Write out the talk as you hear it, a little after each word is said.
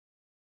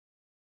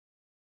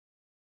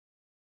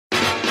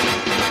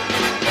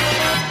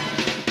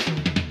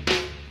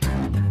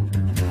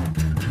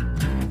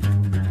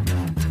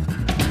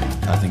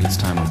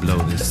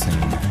this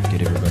scene.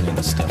 Get everybody in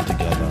the stuff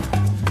together.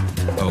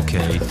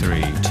 Okay,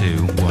 3,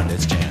 2, 1,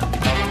 let's jam.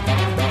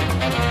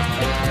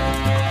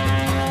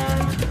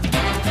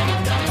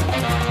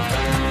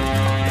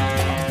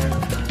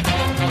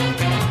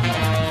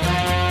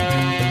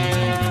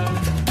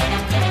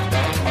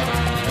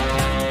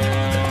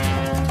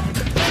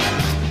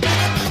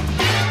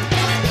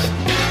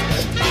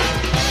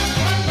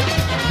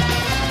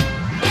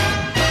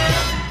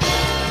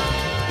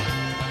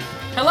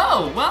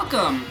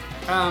 Welcome.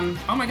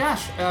 Oh my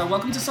gosh.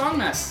 Welcome to Song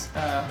Mess.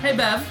 Hey,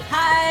 Bev.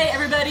 Hi,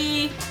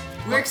 everybody.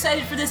 We're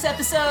excited for this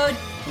episode.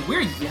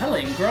 We're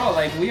yelling, girl.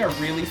 Like, we are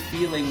really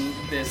feeling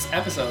this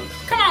episode.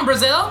 Come on,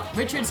 Brazil.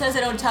 Richard says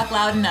I don't talk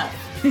loud enough.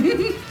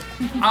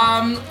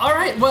 All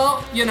right.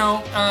 Well,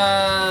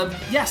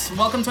 yes.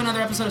 Welcome to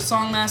another episode of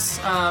Song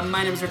Mess.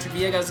 My name is Richard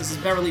Villegas. This is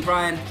Beverly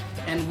Bryan.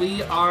 And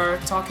we are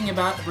talking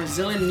about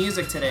Brazilian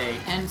music today.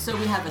 And so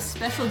we have a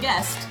special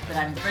guest that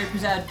I'm very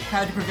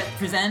proud to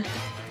present.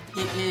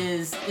 It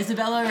is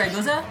Isabella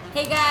Raygoza.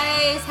 Hey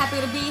guys,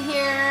 happy to be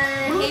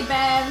here. Woo. Hey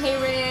Bev, hey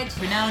Rich.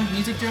 Renowned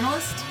music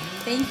journalist.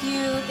 Thank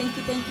you.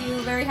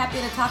 Very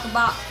happy to talk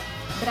about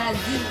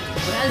Brazil.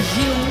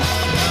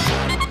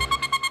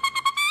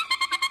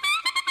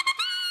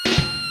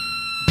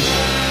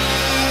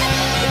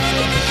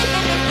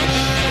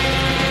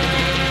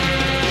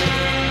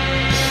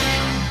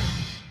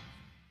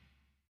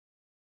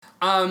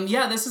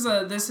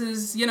 This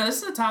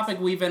is a topic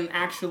we've been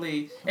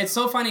actually. It's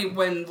so funny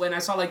when I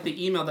saw like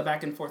the email, the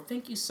back and forth.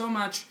 Thank you so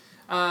much.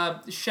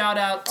 Shout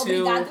out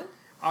to Obrigado.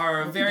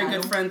 Our very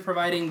good friend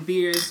providing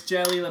beers,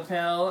 Jelly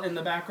Lapel, in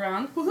the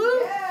background.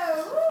 Woohoo!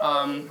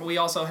 Yeah. We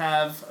also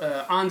have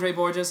Andre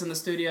Borges in the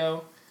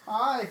studio.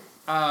 Hi.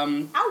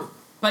 Ow.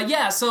 But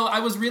yeah, so I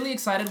was really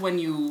excited when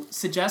you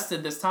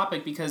suggested this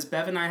topic because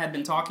Bev and I had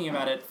been talking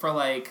about it for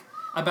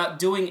about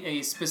doing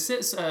a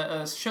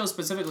show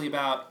specifically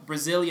about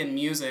Brazilian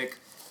music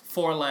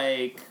for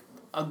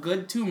a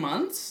good 2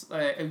 months.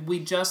 I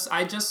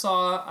just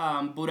saw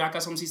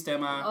Buraca Som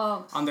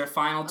Sistema on their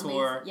final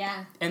tour.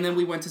 Yeah. And then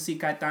we went to see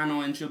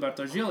Caetano and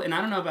Gilberto Gil. And I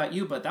don't know about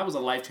you, but that was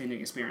a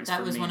life-changing experience for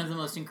me. That was one of the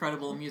most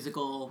incredible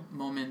musical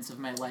moments of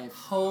my life.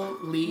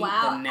 Holy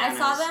Wow. bananas. I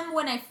saw them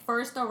when I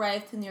first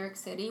arrived to New York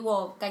City.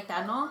 Well,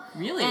 Caetano.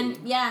 Really? And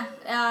yeah,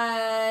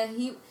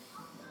 he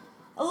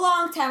a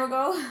long time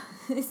ago.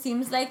 It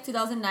seems like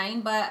 2009,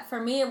 but for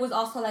me it was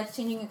also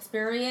life-changing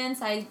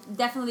experience. I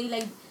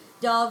definitely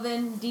delve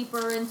in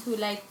deeper into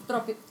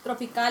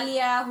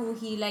Tropicalia, who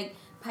he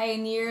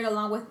pioneered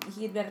along with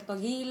Gilberto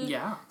Gil.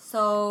 Yeah.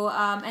 So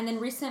and then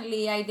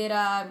recently I did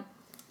a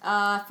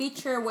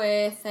feature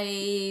with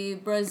a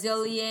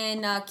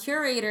Brazilian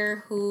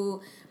curator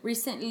who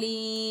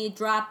recently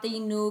dropped a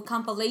new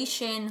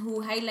compilation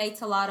who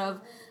highlights a lot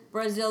of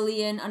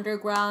Brazilian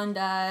underground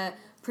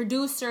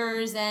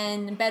producers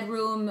and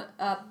bedroom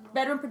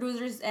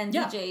producers and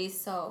DJs.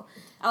 So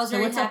I was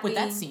very happy. So what's up with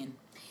that scene?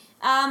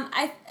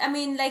 I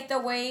mean the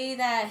way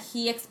that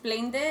he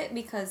explained it,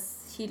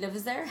 because he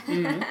lives there.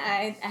 Mm-hmm.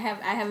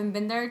 I haven't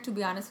been there, to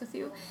be honest with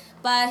you,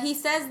 but he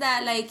says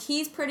that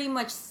he's pretty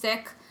much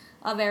sick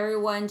of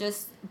everyone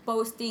just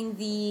boasting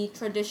the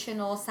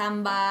traditional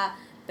samba,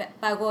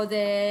 pagode,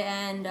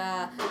 and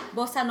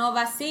bossa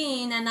nova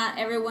scene, and not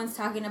everyone's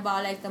talking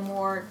about the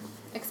more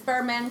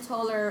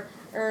experimental or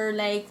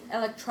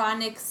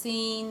electronic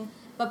scene.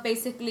 But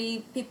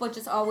basically, people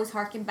just always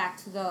harken back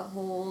to the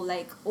whole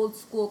old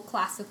school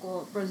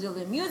classical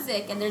Brazilian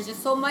music, and there's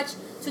just so much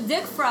to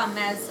dig from,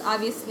 as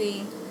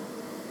obviously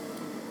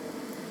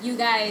you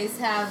guys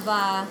have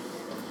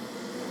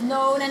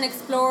known and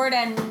explored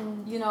and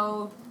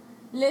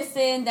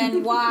listened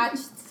and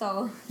watched.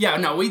 So yeah,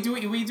 no, we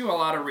do a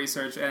lot of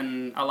research,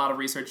 and a lot of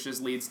research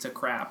just leads to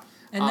crap.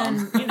 And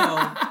then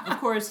of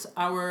course,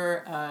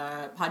 our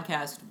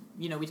podcast.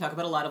 We talk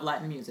about a lot of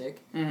Latin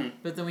music, mm-hmm.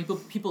 but then when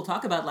people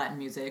talk about Latin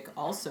music,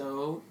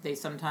 also, they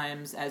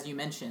sometimes, as you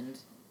mentioned,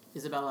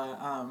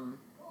 Isabella,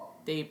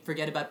 they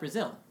forget about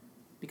Brazil,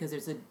 because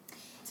it's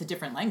a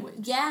different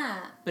language. Yeah.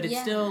 But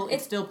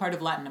it's still part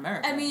of Latin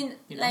America. I mean,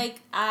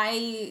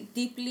 I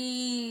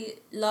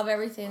deeply love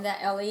everything that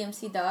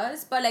LAMC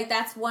does, but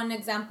that's one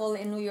example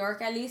in New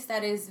York, at least,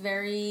 that is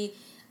very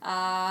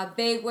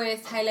big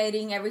with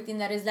highlighting everything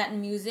that is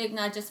Latin music,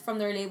 not just from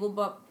their label,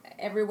 but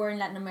everywhere in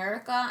Latin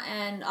America.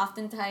 And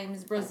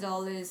oftentimes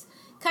Brazil is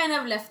kind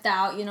of left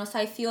out, so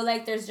I feel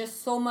there's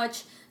just so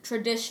much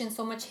tradition,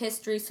 so much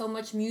history, so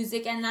much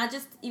music, and not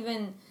just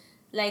even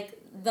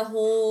the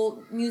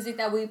whole music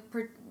that we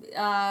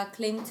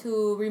claim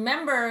to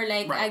remember,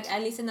 right.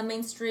 at least in the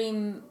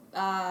mainstream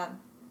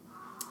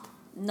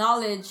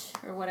knowledge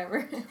or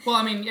whatever. Well,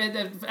 I mean,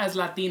 as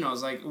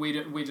Latinos,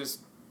 we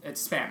just,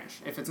 it's Spanish.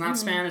 If it's not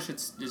mm-hmm. Spanish,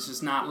 it's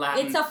just not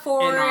Latin. It's a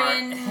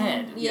foreign in our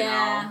head, you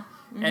know?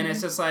 Mm-hmm. And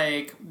it's just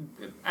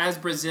as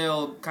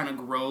Brazil kind of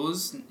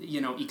grows,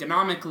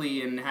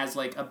 economically, and has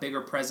a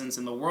bigger presence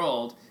in the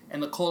world,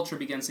 and the culture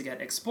begins to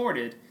get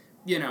exported,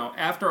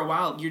 after a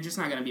while, you're just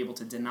not going to be able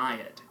to deny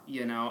it,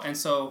 And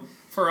so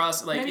for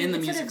us, like, in the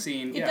music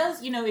scene... It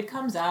does, it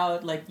comes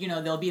out, like,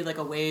 there'll be, like,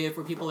 a wave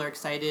where people are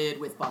excited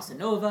with bossa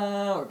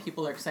nova, or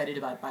people are excited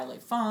about ballet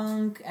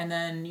funk, and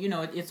then,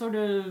 it sort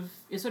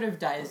of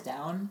dies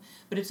down.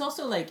 But it's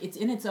also, like, it's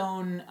in its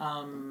own...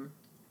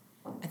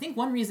 I think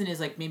one reason is,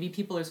 like, maybe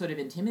people are sort of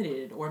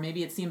intimidated, or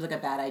maybe it seems like a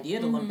bad idea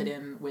to lump it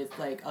in with,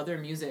 like, other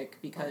music,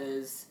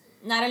 because...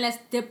 Not unless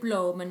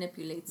Diplo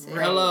manipulates it.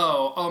 Right.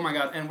 Hello. Oh my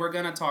god. And we're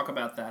going to talk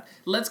about that.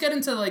 Let's get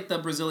into, like, the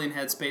Brazilian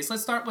headspace.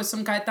 Let's start with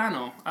some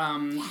Caetano.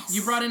 Yes.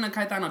 You brought in a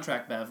Caetano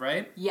track, Bev,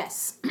 right?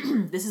 Yes.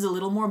 This is a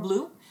little more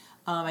blue.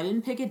 I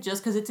didn't pick it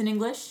just because it's in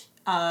English.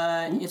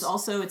 It's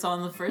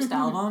on the first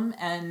album,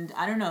 and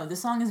I don't know,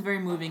 this song is very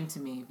moving to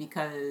me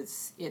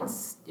because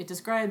it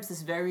describes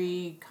this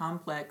very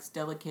complex,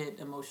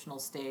 delicate, emotional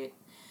state.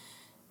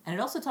 And it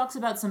also talks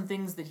about some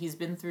things that he's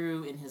been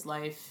through in his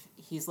life.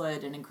 He's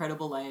led an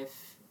incredible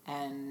life,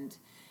 and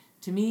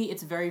to me,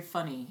 it's very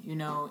funny.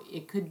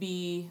 It could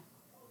be...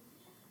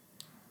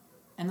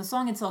 And the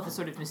song itself is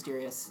sort of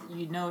mysterious.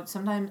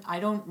 Sometimes I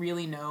don't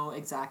really know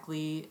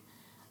exactly...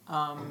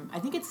 I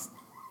think it's,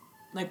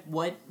 like,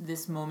 what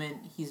this moment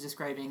he's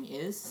describing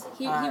is.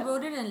 He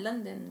wrote it in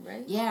London,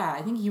 right? Yeah,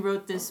 I think he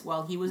wrote this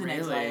while he was in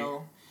Really?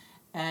 exile.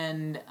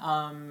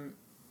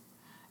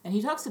 And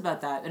he talks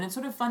about that, and it's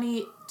sort of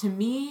funny. To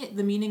me,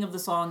 the meaning of the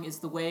song is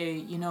the way,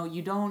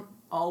 you don't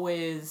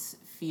always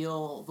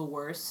feel the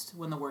worst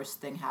when the worst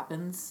thing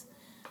happens.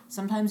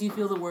 Sometimes you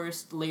feel the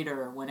worst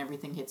later when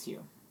everything hits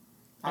you.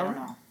 I don't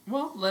know.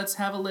 Well, let's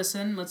have a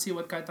listen. Let's see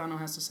what Caetano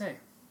has to say.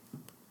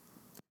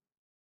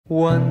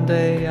 One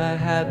day I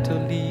had to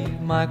leave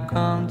my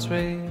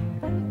country,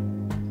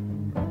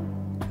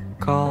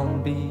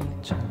 calm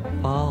beach,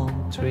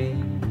 palm tree.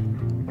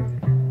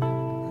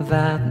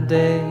 That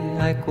day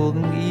I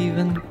couldn't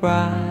even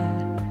cry,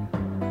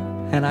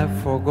 and I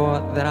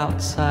forgot that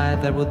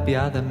outside there would be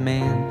other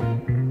men.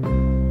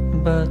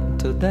 But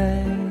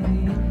today,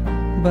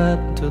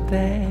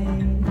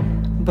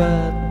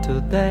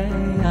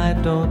 I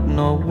don't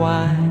know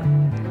why,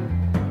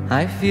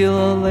 I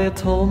feel a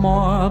little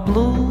more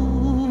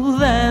blue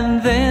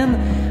than then.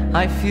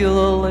 I feel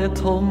a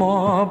little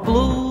more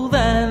blue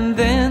than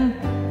then.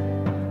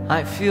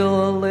 I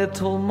feel a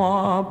little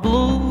more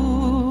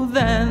blue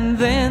than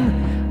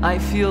then. I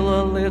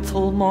feel a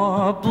little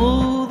more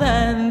blue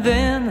than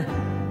then.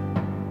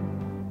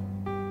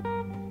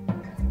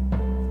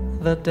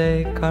 The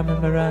day Carmen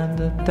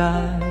Miranda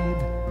died,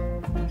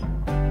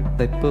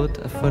 they put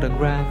a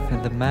photograph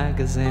in the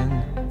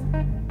magazine.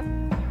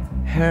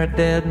 Her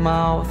dead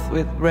mouth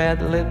with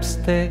red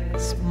lipstick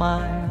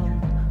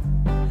smiled,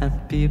 and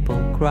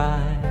people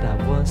cried. I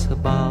was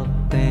about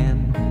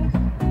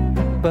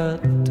 10.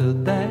 But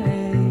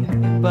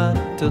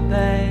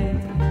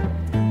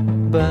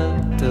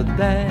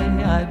today,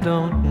 I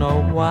don't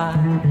know why,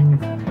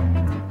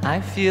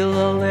 I feel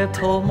a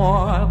little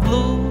more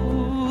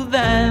blue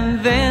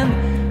than then.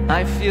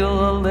 I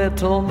feel a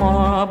little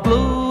more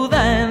blue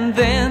than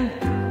then.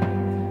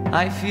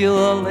 I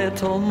feel a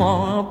little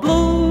more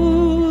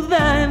blue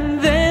than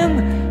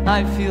then.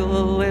 I feel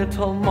a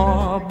little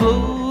more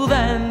blue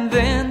than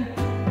then.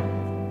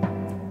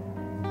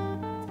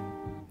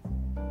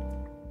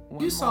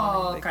 You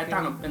saw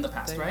Caetano in the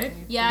past, right?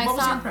 Yeah, What was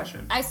I saw. your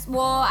impression?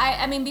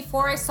 I mean,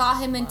 before I saw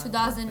him in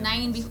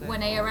 2009,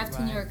 when I arrived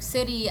to New York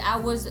City, I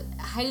was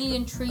highly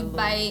intrigued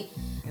by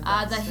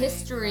the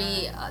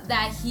history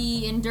that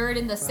he endured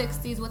in the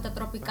 60s with the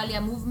Tropicalia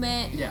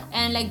movement, Yeah.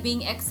 and like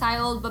being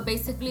exiled, but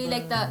basically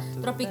like the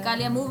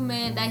Tropicalia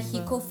movement that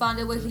he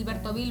co-founded with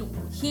Gilberto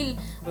Gil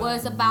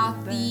was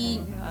about the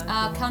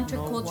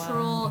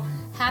countercultural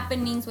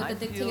happenings with the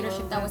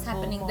dictatorship that was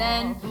happening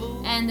then,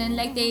 and then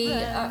like they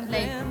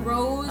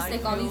rose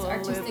like all these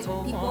artistic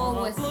people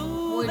with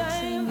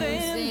poetry,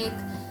 music,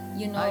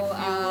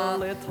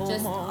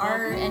 just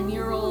art and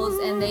murals,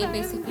 and they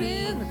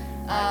basically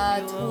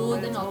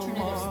told an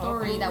alternative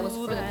story that was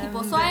for the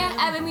people. So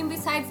I mean,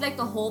 besides like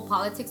the whole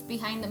politics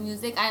behind the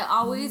music, I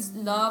always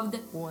loved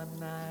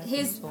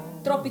his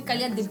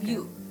Tropicalia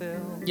debut.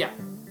 Yeah.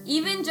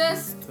 Even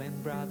just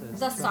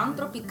the song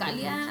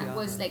Tropicalia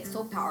was like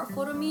so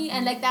powerful to me,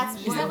 and like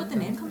Is that what the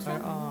name comes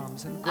from?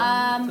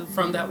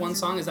 From that one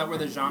song, is that where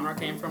the genre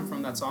came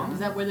from that song? Is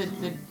that where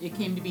it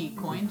came to be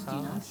coined? Do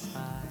you know?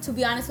 to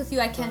be honest with you,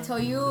 I can't tell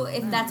you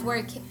if that's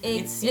where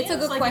it's a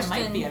good like question.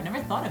 It might be. I've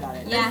never thought about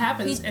it. Yeah. It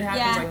happens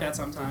yeah. like that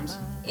sometimes.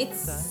 It's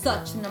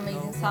such an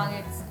amazing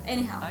song.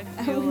 Anyhow. I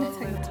feel a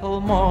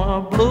little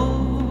more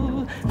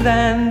blue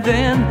than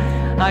then.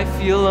 I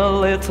feel a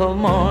little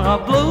more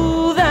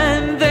blue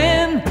than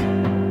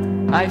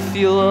then. I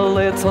feel a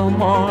little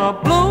more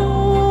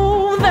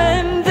blue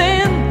than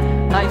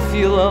then. I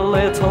feel a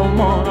little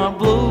more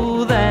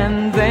blue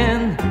than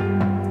then.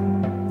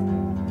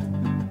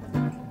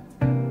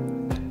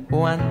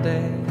 One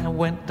day I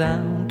went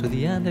down to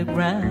the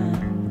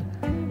underground,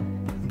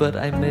 but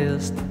I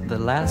missed the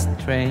last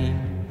train.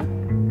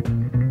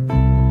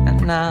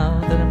 And now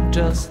that I'm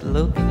just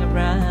looking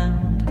around,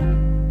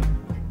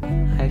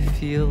 I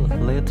feel feel a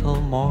little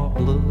more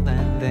blue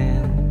than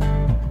then.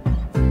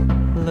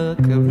 Look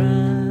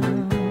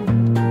around,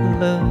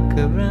 look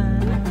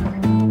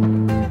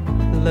around,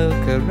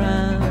 look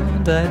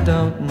around. I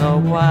don't know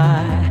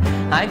why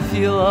I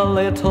feel a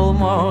little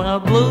more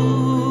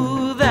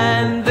blue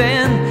than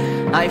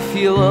then. I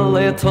feel a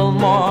little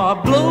more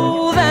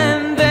blue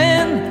than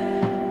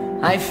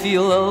then. I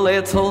feel a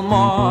little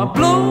more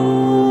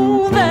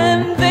blue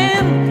than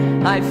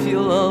then. I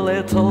feel a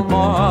little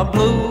more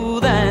blue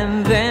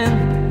than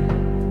then.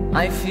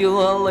 I feel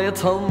a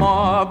little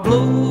more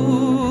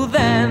blue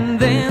than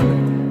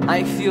then.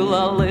 I feel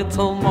a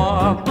little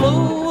more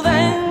blue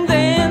than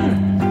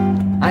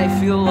then. I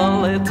feel a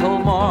little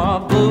more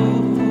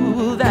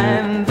blue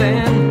than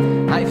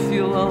then. I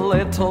feel a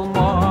little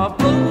more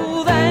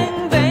blue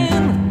than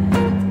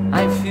then.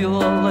 I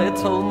feel a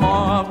little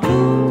more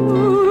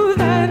blue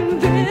than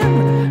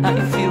then. I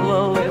feel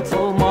a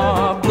little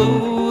more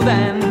blue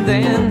than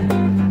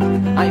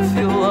then. I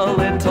feel a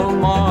little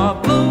more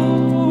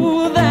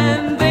blue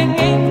than then.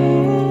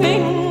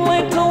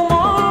 Little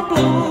more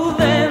blue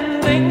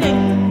than then.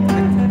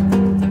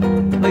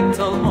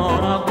 Little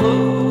more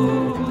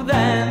blue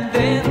than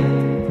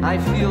then. I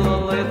feel a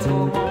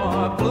little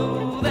more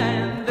blue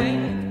than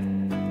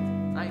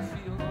then. I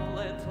feel a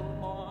little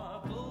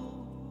more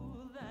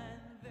blue than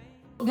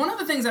then. One of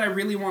the things that I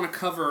really want to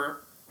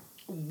cover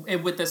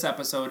with this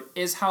episode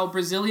is how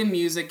Brazilian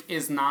music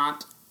is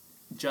not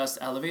just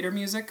elevator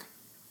music.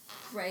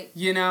 Right.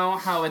 You know,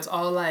 how it's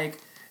all like,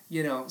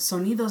 you know,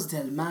 Sonidos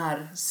del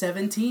Mar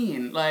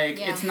 17. Like,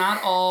 Yeah. it's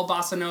not all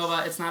bossa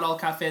nova, it's not all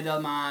Café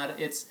del Mar.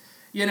 It's,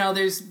 you know,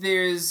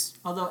 there's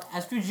Although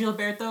Astrid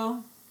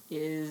Gilberto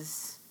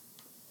is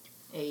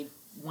a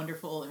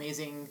wonderful,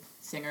 amazing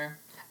singer.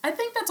 I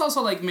think that's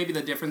also, like, maybe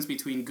the difference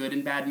between good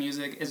and bad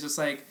music is just,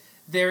 like,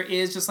 there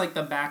is just, like,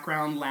 the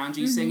background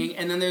loungy singing,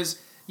 and then there's,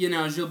 you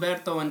know,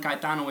 Gilberto and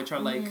Caetano, which are,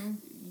 like,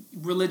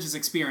 religious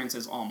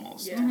experiences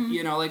almost. Yeah.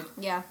 You know, like,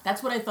 Yeah.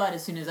 That's what I thought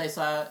as soon as I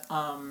saw,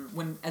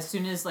 as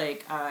soon as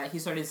he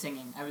started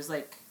singing. I was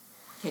like,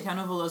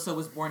 Caetano Veloso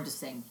was born to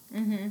sing.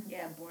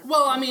 Yeah, born.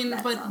 well, I mean,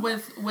 That but song.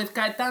 with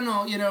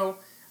Caetano, you know,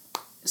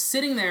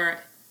 sitting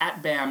there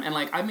at BAM, and,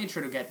 like, I made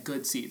sure to get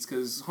good seats,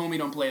 because homie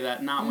don't play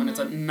that, not when it's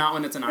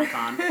an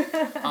icon.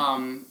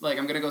 Like,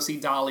 I'm gonna go see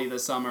Dolly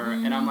this summer,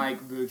 and I'm like,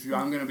 bitch,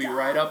 I'm gonna be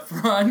right up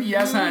front.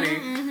 Yes,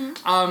 honey.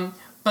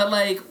 But,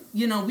 like,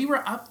 you know, we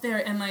were up there,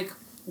 and, like,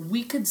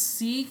 we could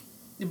see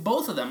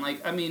both of them.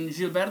 Like, I mean,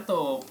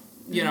 Gilberto,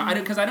 you know,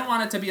 because I don't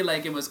want it to be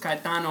like it was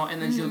Caetano,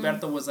 and then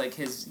Gilberto was, like,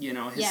 his, you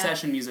know, his Yeah.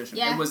 session musician.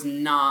 Yeah. It was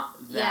not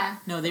that. Yeah.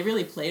 No, they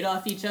really played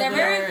off each other. They're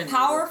very and they were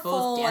powerful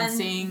both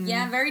dancing. and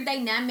yeah, very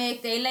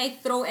dynamic. They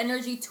like throw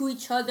energy to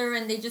each other,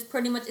 and they just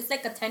pretty much it's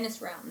like a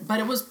tennis round. But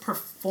it was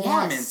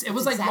performance. Yes, it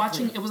was like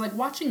exactly.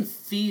 watching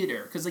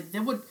theater, because, like, they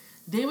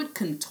would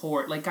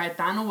contort. Like,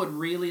 Caetano would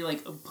really,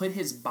 like, put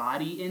his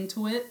body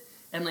into it,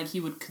 and, like, he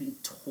would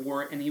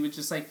contort, and he would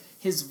just, like,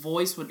 his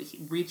voice would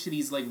reach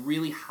these, like,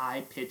 really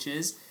high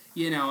pitches,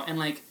 you know, and,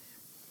 like,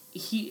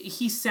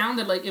 he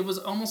sounded like it was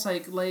almost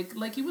like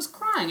he was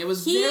crying. It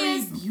was He very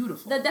is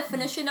beautiful. The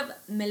definition of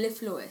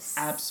mellifluous.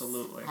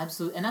 Absolutely.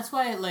 Absolutely, and that's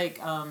why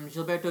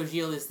Gilberto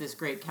Gil is this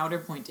great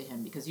counterpoint to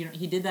him, because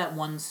he did that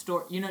one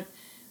story.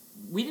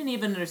 We didn't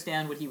even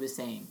understand what he was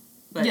saying,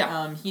 but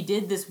Yeah. he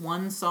did this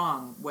one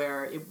song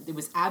where it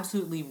was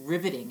absolutely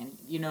riveting,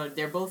 and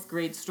they're both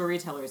great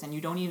storytellers, and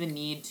you don't even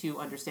need to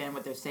understand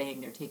what they're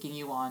saying. They're taking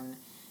you on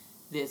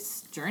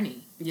this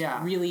journey. It's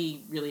Yeah.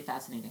 really, really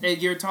fascinating.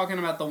 You're talking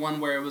about the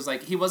one where it was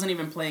like he wasn't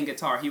even playing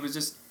guitar. He was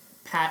just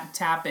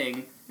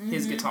tapping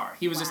his guitar.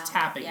 He was just Wow.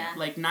 tapping Yeah. it,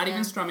 like not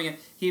even Yeah. strumming it.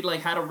 He like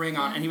had a ring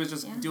on, Yeah. and he was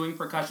just Yeah. doing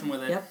percussion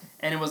with it. Yep.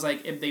 And it was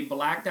like if they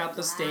blacked out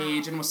the Wow.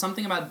 stage, and it was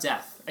something about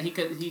death. And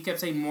he kept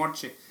saying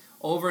 "morche"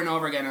 over and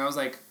over again. And I was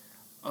like,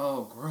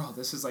 oh girl,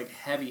 this is like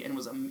heavy. And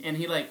and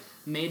he like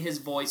made his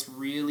voice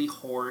really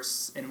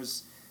hoarse, and it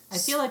was. I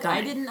feel like I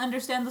stunning. didn't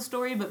understand the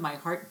story, but my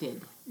heart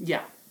did,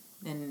 Yeah,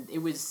 and it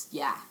was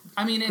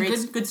I mean, and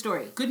great, good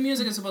story. good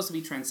music is supposed to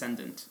be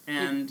transcendent,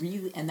 and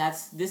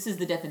This is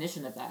the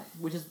definition of that,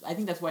 which is, I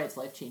think that's why it's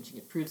life changing.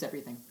 It proves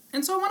everything.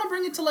 And so I want to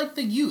bring it to like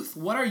the youth.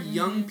 What are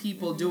young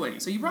people doing?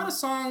 So you brought a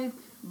song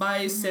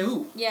by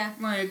Seu. Yeah.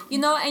 Like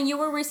And you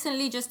were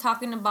recently just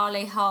talking about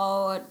like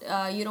how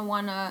you don't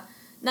wanna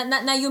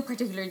not you in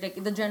particular,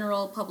 like the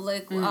general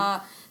public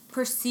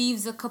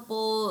perceives a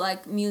couple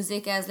like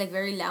music as like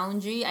very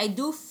loungy. I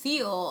do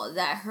feel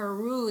that her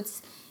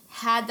roots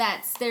had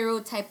that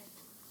stereotype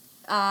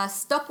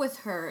stuck with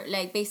her.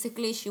 Like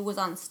basically she was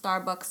on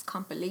Starbucks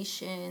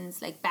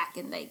compilations like back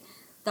in like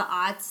the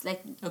aughts,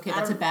 like Okay, I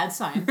that's a don't- bad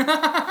sign.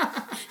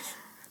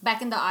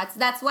 back in the aughts.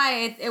 That's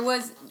why it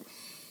was.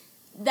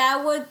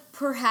 That would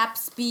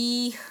perhaps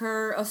be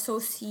her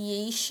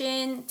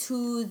association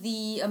to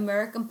the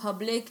American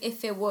public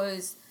if it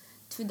was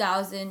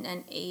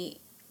 2008.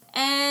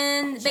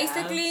 And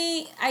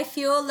basically, I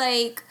feel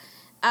like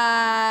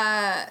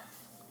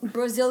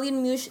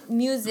Brazilian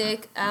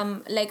music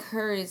like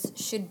hers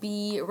should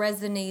be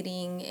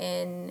resonating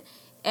in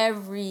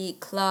every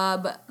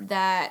club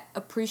that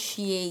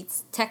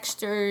appreciates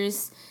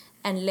textures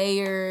and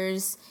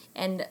layers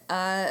and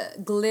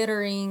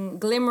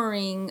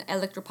glimmering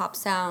electropop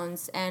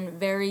sounds and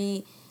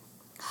very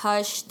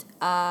hushed,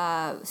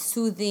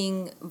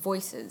 soothing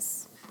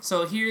voices.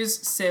 So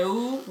here's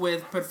Seu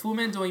with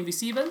Perfume do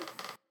Invisível.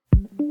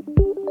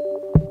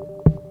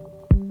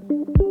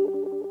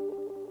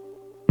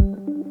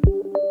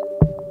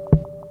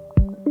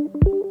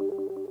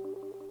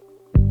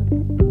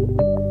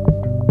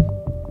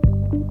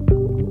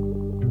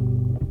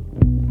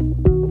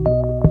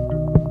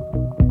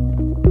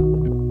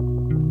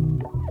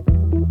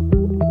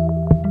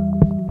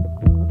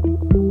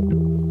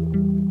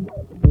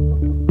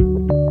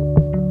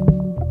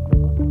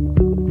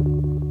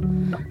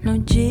 No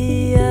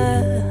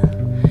dia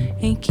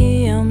em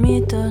que eu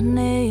me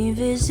tornei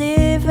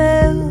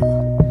invisível,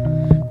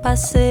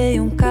 passei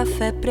um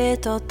café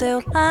preto ao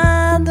teu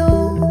lado,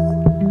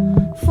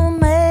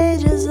 fumei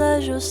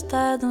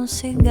desajustado um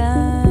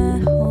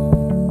cigarro,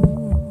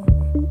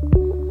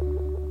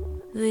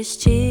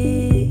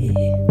 vesti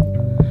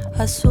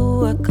a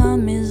sua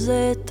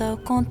camiseta ao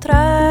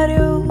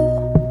contrário,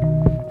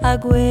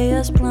 aguei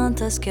as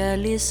plantas que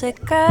ali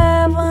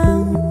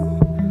secavam,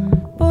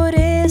 por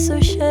isso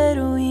o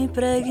cheiro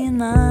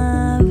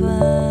impregnava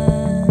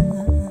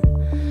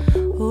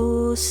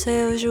o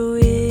seu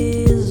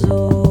juízo,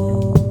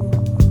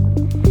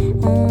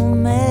 o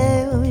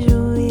meu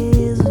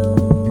juízo,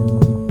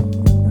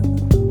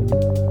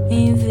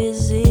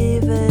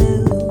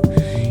 invisível,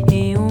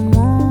 e o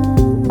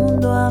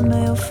mundo a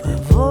meu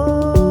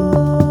favor,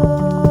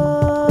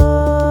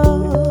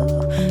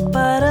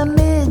 para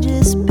me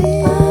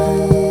despir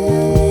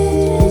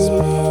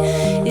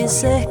e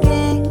ser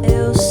quem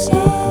eu sou.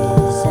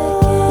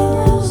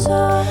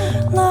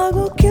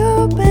 Logo que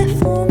o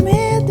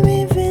perfume do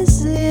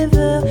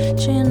invisível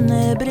te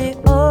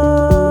inebriou,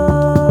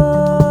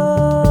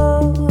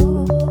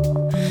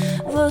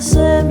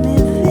 você me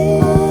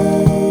viu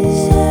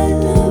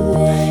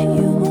e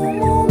o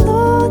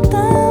mundo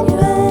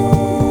também,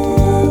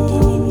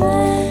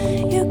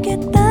 e o que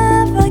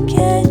tava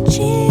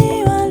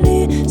quietinho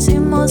ali se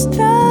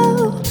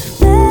mostrou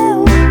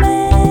meu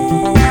bem.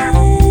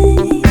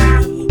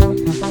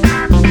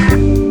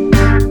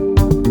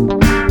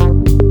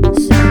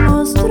 Se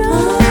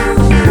mostrou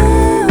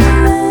meu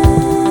bem.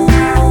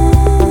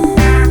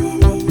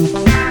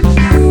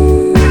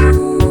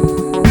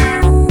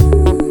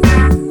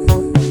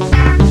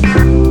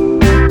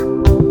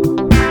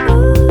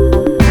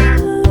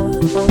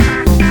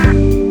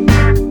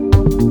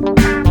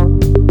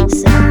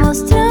 Se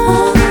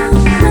mostrou meu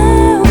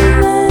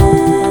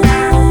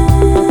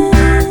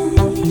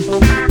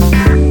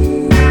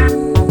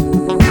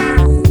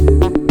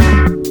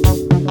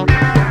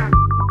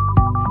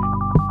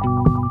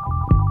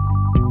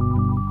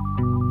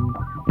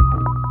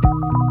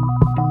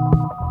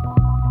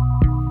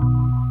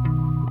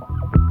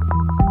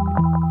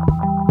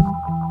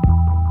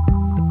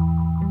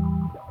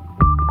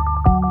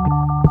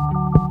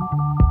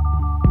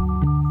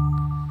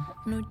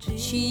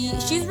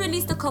She's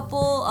released a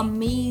couple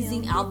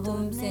amazing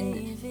albums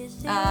in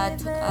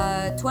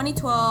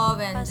 2012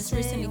 and just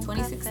recently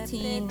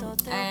 2016,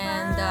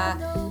 and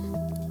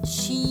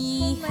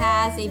she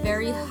has a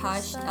very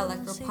hushed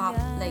electropop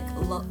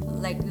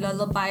like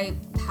lullaby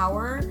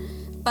power,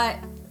 but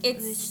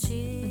it's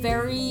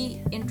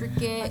very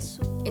intricate,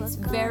 it's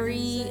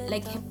very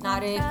like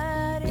hypnotic,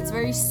 it's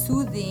very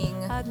soothing.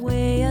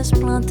 Aguei as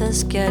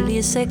plantas que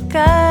ali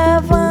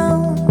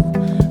secavam,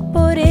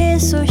 por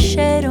isso o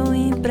cheiro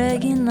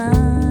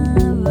impregnava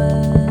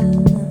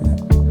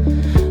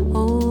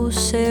o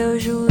seu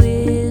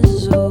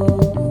juízo,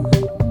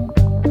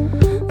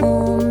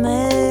 o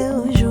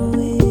meu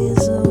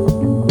juízo,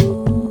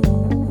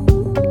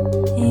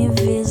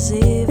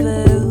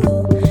 invisível,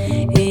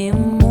 e o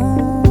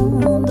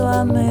mundo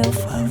a meu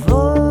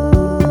favor,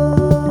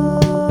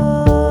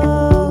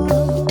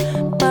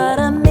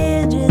 para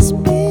me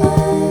despir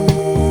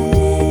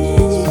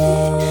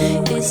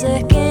e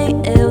ser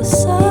quem eu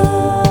sou.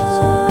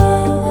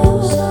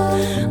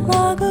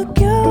 Logo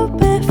que o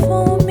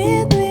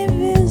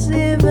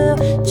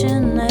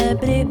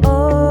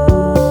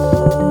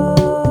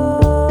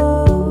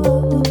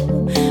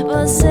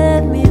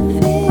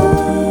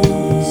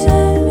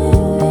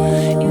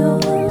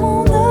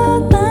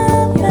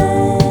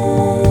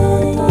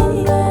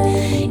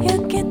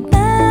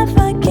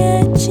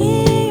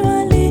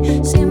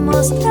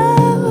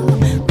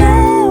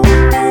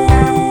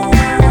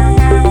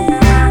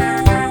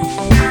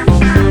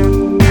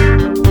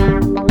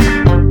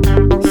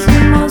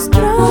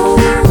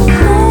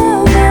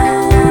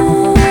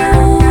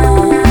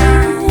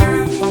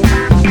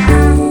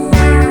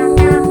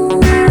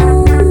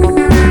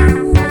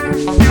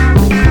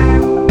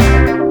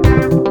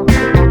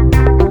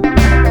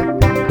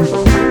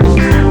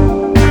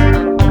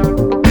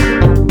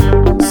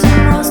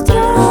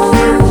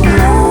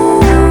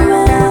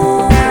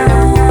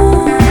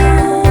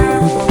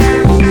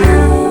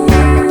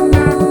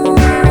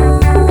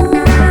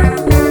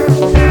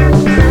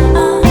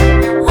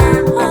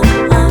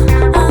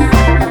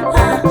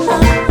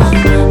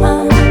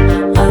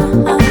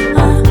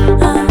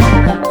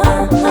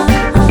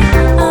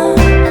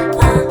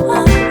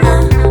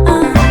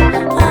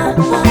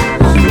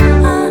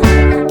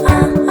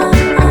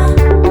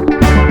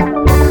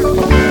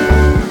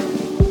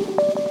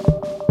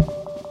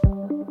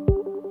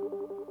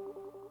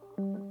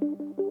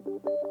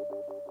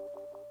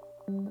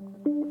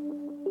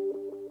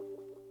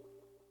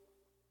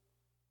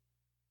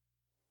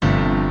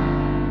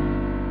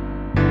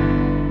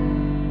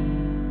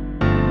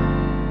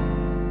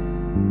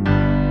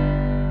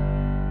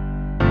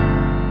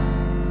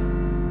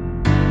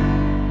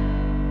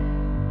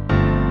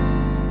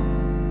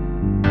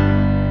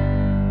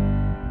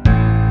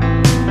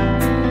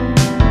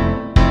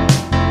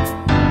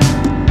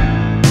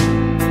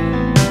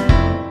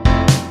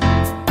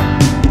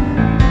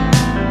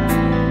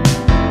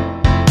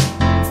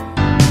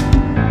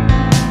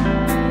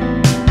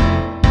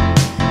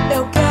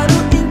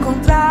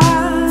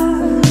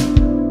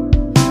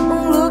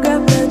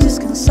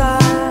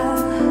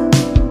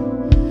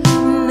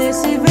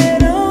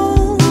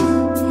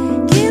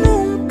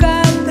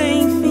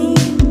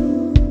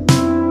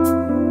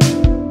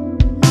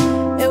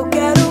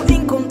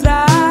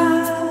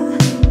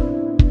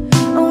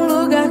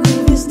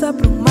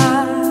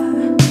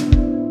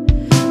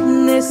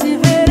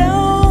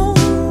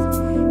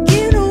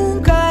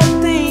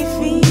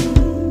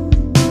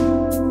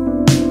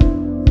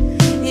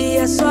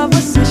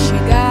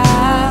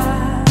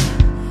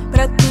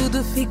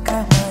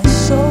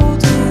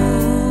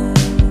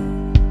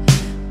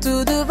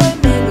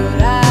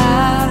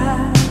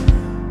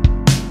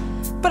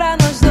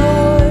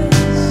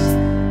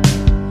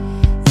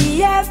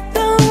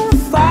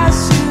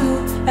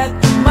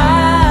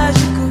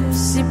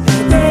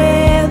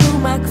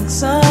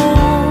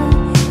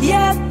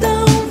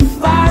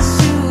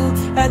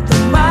é tão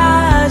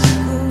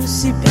mágico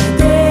se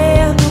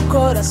perder no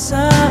coração.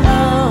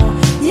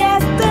 E é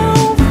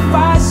tão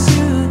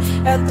fácil,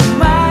 é tão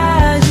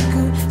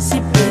mágico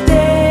se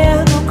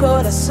perder no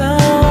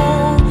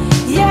coração.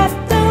 E é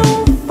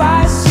tão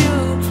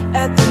fácil,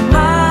 é tão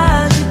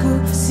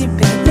mágico se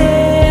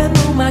perder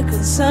numa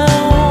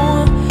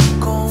canção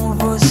com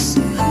você.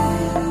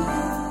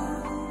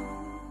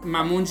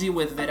 Mamunji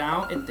with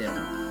Verão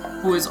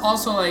Eterno, who is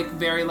also like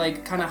very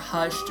like kind of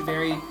hushed,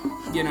 very,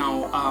 you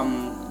know,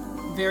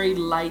 very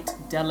light,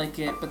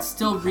 delicate, but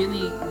still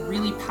really,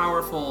 really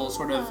powerful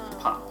sort of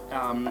pop.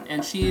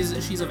 And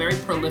she's a very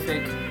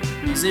prolific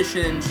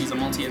musician. She's a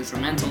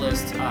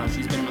multi-instrumentalist.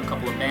 She's been in a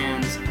couple of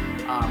bands.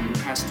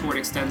 Has toured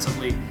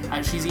extensively.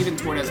 She's even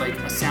toured as like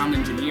a sound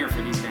engineer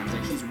for these bands.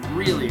 Like she's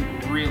really,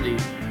 really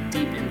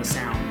deep in the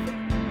sound.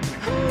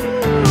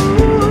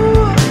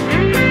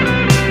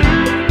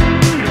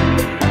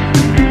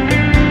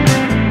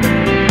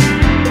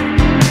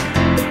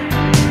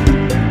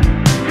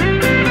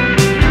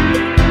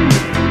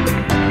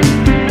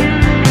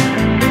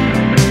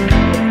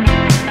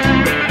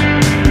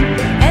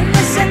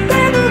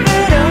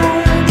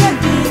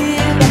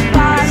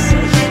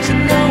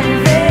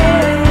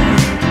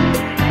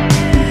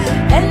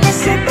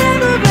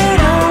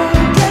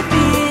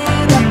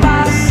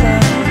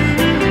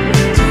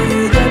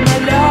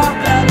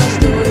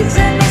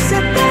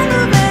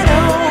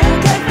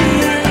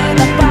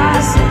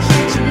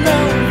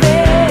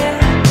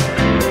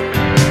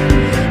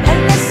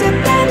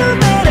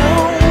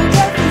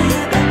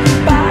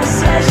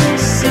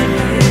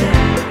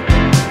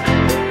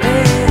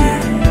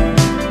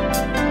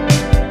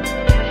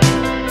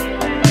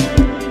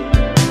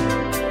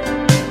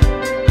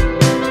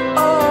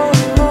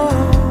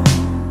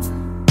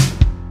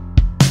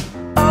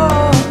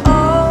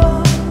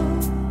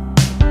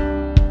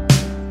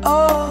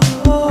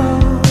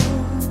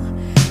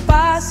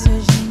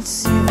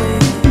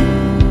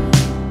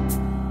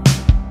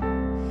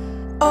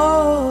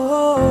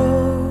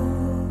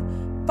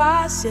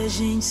 Se a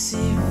gente se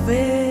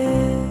vê.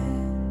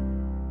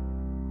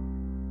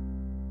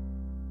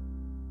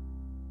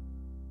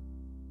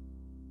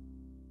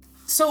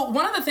 So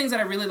one of the things that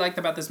I really liked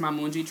about this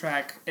Mamunji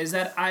track is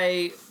that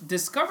I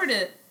discovered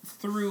it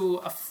through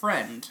a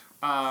friend.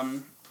 I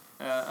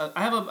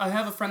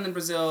have a friend in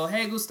Brazil.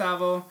 Hey,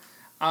 Gustavo.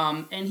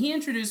 And he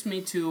introduced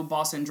me to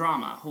Bossa and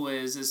Drama, who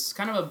is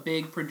kind of a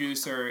big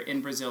producer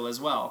in Brazil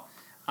as well.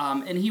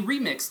 And he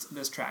remixed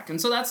this track.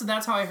 And so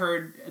that's how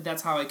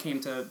I came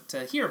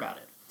to hear about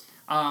it.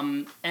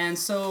 And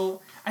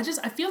so I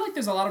feel like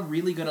there's a lot of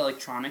really good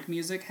electronic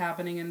music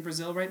happening in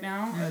Brazil right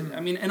now.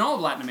 I mean, in all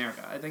of Latin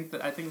America. I think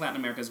Latin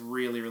America is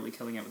really, really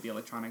killing it with the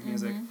electronic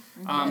music.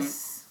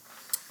 Yes.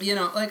 You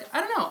know, like, I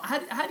don't know,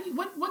 how do you,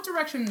 what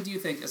direction do you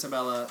think,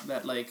 Isabella,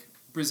 that like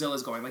Brazil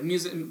is going? Like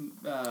music,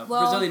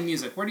 Brazilian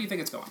music, where do you think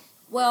it's going?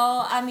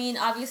 Well, I mean,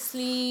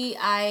 obviously,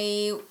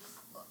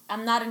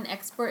 I'm not an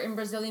expert in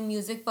Brazilian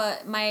music,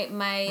 but my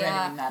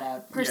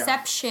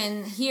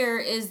perception here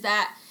is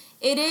that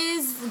it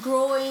is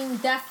growing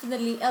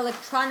definitely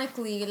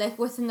electronically. Like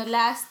within the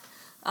last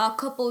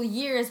couple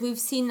years, we've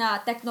seen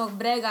Tecno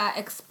Brega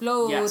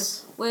explode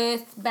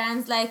with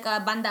bands like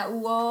Banda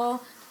Uo,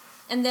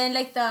 and then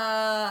like the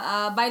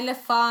Baile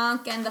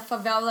Funk and the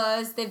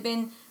Favelas. They've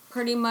been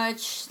pretty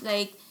much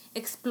like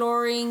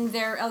exploring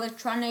their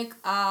electronic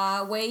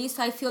ways.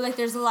 So I feel like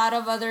there's a lot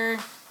of other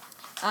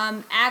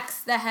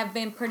acts that have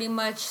been pretty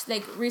much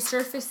like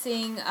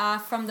resurfacing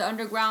from the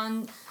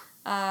underground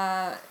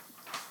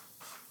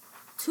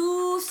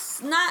to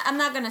I'm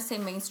not gonna say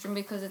mainstream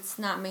because it's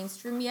not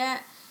mainstream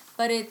yet,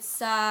 but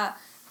it's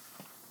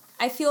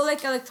I feel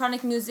like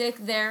electronic music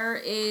there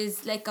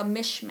is like a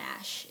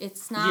mishmash.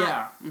 It's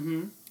not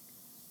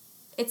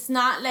it's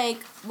not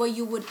like what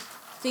you would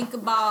think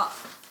about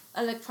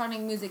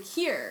electronic music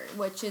here,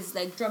 which is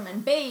like drum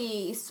and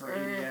bass or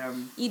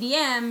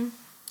EDM.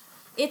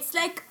 It's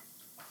like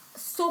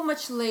so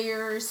much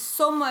layers,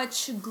 so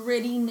much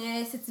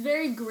grittiness. It's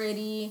very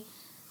gritty.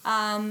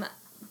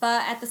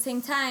 But at the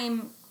same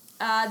time,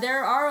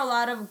 there are a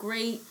lot of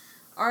great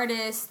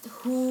artists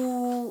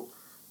who,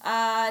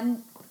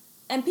 and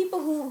people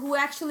who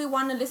actually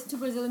want to listen to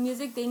Brazilian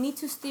music, they need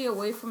to stay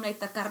away from like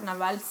the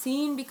carnaval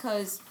scene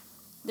because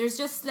there's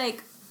just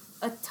like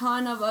a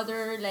ton of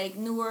other like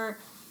newer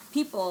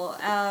people.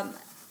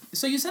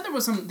 So you said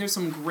there's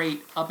some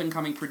great up and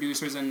coming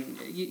producers, and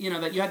you know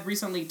that you had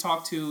recently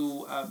talked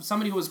to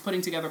somebody who was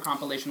putting together a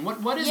compilation.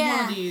 What is one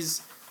of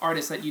these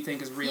artists that you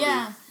think is really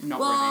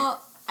noteworthy?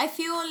 Well, I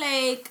feel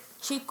like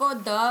Chico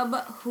Dub,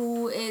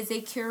 who is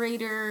a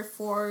curator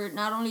for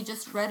not only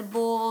just Red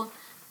Bull,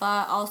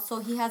 but also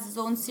he has his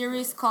own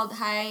series called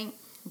Hi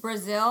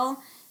Brazil,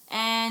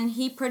 and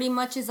he pretty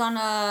much is on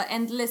a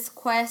endless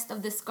quest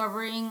of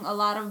discovering a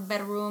lot of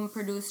bedroom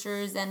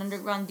producers and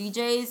underground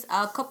DJs.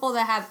 A couple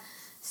that have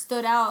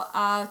stood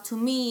out to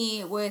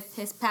me with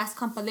his past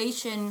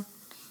compilation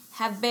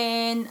have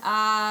been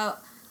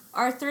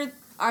Arthur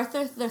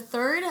the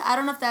Third. I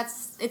don't know if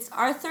it's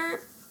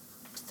Arthur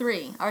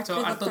 3. So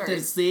Arturo Arto III.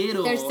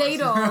 Tercero.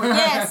 Tercero,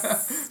 yes.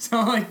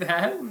 Something like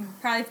that.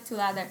 Probably too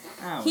loud there.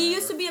 Oh, He whatever.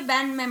 used to be a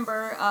band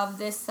member of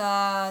this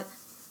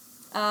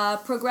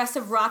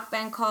progressive rock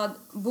band called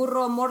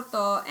Burro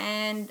Morto,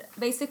 and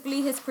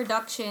basically his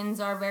productions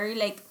are very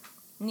like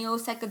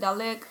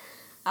neo-psychedelic,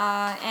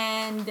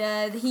 and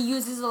he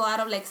uses a lot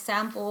of like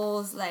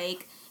samples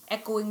like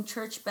echoing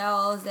church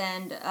bells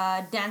and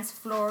dance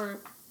floor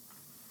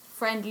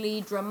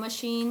friendly drum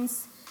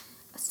machines.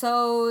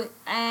 So,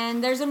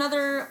 and there's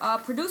another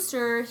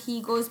producer,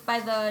 he goes by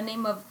the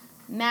name of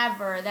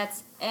Mavr,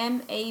 that's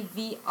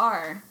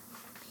Mavr.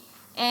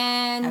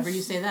 And However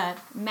you say that.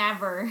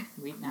 Mavr.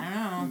 I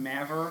don't know.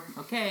 Maver.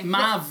 Okay.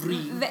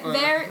 Mavri.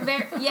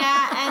 Very,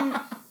 yeah,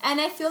 and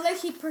I feel like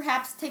he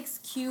perhaps takes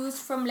cues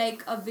from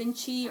like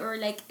Avicii or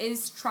like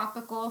Is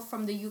Tropical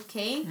from the UK.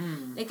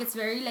 Like it's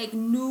very like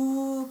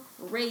new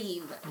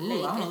rave. Ooh,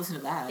 like I want to listen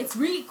to that. it's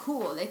really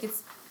cool. Like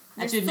it's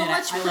I have there's to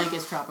admit, so much I like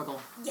It's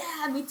Tropical.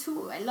 Yeah, me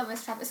too. I love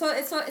Is Tropical. So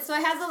it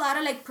has a lot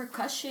of like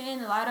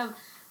percussion, a lot of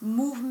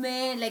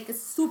movement, like a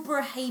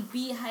super high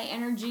beat, high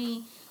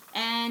energy,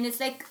 and it's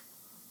like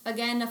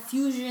again a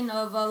fusion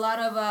of a lot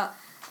of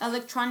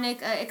electronic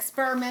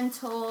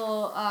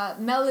experimental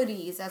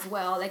melodies as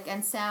well, like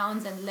and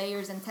sounds and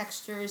layers and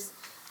textures.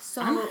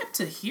 So I'm hyped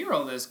to hear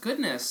all this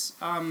goodness.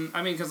 I mean,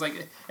 because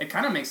like it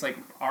kind of makes like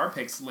our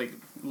picks like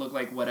look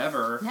like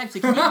whatever. Yeah,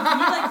 actually, can you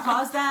like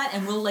pause that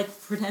and we'll like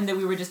pretend that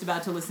we were just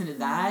about to listen to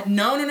that?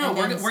 No. And then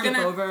We're skip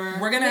gonna over.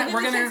 we're gonna maybe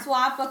we're we gonna can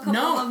swap a couple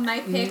no, of my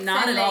picks.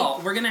 not and, at like,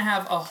 all. We're gonna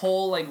have a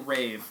whole like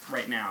rave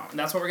right now. And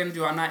that's what we're gonna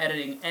do. I'm not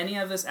editing any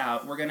of this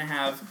out. We're gonna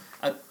have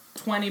a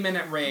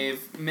 20-minute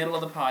rave middle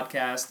of the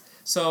podcast.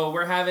 So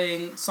we're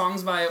having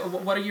songs by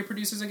what are your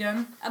producers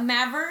again? A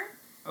Mavr.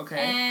 Okay.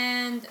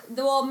 And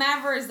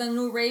Mavr is the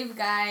new rave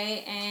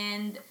guy,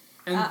 and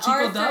Chico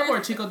Arthur- Dub or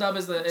Chico Dub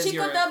is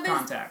Chico your Dub is-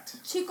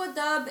 contact. Chico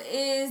Dub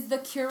is the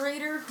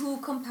curator who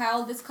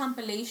compiled this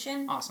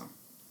compilation. Awesome.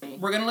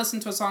 We're gonna listen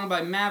to a song by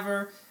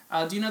Mavr.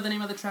 Do you know the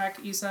name of the track,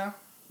 Isa?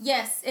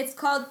 Yes, it's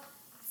called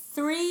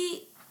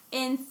 3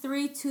 in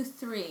 3 to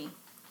 3.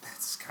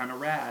 That's kind of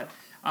rad.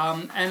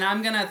 And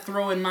I'm gonna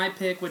throw in my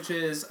pick, which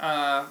is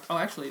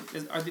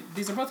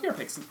these are both your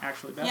picks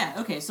actually. Beth. Yeah,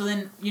 okay, so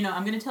then,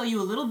 I'm going to tell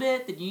you a little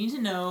bit that you need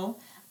to know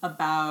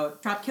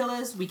about Trap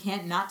Killers. We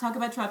can't not talk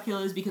about Trap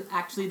Killers because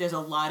actually there's a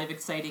lot of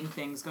exciting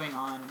things going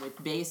on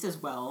with bass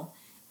as well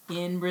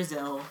in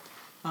Brazil.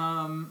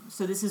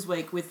 So this is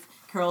like with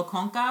Carol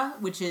Conca,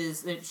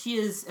 she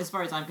is, as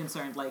far as I'm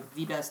concerned, like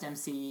the best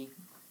MC.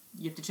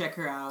 You have to check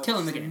her out.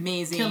 Killing the She's game.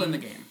 Amazing. Killing the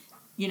game.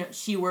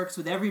 She works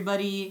with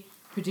everybody,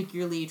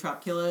 particularly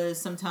Trap Killers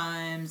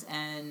sometimes,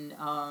 and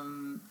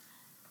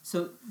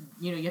so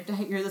you have to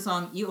hear the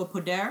song E O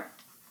Poder,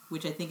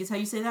 which I think is how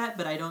you say that,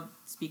 but I don't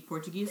speak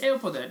Portuguese. Eu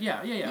Poder,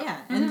 yeah.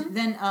 Yeah, and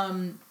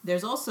then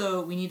there's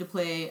also, we need to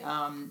play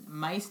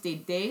Mais de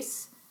 10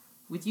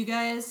 with you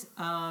guys,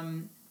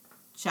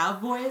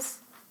 Chav Boys.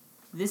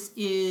 This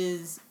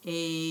is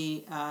a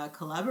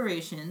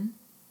collaboration,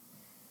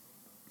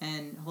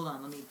 and hold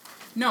on, let me...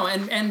 No,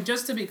 and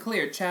just to be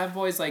clear, Chav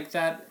Boys like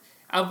that.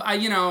 I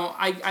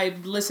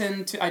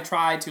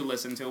try to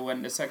listen to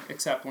when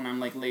except when I'm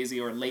like lazy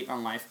or late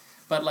on life.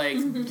 But like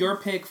your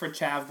pick for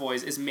Chav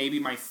Boys is maybe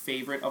my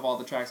favorite of all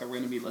the tracks that we're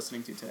going to be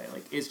listening to today.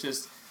 Like it's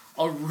just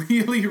a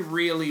really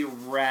really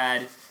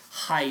rad,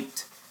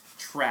 hyped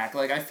track.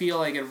 Like I feel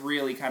like it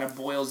really kind of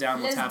boils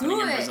down what's happening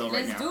in Brazil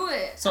right now. Let's do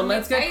it. So I'm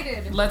let's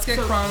excited. get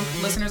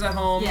crunk, listeners at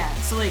home. Yeah,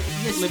 so like...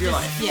 Live your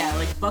life. Yeah,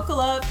 like buckle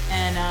up,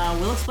 and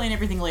we'll explain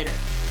everything later.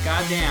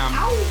 Goddamn.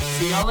 Ow.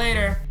 See y'all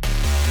later.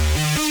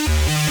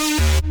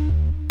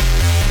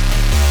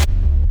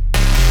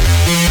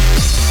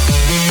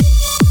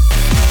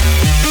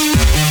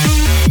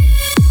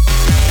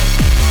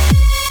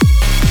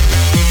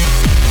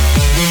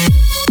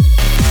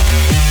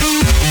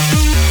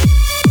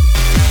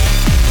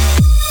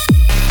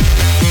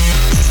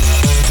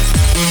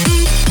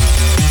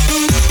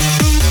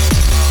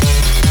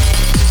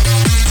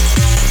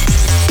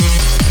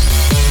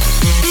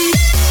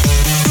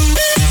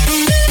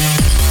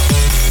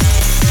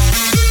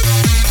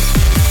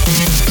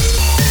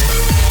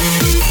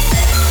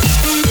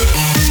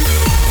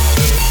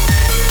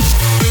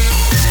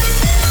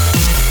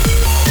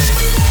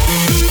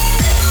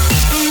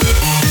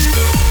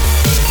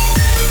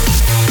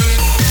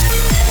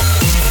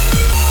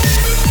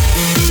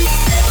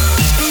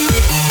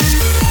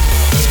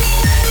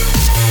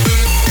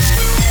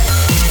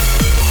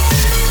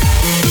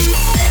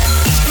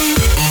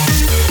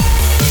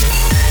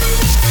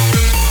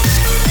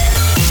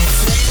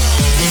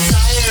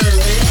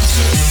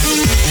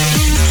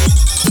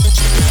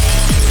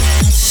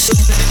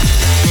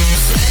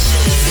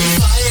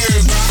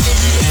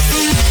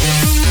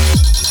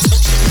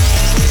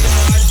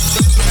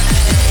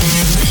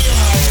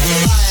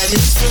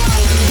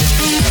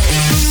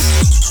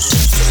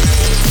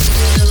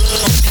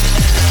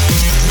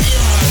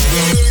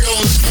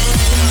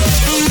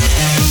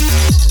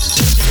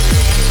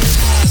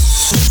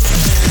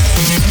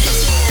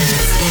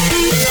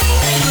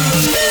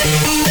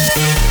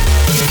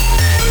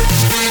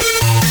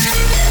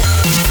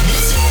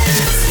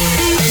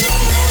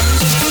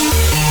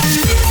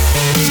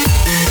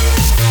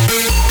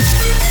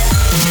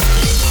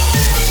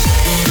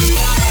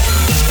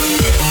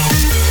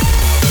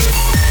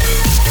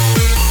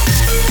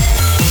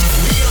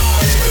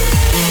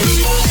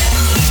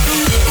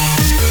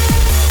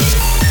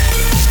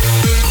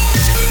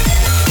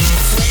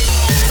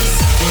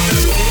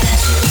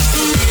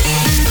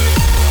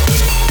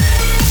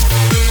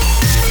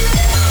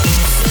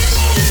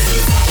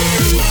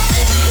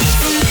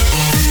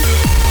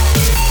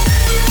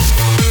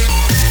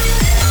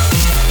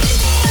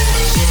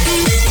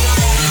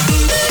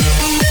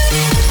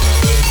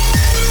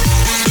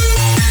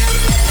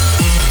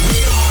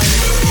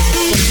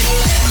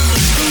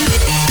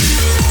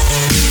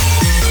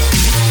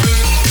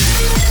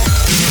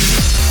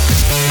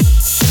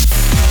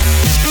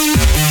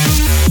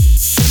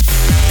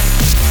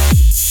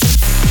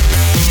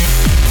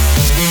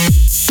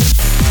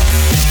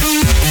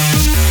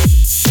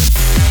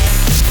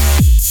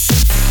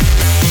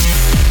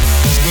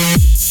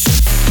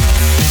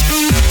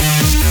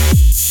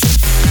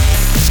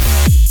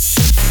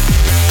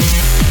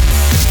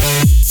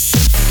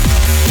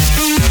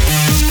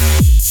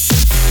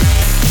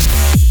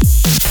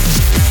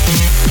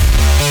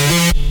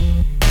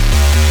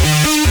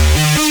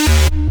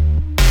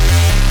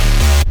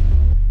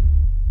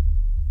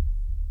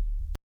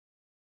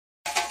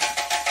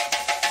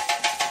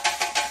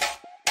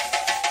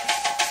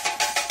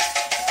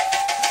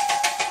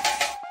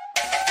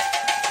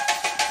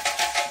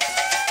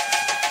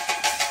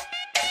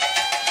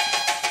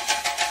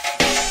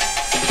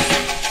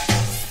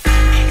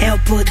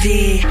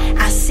 poder,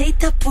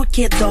 aceita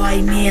porque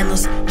dói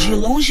menos. De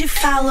longe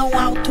falam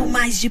alto,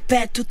 mas de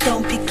perto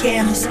tão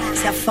pequenos.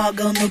 Se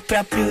afogam no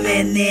próprio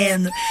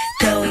veneno,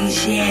 tão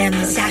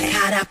ingênuos. Se a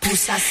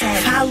carapuça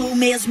serve, falo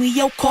mesmo e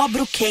eu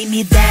cobro quem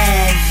me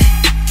deve.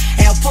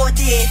 É o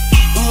poder,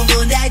 o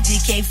mundo é de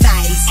quem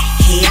faz.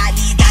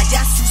 Realidade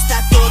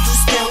assusta,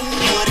 todos tão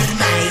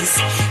normais.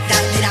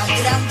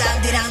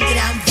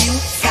 Viu?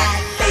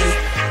 Falei.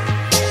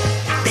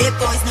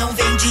 Depois não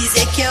vem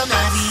dizer que eu não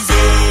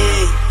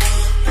avisei.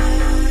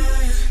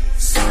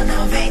 Só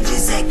não vem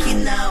dizer que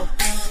não.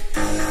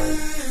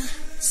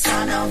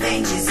 Só não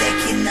vem dizer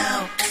que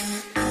não.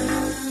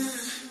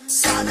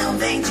 Só não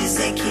vem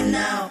dizer que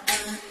não.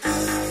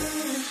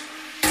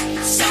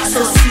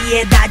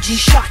 Sociedade em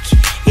choque,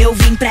 eu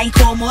vim pra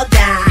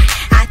incomodar.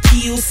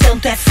 Aqui o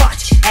santo é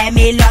forte, é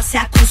melhor se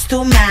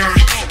acostumar.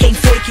 Quem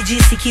foi que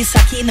disse que isso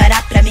aqui não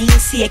era pra mim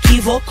se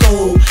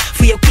equivocou?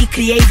 Fui eu que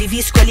criei, vivi,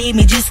 escolhi,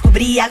 me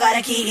descobri,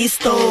 agora que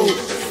estou.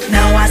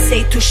 Não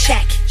aceito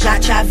cheque, já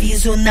te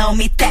aviso, não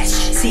me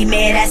teste. Se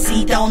merece,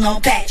 então não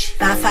pede.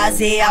 Vá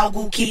fazer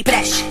algo que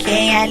preste.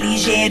 Quem é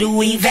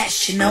ligeiro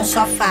investe, não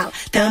só fala,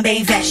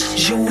 também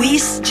veste.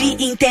 Juiz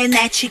de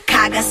internet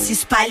caga se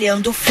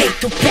espalhando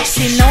feito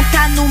peste. Se não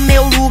tá no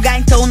meu lugar,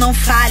 então não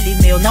fale,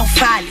 meu, não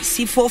fale.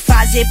 Se for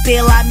fazer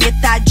pela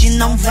metade,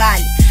 não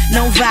vale,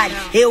 não vale.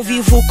 Eu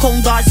vivo com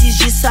doses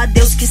de só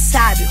Deus que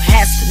sabe, o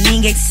resto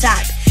ninguém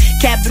sabe.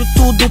 Quebro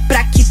tudo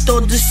pra que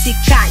todos se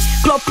caem.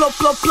 Clô, clô,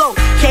 clô, clô.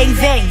 Quem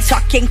vem, só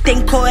quem tem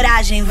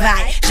coragem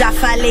vai. Já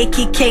falei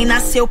que quem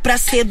nasceu pra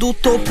ser do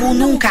topo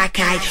nunca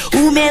cai.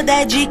 O medo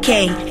é de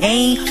quem,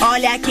 hein?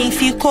 Olha quem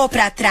ficou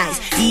pra trás.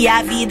 E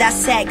a vida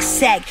segue,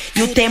 segue.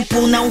 E o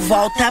tempo não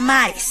volta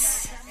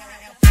mais.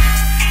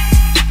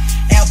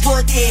 É o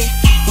poder,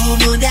 o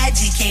mundo é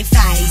de quem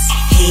faz.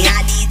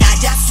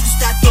 Realidade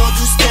assusta,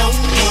 todos tão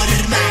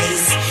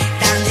normais.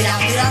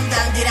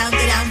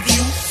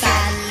 Viu?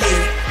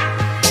 Falei.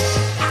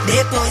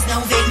 Depois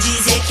não vem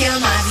dizer que eu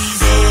não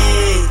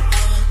avisei.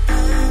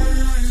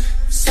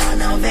 Só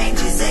não vem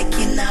dizer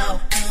que não.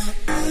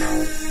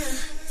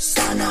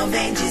 Só não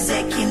vem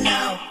dizer que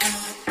não.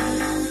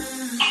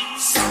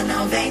 Só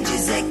não vem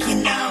dizer que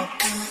não.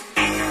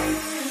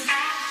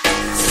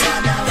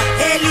 Só não.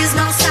 Eles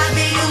não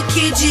sabem o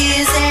que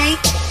dizem.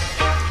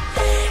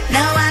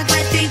 Não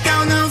aguento,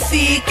 então não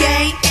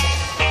fiquem.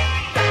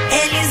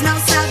 Eles não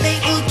sabem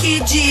o que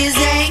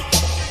dizem.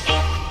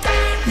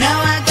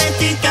 Não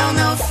aguento, então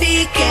não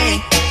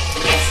fiquem.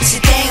 Se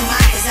tem uma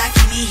coisa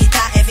que me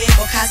irrita é ver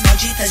bocas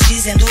malditas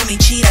dizendo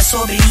mentiras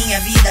sobre minha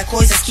vida,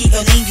 coisas que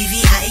eu nem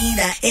vivi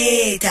ainda.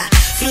 Eita,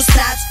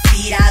 frustrados,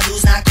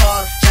 virados na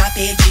cola, já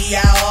perdi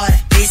a hora.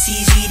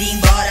 Preciso ir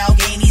embora,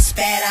 alguém me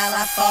espera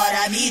lá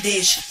fora. Me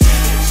deixa.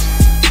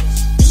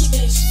 Me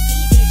deixa,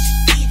 me deixa,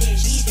 me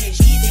deixa, me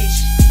deixa, me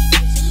deixa.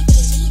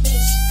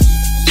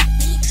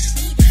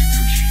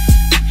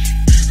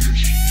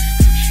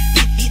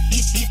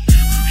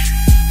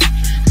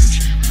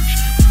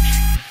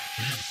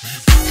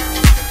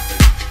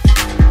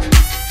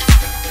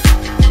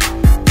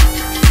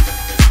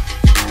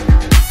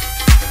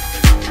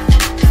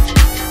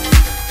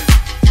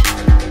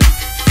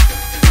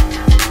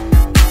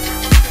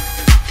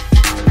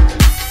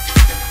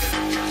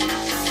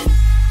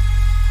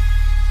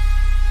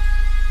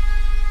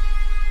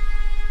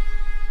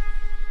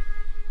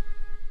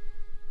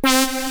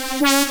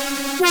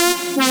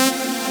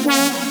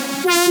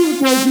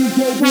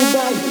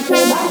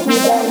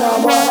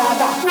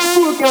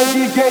 Porque o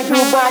DJ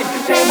do baile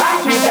tem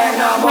mais de 10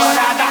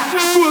 namorada.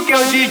 Porque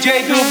o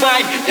DJ do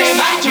baile tem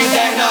mais de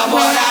 10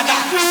 namorada.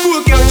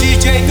 Porque o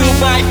DJ do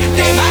baile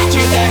tem mais de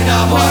 10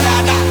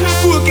 namorada.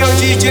 Porque o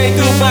DJ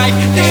do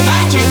baile tem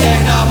mais de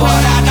 10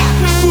 namorada.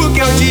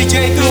 Porque o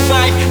DJ do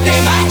baile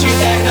tem mais de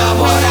 10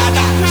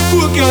 namorada.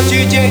 Porque o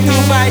DJ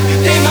do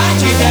baile tem mais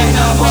de 10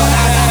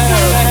 namorada.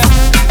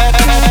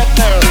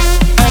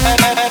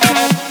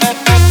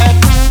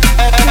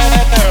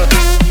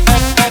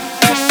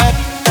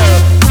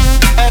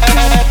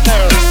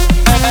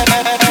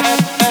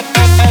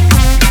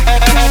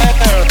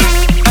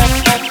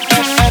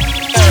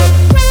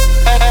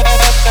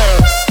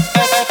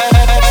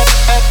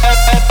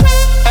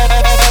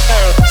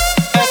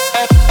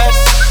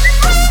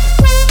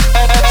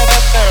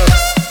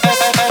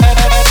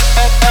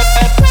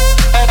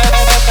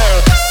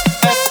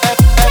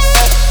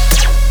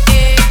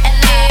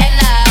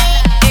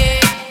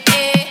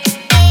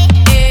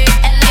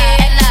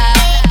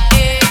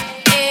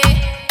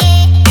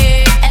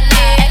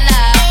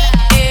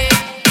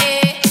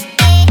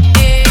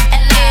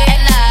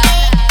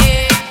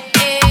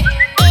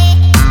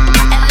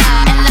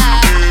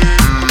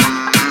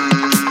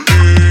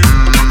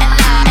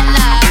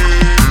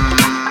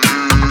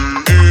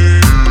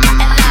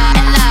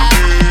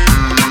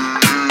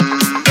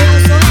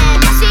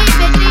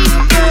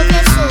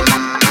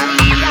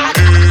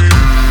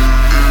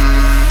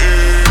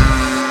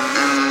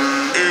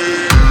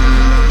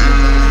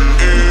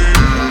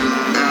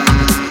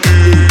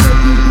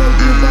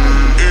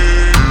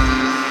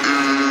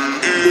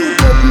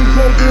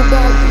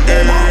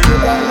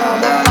 der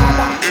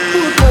namorada.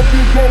 Porque o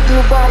DJ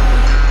do baile.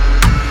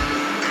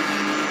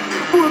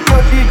 Porque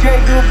o DJ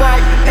do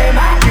baile tem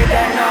mais de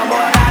 10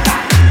 namoradas.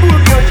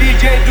 Porque o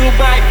DJ do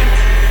baile.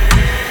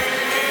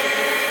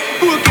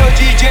 Porque o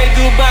DJ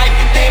do baile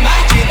tem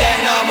mais de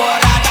 10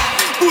 namoradas.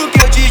 Porque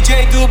o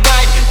DJ do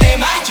baile tem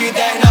mais de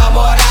 10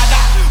 namoradas.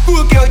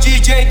 Porque o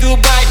DJ do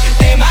baile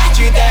tem mais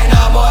de 10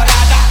 namoradas.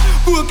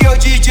 Porque o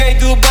DJ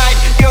do baile,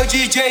 que o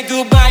DJ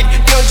do baile,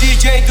 que o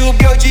DJ do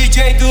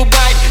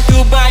baile,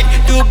 do baile,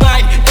 do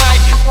baile,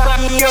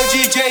 baile. Que o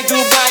DJ do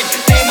baile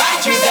tem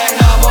mais de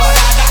 10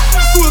 namoradas.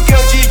 Porque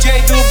o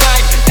DJ do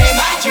baile tem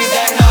mais de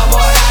 10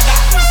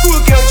 namoradas.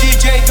 Porque o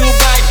DJ do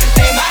baile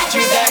tem mais de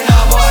 10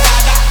 namoradas.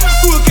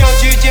 Porque o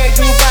DJ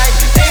do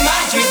baile tem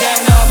mais de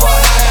 10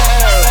 namoradas.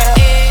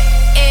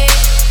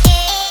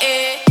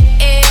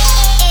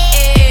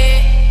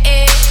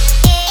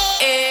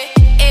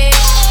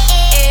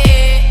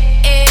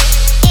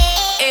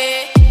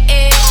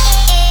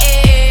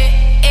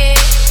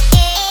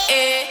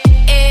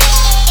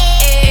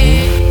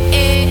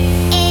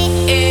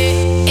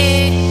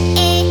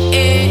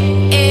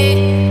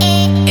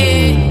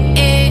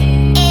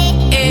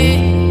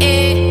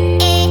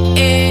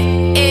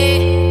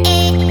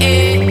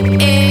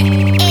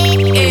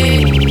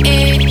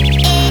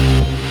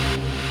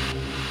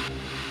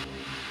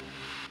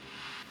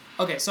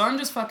 Okay, so I'm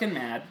just fucking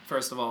mad,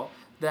 first of all,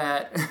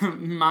 that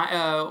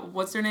my,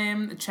 what's their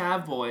name?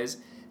 Chav Boys.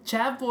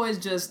 Chav Boys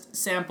just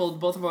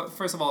sampled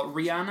first of all,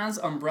 Rihanna's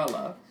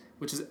Umbrella,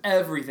 which is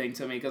everything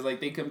to me, because,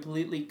 like, they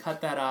completely cut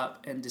that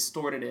up and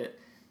distorted it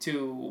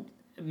to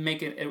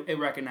make it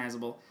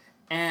irrecognizable.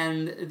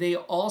 And they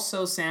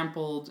also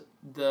sampled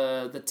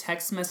the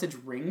text message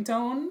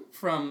ringtone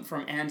from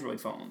Android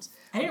phones.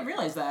 I didn't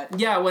realize that.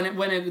 Yeah,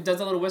 when it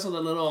does a little whistle,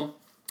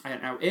 I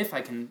don't know if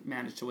I can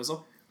manage to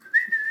whistle.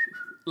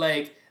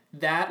 Like,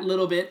 that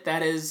little bit,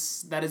 that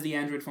is the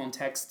Android phone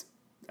text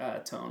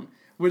tone,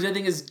 which I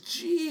think is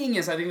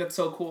genius. I think that's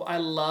so cool. I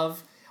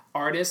love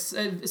artists,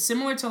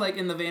 similar to, like,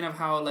 in the vein of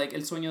how, like,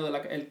 El Sueño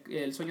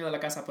de la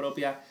Casa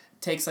Propia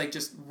takes, like,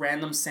 just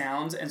random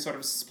sounds and sort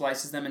of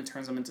splices them and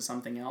turns them into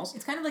something else.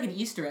 It's kind of like an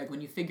Easter egg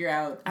when you figure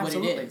out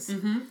Absolutely. what it is.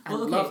 Mm-hmm.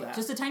 Well, I love that.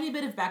 Just a tiny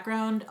bit of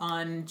background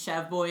on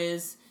Chav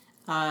Boys.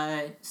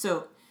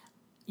 So,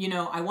 you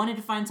know, I wanted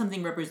to find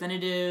something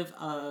representative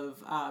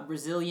of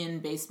Brazilian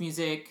bass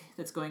music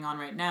that's going on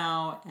right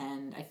now,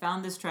 and I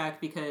found this track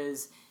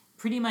because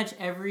pretty much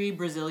every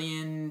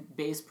Brazilian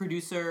bass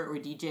producer or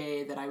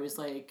DJ that I was,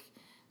 like,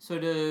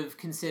 sort of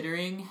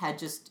considering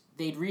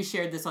they'd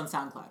reshared this on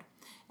SoundCloud.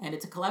 And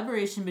it's a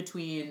collaboration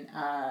between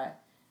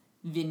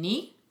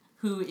Vini,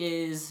 who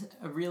is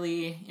a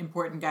really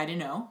important guy to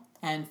know,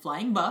 and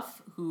Flying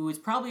Buff, who is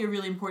probably a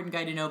really important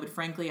guy to know, but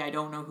frankly, I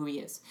don't know who he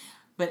is.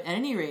 But at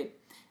any rate,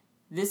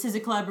 this is a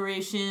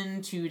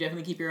collaboration to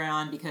definitely keep your eye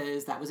on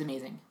because that was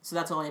amazing. So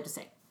that's all I have to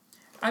say.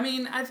 I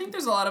mean, I think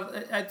there's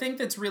I think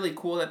that's really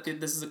cool that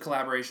this is a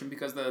collaboration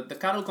because the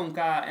Karol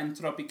Conká and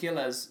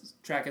Tropiquilla's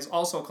track is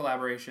also a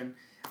collaboration.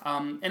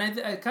 And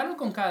Karol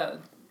Conká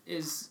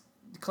is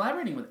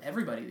collaborating with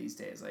everybody these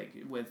days, like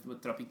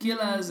with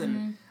Tropiquilla's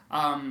and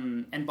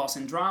Boss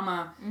and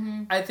Drama.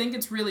 Mm-hmm. I think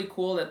it's really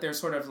cool that there's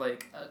sort of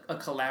like a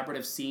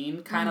collaborative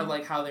scene, kind of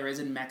like how there is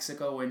in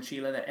Mexico and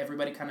Chile, that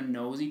everybody kind of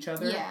knows each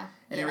other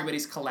and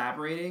everybody's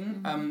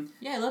collaborating. Mm-hmm.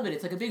 Yeah, I love it.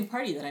 It's like a big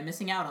party that I'm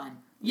missing out on.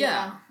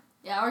 Yeah.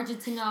 Yeah,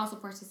 Argentina also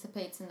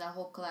participates in the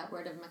whole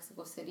collaborative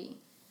Mexico City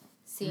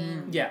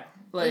scene. Yeah,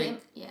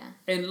 like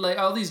and like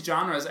all these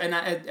genres, and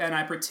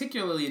I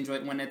particularly enjoy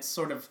it when it's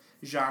sort of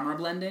genre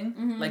blending.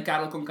 Mm-hmm. Like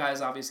Karol Conká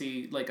is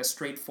obviously like a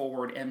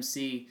straightforward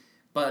MC,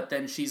 but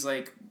then she's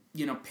like,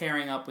 you know,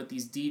 pairing up with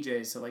these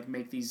DJs to like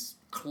make these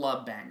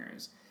club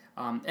bangers,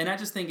 and I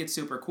just think it's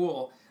super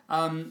cool.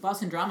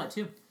 Boss and Drama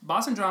too.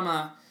 Boss and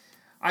Drama.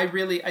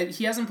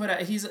 He hasn't put out,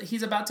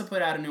 he's about to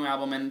put out a new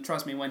album, and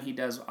trust me, when he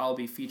does, I'll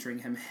be featuring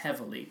him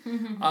heavily.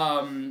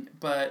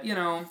 But, you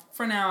know,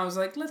 for now, I was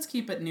like, let's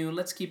keep it new,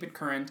 let's keep it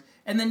current.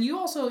 And then you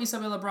also,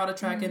 Isabella, brought a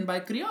track in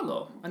by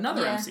Criollo,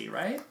 another MC,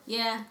 right?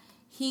 Yeah,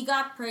 he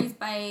got praised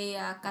by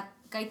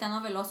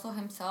Caetano Veloso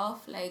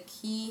himself. Like,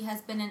 he has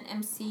been an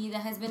MC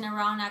that has been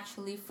around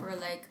actually for,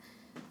 like,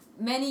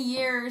 many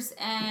years,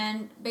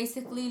 and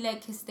basically,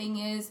 like, his thing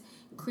is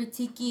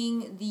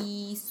critiquing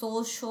the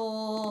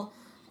social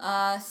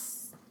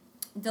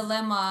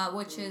dilemma,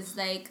 which is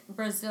like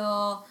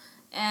Brazil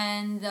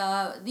and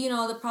you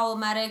know, the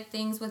problematic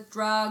things with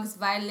drugs,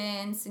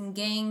 violence, and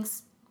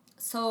gangs.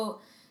 So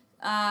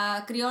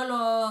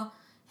Criollo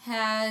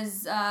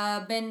has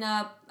been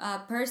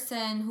a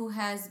person who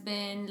has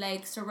been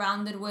like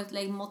surrounded with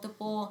like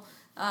multiple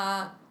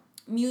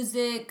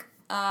music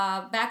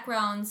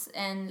backgrounds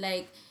and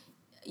like,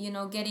 you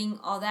know, getting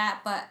all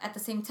that, but at the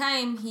same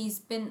time he's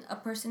been a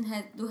person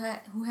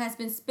who has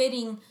been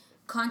spitting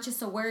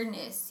conscious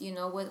awareness, you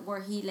know, with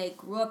where he like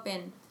grew up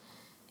in,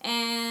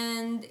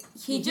 and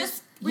he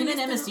just him and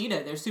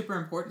Emicida, they're super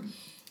important.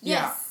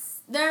 Yes,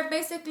 they're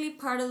basically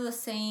part of the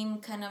same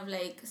kind of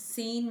like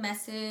scene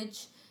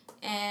message,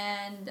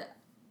 and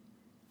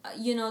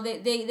you know,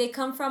 they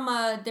come from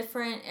a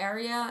different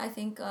area. I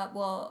think,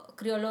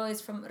 Criollo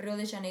is from Rio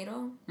de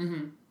Janeiro.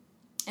 Mm-hmm.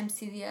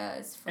 Emicidia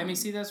is from...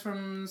 Emicida's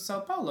from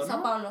Sao Paulo, Sao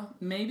no? Paulo.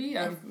 Maybe?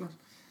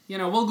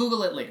 We'll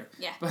Google it later.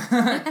 Yeah.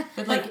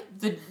 But like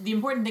the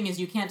important thing is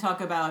you can't talk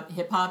about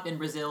hip hop in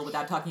Brazil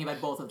without talking about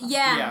both of them.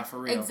 Yeah, for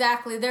real.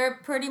 Exactly. They're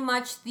pretty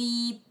much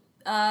the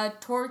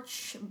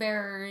torch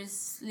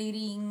bearers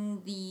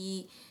leading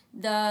the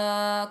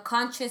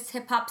conscious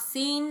hip hop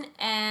scene,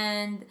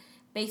 and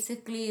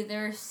basically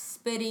they're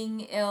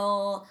spitting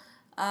ill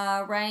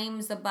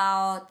rhymes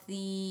about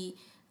the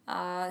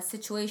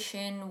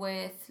situation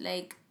with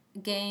like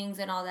gangs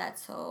and all that.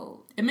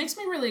 So it makes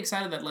me really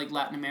excited that like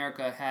Latin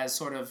America has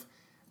sort of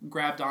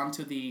grabbed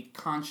onto the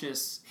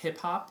conscious hip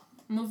hop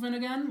movement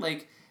again.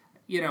 Like,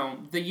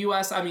 the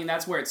US, I mean,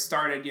 that's where it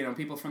started,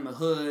 people from the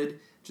hood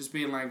just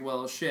being like,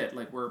 well, shit,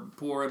 like we're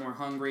poor and we're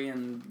hungry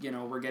and,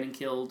 we're getting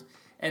killed.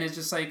 And it's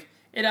just like,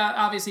 it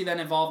obviously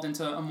then evolved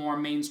into a more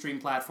mainstream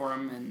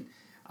platform, and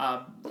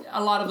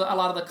a lot of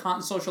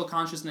the social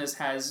consciousness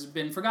has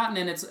been forgotten,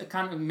 and it's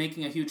kind of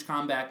making a huge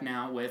comeback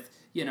now with,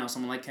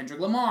 someone like Kendrick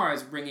Lamar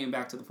is bringing it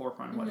back to the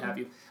forefront and what have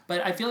you.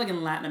 But I feel like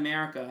in Latin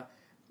America,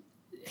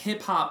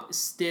 hip-hop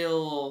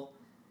still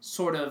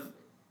sort of,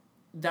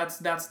 that's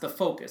the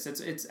focus.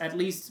 It's at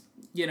least,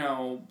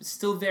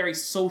 still very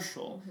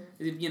social.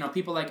 Mm-hmm.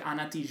 People like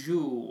Ana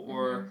Tijoux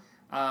or,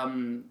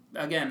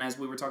 again, as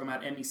we were talking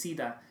about,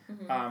 Emicida,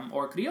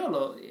 or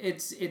Criollo,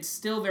 it's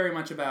still very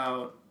much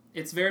about,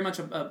 it's very much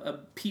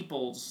a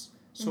people's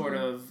sort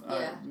of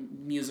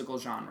musical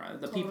genre,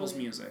 the people's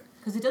music.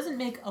 Because it doesn't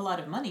make a lot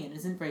of money and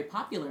isn't very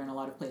popular in a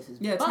lot of places.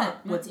 Yeah,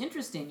 but what's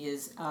interesting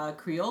is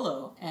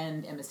Criollo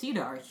and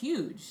Emicida are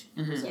huge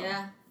in Brazil.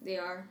 Yeah, they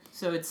are.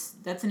 So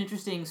that's an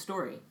interesting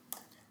story.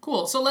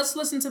 Cool. So let's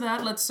listen to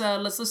that. Let's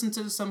listen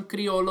to some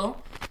Criollo,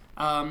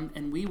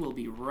 and we will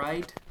be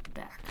right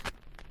back.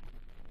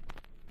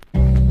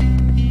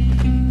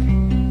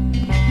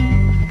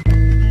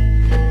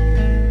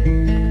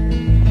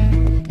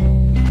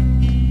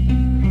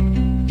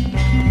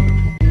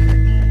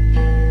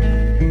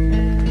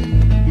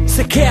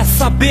 Cê quer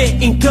saber?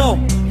 Então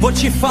vou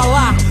te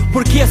falar.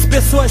 Porque as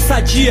pessoas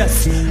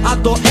sadias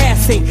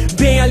adoecem,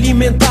 bem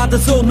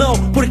alimentadas ou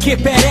não, porque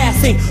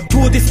perecem.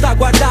 Tudo está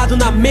guardado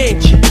na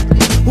mente.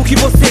 O que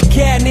você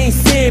quer nem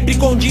sempre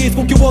condiz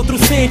com o que o outro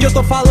sente. Eu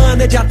tô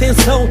falando é de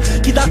atenção,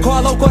 que dá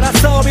cola ao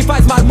coração e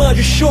faz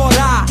marmanjo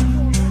chorar.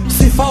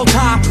 Se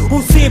faltar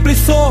um simples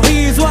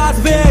sorriso, às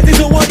vezes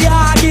um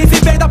olhar que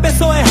se vem da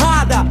pessoa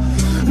errada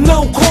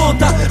não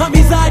conta.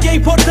 Amizade é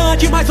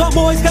importante, mas o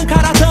amor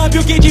escancara tampa.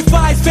 O que te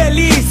faz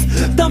feliz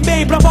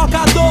também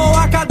provoca dor.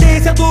 A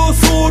cadência do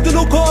surdo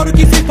no couro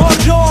que se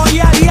forjou. E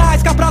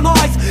aliás, cá pra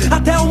nós,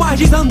 até o mais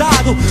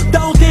desandado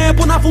dá um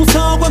tempo na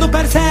função quando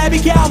percebe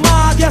que é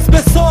amado. E as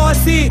pessoas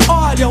se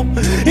olham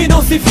e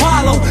não se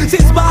falam, se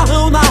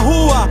esbarram na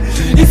rua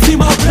e se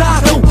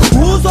maltratam.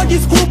 Uso a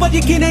desculpa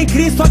de que nem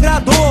Cristo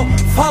agradou.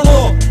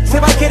 Falou, cê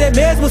vai querer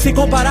mesmo se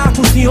comparar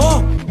com o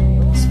Senhor?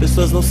 As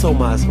pessoas não são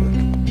más,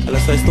 mano.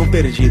 Elas só estão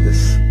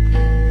perdidas.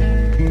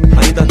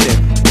 Ainda há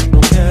tempo. Não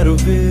quero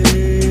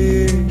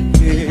ver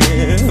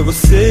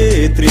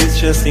você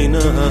triste assim,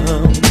 não.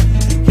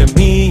 Que a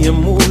minha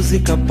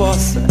música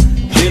possa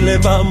te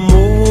levar,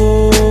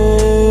 amor.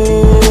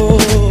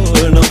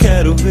 Não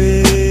quero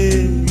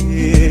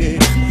ver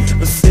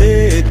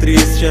você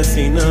triste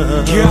assim,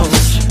 não.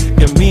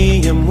 Que a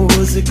minha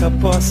música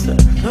possa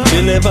te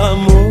levar,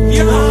 amor.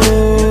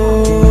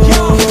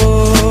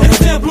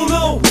 Exemplo,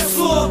 não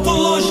sou, tô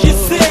longe de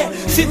ser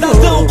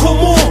cidadão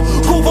comum,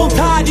 com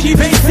vontade de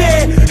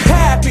vencer.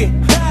 Rap,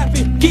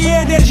 que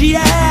energia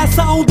é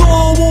essa? Um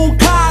dom, um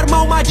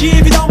karma, uma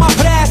dívida, uma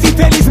pressa.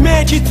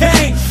 Infelizmente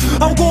tem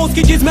alguns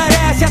que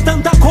desmerecem. É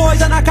tanta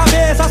coisa na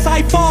cabeça,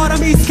 sai fora,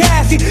 me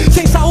esquece.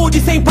 Sem saúde,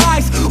 sem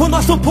paz, o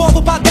nosso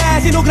povo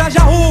padece. No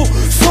Grajaú,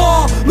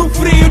 só num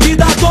frio de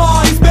dar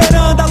dó,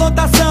 esperando a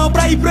lotação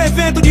pra ir pro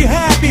evento de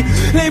rap.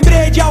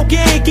 Lembrei de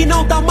alguém que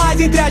não tá mais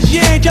entre a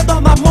gente. A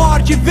dona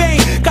morte vem,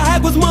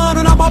 carrega os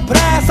mano na mó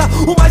pressa.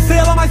 Uma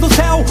estrela mais no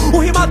céu, um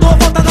rimador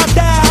volta na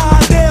terra.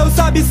 Deus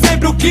sabe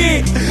sempre o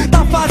que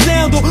tá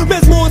fazendo,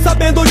 mesmo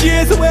sabendo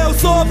disso eu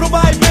sofro,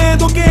 vai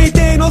vendo. Quem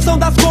tem noção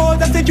das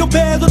coisas sente o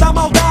peso da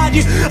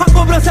maldade. A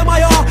cobrança é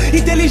maior,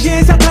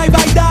 inteligência atrai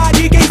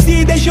vaidade. Quem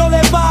se deixou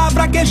levar,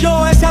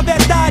 fraquejou, essa é a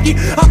verdade.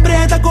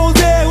 Aprenda com os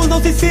erros,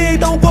 não se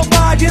sinta um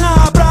covarde.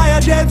 Na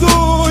praia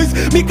Jesus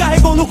me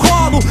carregou no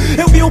colo,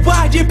 eu vi um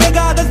par de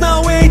pegadas,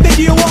 não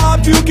entendi o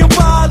óbvio. Que o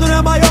fardo não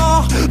é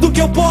maior do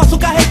que eu posso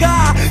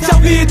carregar. Se a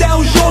vida é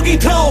um jogo,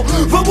 então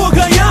vamos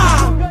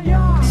ganhar.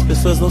 As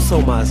pessoas não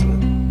são más,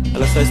 mano.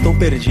 Elas só estão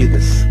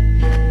perdidas.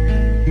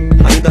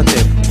 Ainda há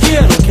tempo. Que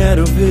eu não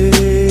quero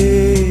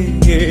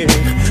ver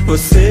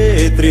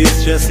você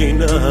triste assim,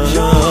 não.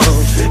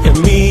 Que a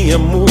minha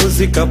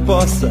música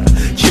possa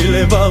te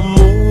levar,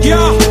 amor.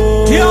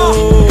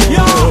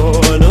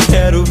 Não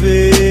quero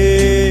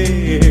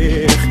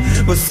ver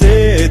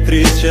você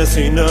triste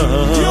assim, não.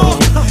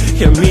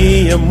 Que a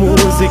minha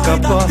música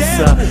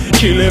possa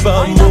te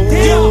levar, amor.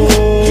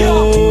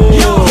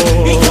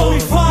 Então me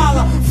fala.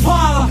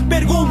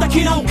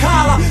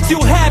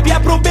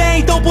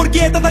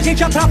 ferramentas a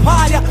gente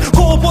atrapalha.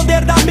 Com o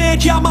poder da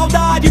mente e a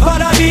maldade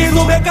paralisa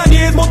o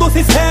mecanismo do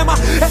sistema.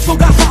 É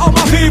sugar sua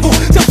alma vivo.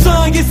 Seu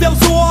sangue, seu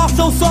suor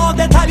são só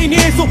detalhe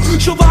nisso.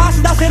 Chuva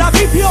ácida será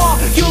bem pior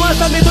que o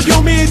lançamento de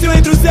um míssil.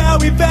 Entre o céu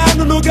e o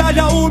inferno, no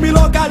Grajaú me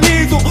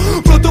localizo.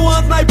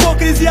 Flutuando na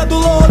hipocrisia do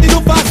lodo e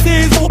do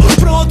fascismo.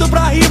 Pronto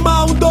pra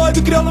rimar um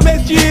doido crioulo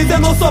mestiço. Eu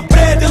não sou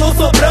preto, eu não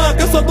sou branco,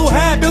 eu sou do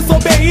rap, eu sou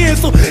bem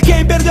isso.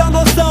 Quem perdeu a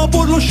noção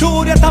por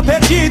luxúria tá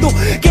perdido.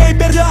 Quem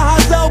perdeu a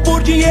razão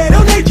por dinheiro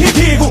eu nem te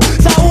digo.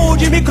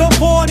 Saúde,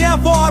 microfone é a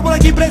fórmula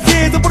que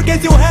preciso. Porque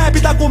se o rap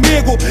tá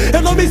comigo,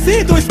 eu não me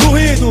sinto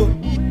excluído.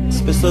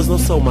 As pessoas não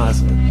são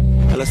más,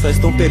 elas só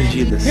estão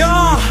perdidas.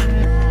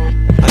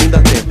 Ainda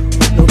há tempo.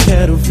 Não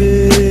quero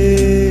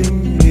ver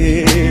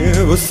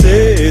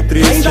você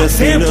triste Ainda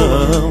assim tempo.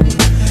 não.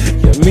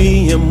 Que a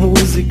minha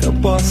música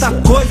possa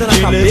Tanta coisa na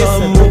te cabeça,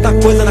 levar tanta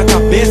coisa na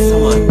cabeça,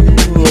 mano.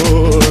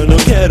 Não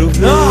quero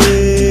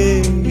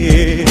ver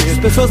As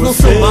pessoas não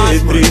você são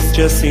más, mano.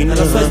 triste assim não.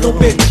 Elas só estão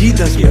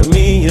perdidas, Que a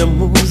minha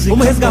música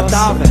Vamos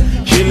resgatar, possa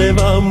velho. te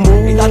levar muito.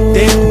 Ainda há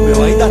tempo,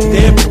 meu, ainda há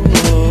tempo.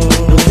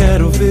 Não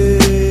quero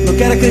ver. Não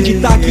quero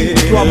acreditar que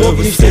o amor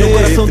que a gente tem no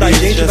coração da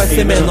gente vai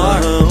ser menor.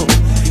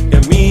 Que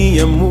a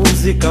minha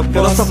música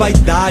Pela nossa possa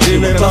vaidade, te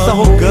pela levar nossa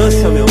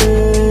arrogância, meu.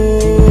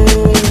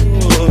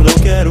 Não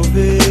quero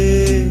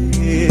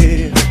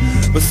ver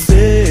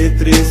você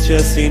triste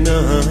assim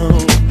não.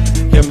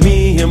 Que a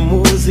minha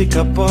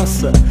música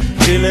possa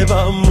te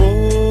levar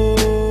amor.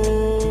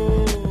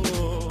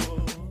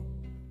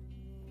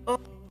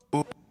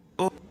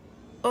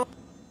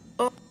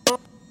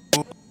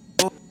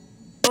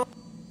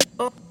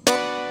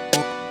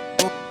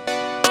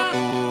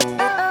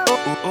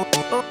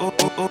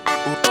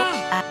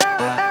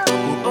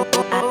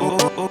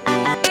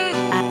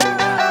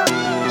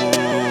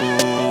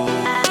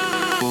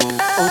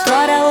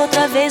 Outrora,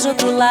 outra vez,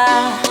 outro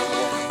lar,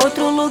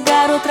 outro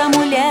lugar, outra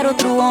mulher,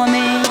 outro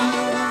homem.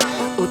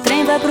 O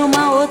trem vai pra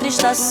uma outra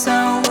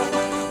estação,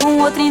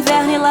 um outro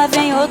inverno e lá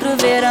vem outro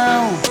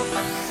verão.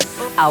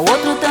 Há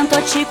outro tanto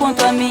a ti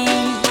quanto a mim,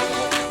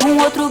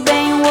 um outro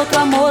bem, um outro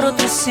amor,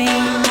 outro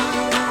sim.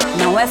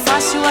 Não é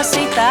fácil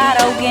aceitar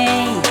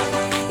alguém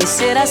e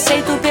ser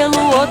aceito pelo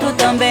outro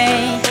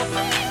também.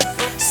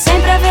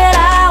 Sempre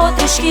haverá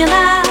outra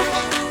esquina,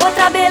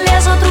 outra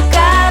beleza, outro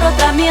cara,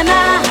 outra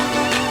mina.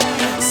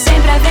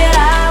 Sempre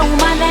haverá um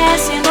mané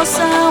sem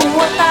noção, um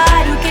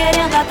otário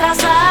querendo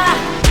atrasar.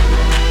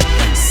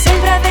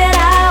 Sempre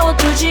haverá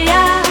outro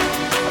dia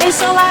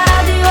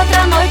ensolarado e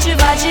outra noite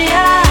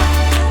vadia.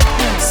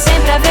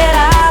 Sempre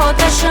haverá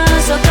outra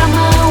chance, outra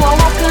mão ao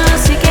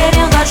alcance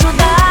querendo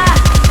ajudar.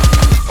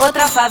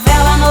 Outra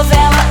favela,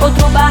 novela,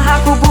 outro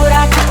barraco,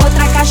 buraco,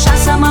 outra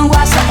cachaça,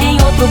 manguaça em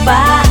outro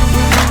bar.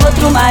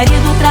 Outro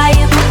marido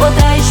traído,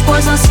 outra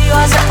esposa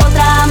ansiosa,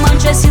 outra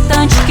amante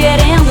excitante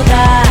querendo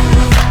dar.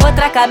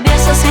 Outra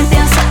cabeça,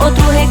 sentença,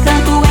 outro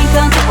recanto,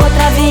 encanto,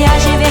 outra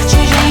viagem,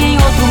 vertigem em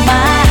outro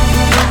mar.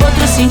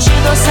 Outro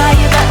sentido ou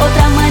saída,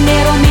 outra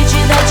maneira ou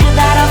medida de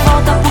dar a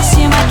volta por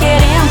cima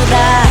querendo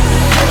dar,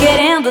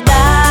 querendo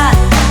dar.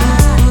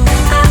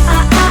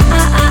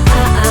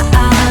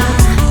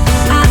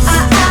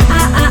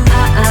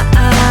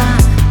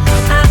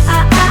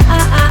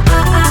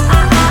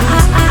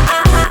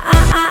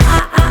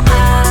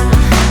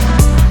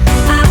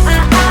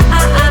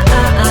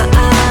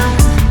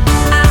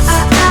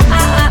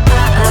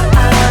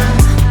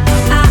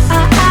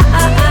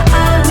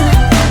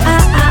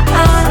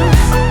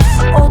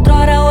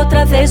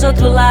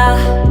 Outro lar,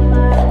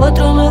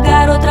 outro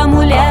lugar, outra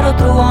mulher,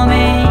 outro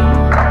homem.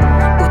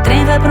 O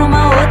trem vai pra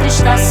uma outra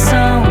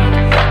estação,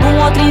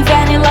 um outro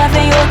inverno e lá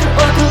vem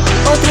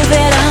outro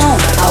verão.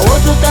 Há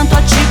outro tanto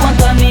a ti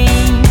quanto a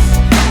mim,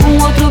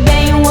 um outro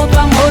bem, um outro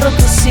amor,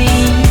 outro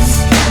sim.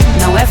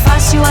 Não é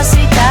fácil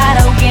aceitar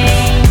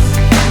alguém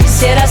e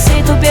ser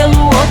aceito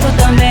pelo outro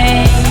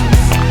também.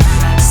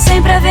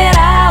 Sempre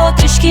haverá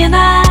outra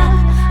esquina,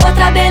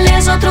 outra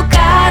beleza, outro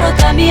cara,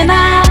 outra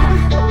mina.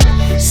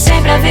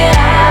 Sempre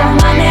haverá um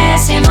mané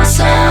sem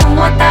noção, um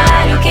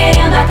otário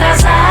querendo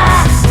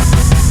atrasar.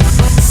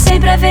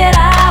 Sempre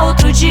haverá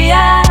outro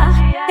dia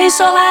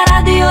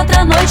ensolarado e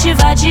outra noite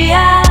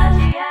vadia.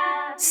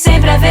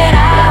 Sempre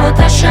haverá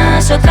outra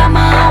chance, outra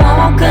mão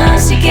ao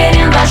alcance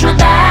querendo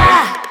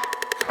ajudar.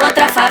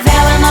 Outra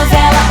favela,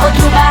 novela,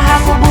 outro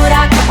barraco,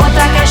 buraco,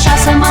 outra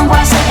cachaça,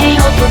 manguaça em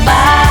outro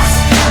bar.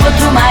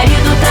 Outro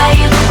marido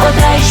traído,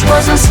 outra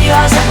esposa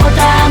ansiosa,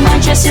 outra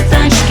amante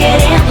excitante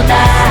querendo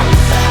dar.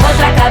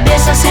 Outra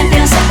cabeça,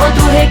 sentença,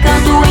 outro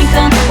recanto,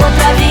 encanto,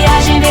 outra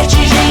viagem,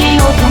 vertigem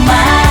em outro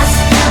mar.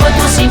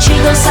 Outro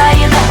sentido ou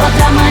saída,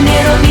 outra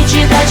maneira ou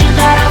medida de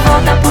dar a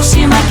volta por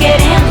cima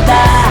querendo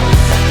dar,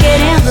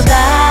 querendo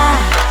dar,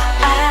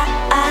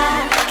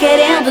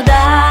 querendo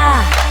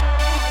dar,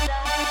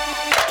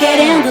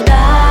 querendo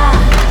dar,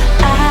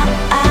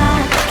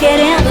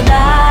 querendo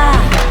dar,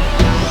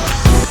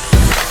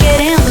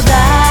 querendo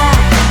dar.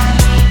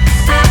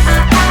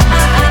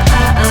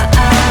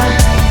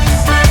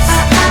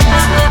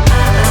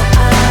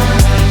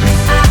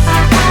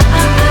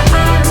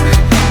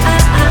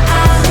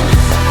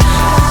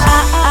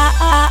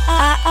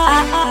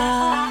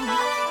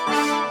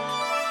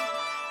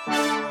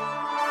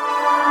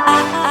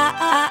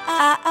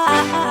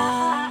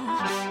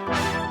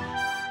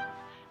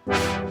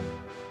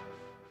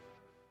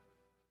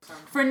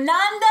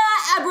 Fernanda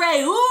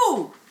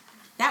Abreu.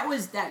 That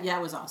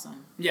was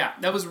awesome. Yeah,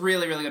 that was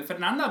really, really good.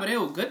 Fernanda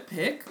Abreu, good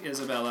pick,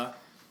 Isabella.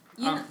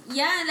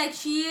 Yeah, like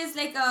she is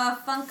like a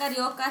funk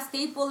carioca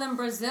staple in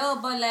Brazil,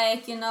 but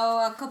like, you know,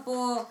 a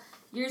couple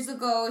years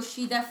ago,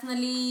 she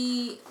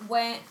definitely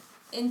went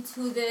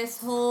into this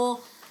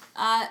whole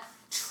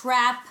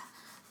trap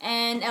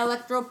and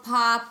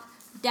electropop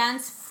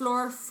dance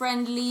floor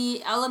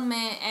friendly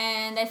element,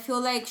 and I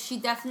feel like she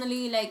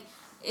definitely like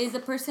is a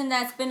person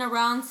that's been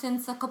around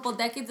since a couple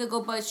decades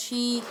ago, but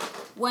she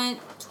went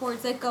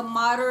towards like a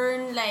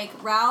modern like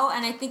route,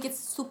 and I think it's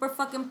super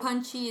fucking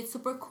punchy. It's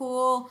super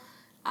cool.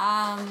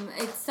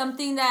 It's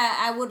something that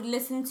I would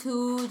listen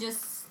to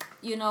just,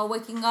 you know,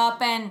 waking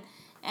up and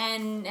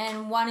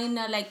wanting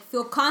to like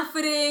feel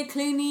confident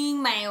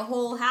cleaning my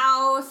whole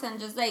house and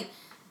just like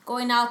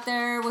going out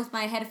there with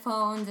my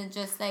headphones and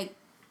just like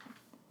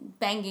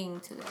banging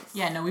to this.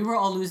 Yeah, no, we were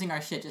all losing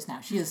our shit just now.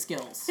 She has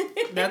skills.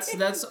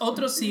 That's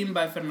Otro Sim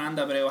by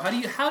Fernanda Abreu.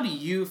 How do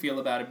you feel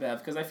about it, Bev?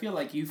 Because I feel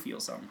like you feel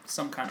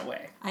some kind of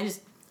way. I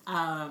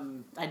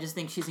just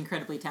think she's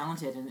incredibly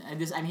talented, and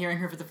I'm hearing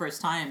her for the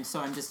first time, so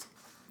I'm just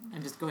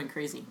going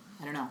crazy.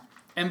 I don't know.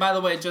 And by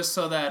the way, just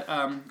so that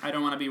I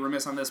don't want to be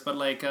remiss on this, but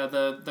like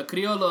the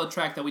Criollo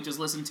track that we just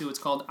listened to, it's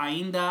called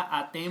Ainda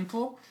a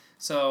Tempo.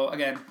 So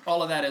again,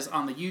 all of that is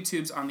on the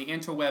YouTubes, on the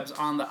interwebs,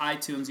 on the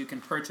iTunes. You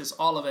can purchase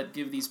all of it,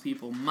 give these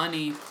people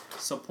money,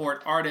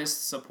 support artists,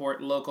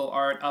 support local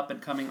art,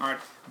 up-and-coming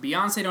art.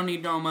 Beyonce don't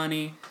need no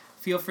money.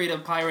 Feel free to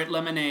pirate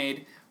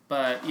Lemonade.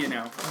 But, you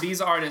know, these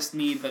artists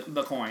need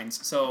the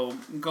coins. So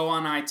go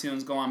on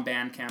iTunes, go on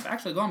Bandcamp.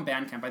 Actually, go on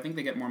Bandcamp. I think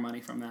they get more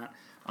money from that.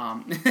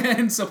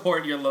 And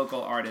support your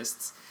local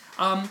artists.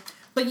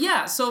 But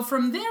yeah, so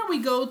from there we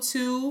go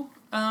to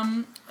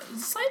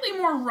slightly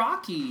more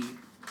rocky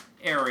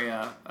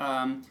area.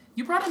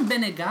 You brought in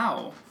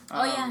Benegao.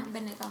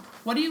 Benegao.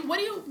 What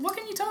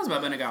can you tell us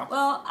about Benegao?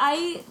 Well,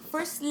 I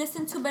first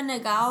listened to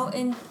Benegao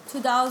in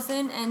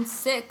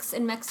 2006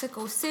 in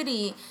Mexico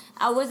City.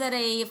 I was at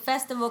a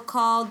festival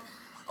called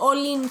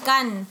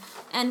Olincan,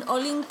 and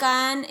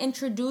Olincan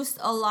introduced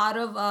a lot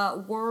of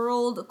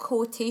world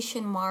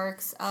quotation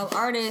marks of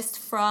artists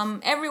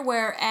from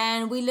everywhere,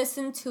 and we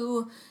listened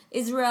to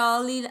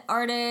Israeli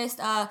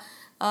artists,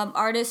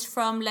 artists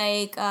from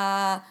like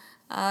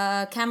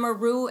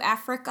Cameroon,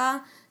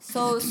 Africa.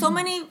 So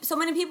many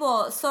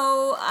people.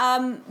 So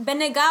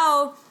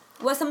Benegao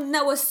was something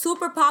that was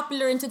super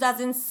popular in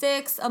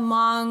 2006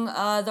 among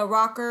the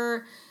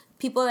rocker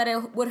people that I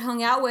would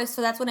hang out with.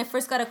 So that's when I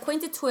first got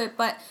acquainted to it.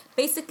 But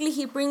basically,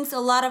 he brings a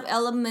lot of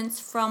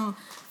elements from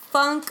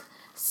funk,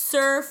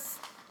 surf,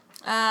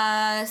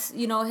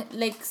 you know,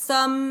 like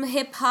some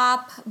hip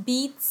hop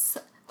beats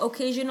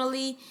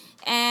occasionally.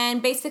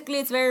 And basically,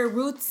 it's very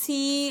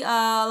rootsy,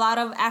 a lot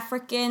of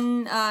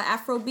African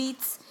Afro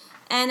beats.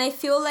 And I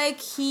feel like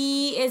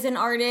he is an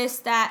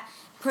artist that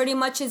pretty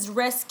much is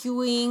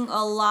rescuing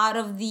a lot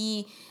of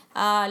the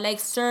like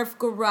surf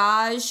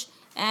garage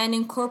and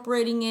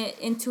incorporating it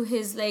into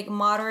his like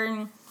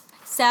modern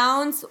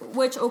sounds,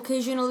 which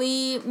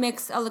occasionally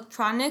mix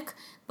electronic.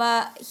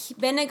 But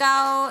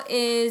Benegao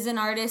is an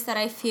artist that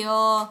I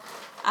feel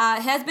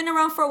has been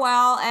around for a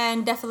while,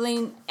 and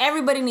definitely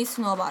everybody needs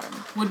to know about him.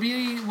 Would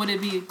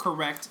it be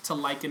correct to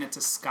liken it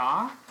to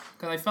ska?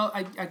 Because I felt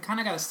I kind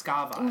of got a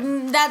ska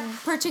vibe. That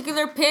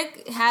particular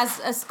pick has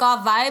a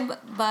ska vibe,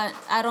 but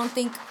I don't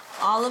think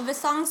all of his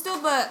songs do.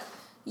 But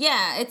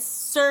yeah, it's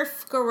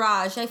surf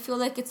garage. I feel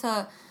like it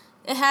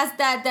has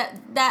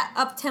that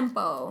up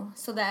tempo,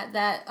 so that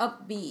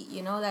upbeat,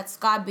 you know, that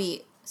ska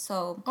beat.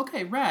 So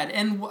okay, rad.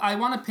 And I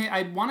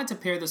wanted to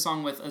pair the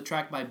song with a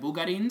track by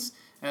Bugarins.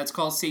 It's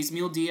called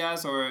 6,000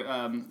 Dias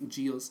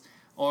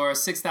or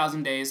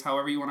 6,000 Days,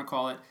 however you want to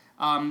call it.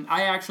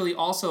 I actually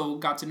also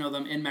got to know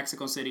them in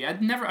Mexico City. I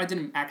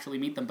didn't actually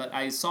meet them, but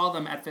I saw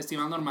them at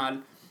Festival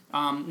Normal.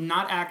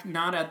 Not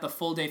at the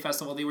full day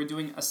festival. They were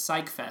doing a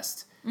Psych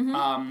Fest.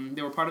 Mm-hmm.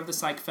 They were part of the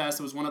Psych Fest.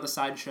 It was one of the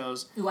side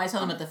shows. Ooh, I saw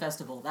them at the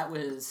festival. That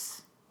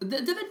was...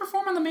 Did they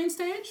perform on the main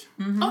stage?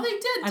 Mm-hmm. Oh, they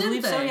did. I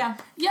believe so. Yeah.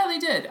 Yeah, they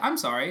did. I'm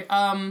sorry.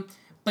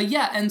 But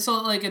yeah, and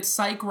so like it's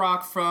psych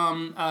rock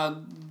from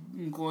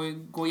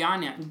Goianais,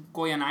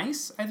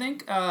 I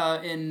think,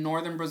 in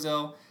northern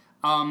Brazil.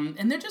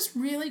 And they're just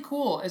really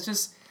cool. It's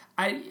just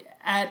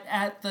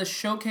at the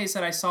showcase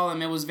that I saw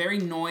them, it was very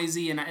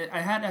noisy, and I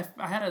had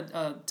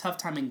a tough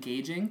time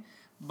engaging.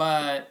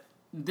 But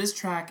this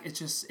track,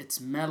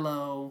 it's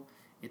mellow,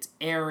 it's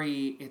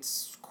airy,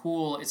 it's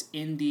cool, it's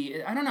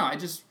indie. I don't know.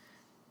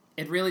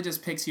 It really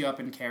just picks you up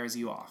and carries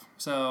you off.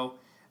 So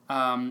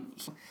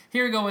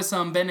here we go with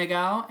some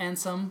Benegao and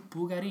some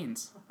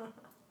Bugarins.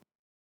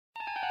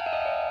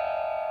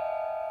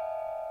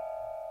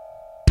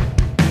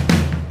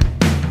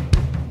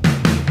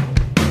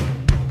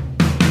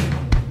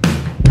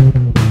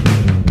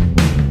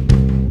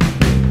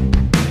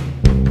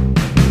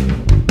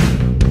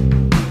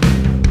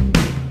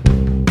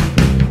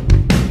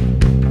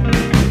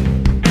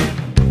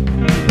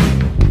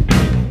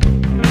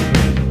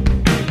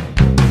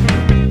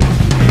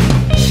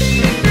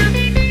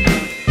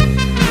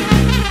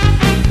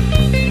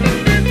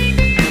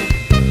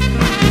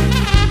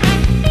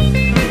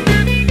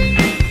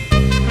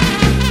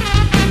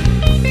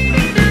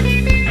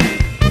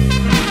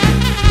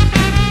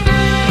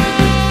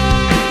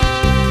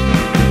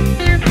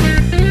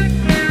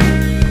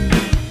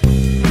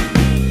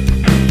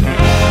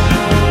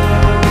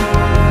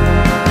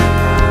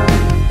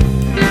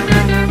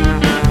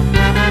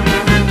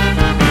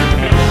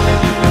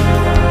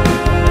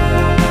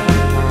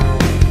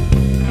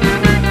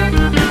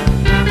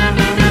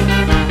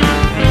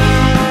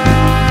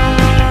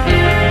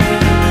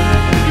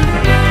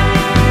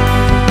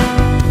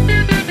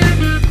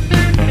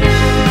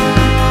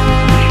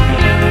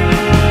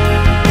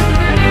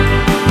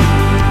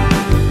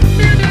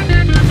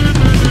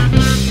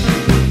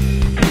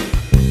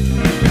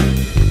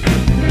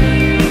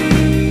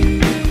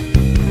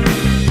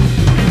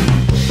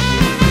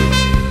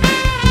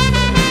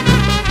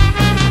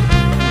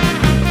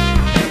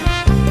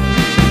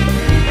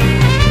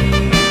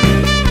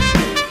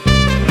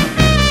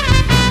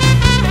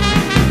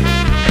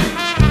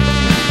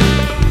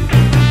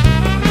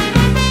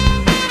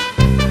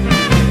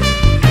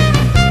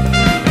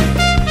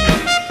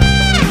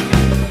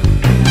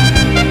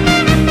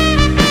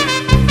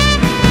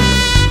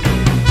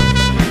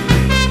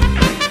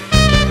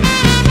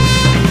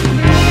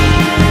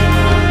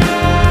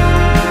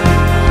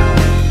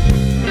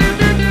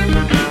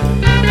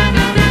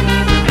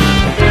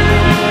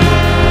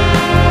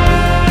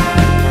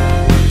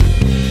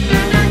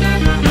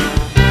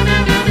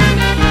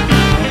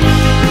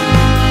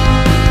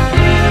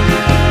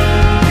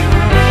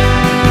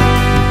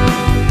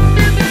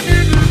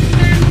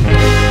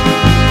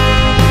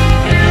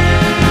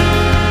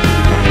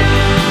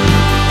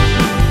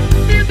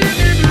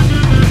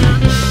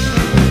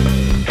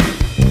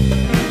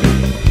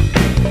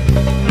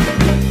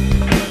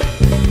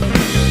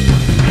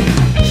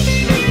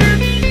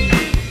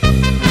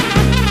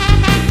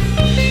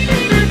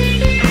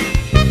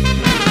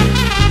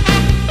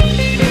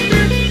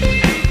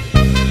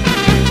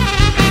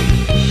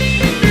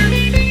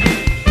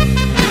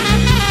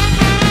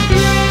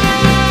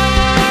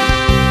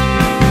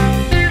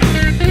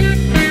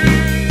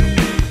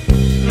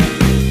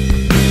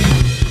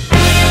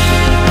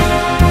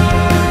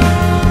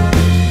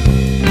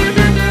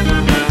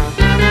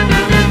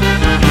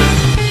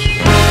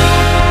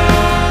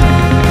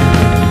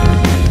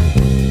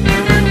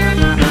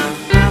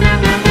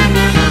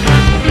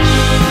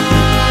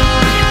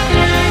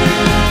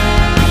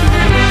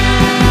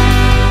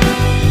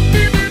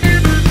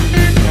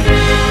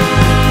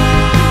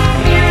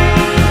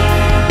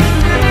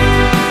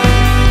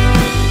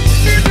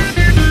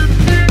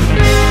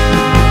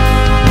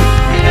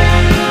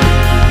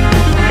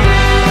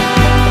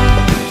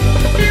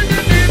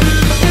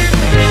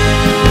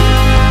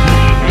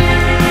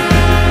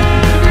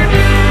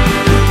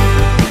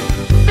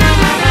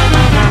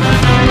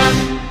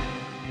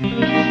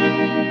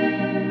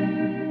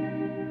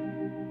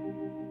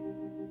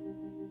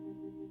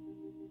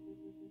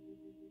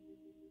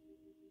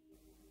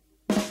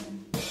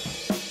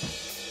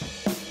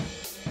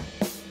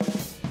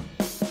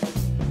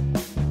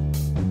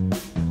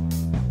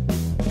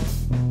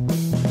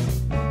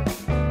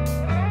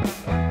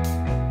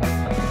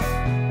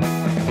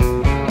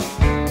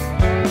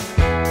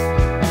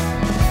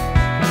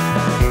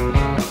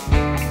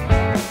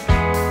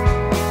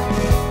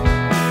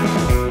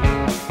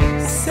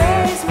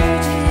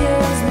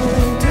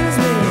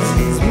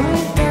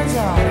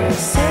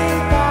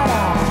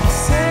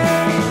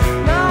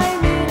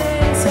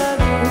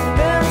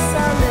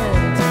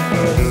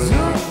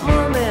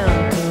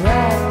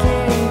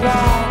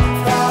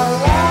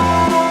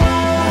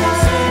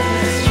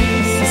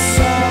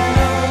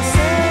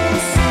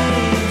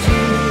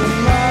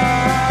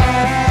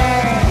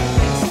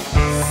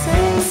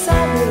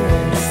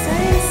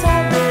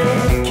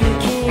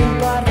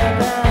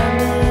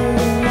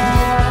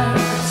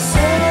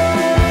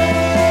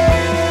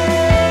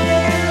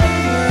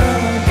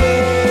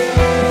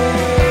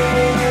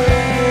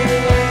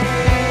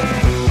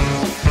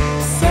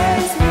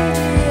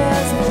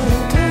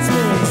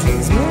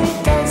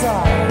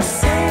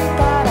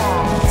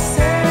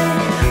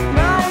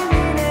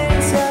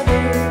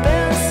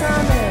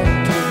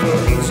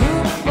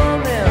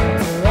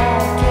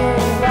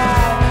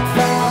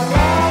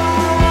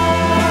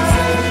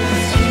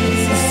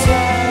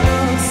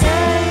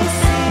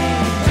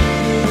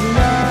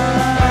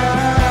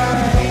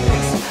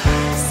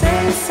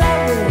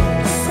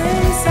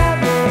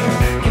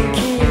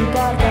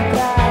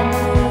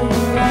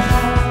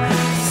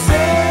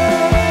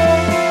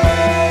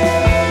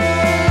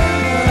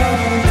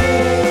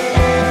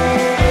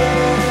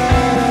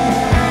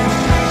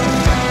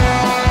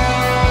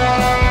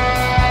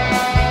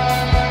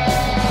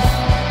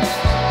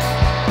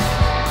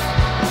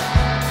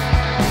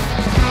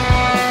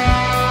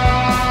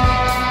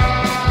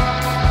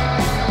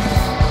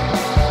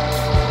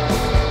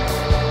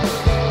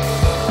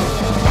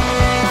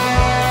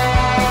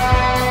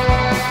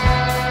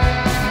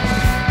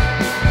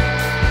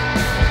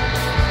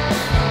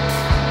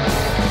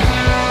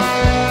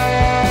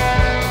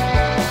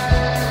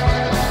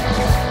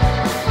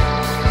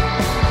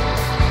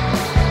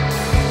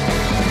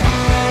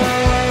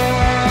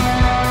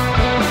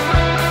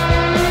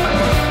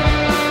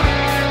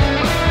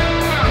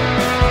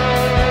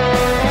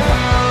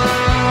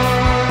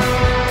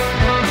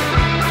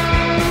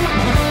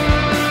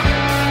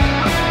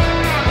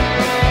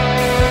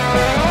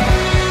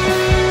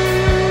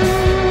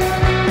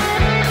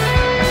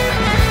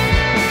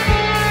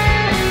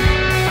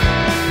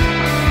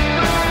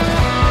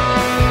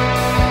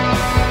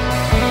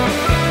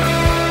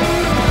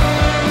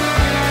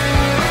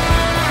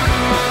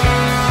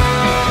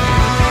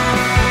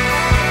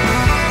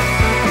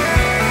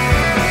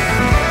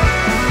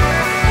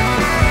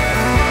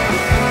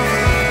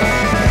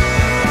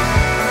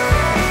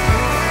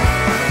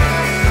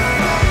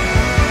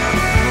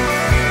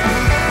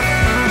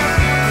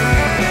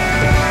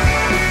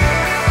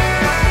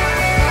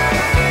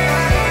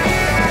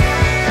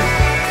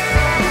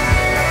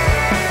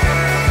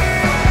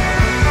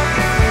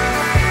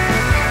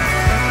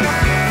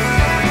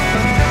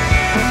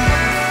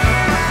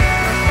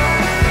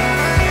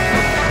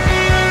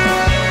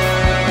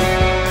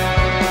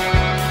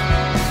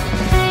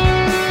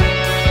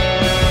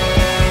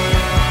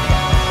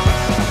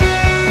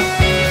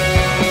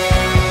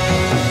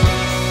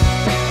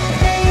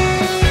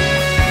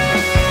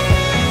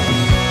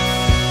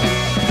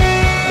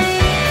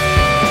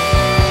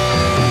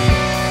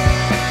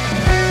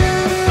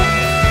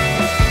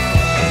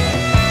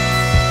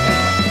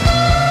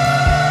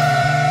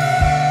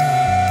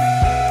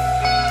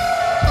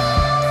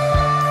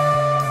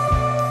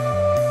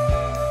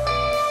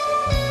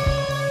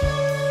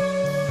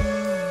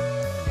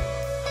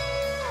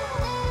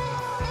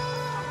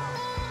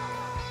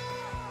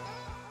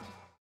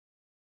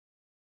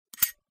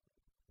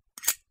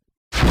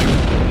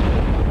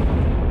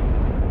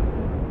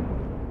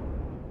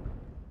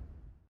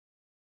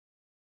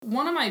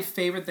 my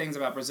favorite things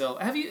about Brazil.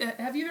 Have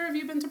either of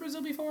you been to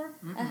Brazil before?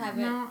 I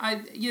haven't.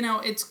 No,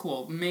 it's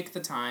cool. Make the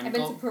time. I've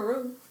been to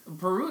Peru.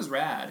 Peru is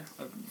rad.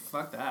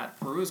 Fuck that.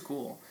 Peru is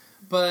cool.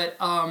 But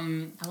I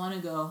want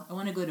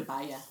to go to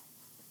Bahia.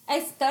 I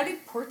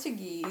studied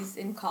Portuguese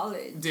in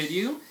college. Did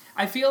you?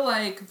 I feel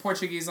like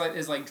Portuguese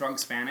is like drunk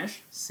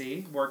Spanish.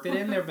 See, worked it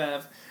in there,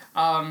 Bev.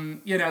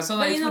 You know, so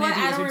like. But you know what?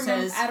 I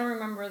says, don't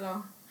remember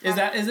though.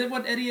 Is it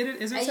what Eddie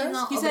Izzard says?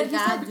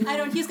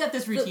 He's got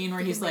this routine where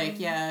he's like,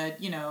 yeah,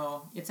 you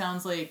know, it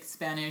sounds like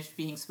Spanish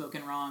being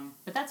spoken wrong,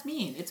 but that's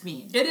mean. It's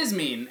mean. It is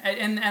mean,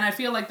 and I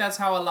feel like that's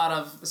how a lot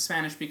of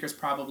Spanish speakers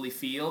probably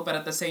feel. But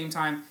at the same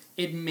time,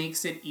 it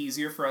makes it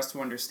easier for us to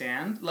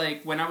understand.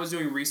 Like when I was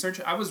doing research,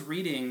 I was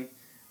reading,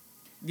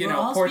 We're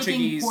all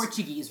Portuguese.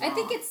 Portuguese wrong. I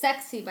think it's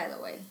sexy, by the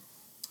way.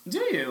 Do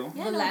you?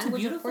 Yeah, the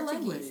language of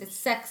Portuguese. Language. It's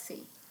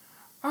sexy.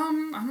 I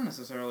don't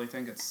necessarily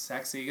think it's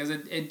sexy because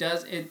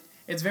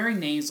it's very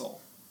nasal.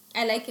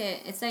 I like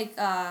it. It's like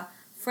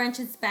French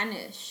and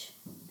Spanish.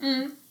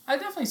 I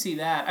definitely see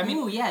that. I mean,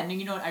 ooh, yeah. And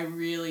you know what? I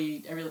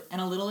really,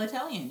 and a little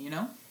Italian. You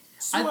know.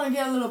 Just want to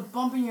get a little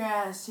bump in your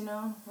ass. You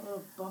know, a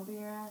little bump in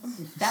your ass.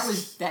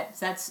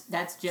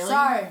 That's Jelly.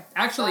 Sorry.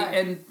 Actually,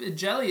 and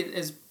Jelly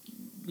is,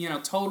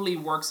 totally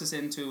works us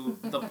into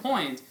the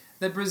point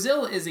that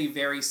Brazil is a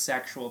very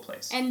sexual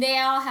place. And they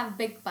all have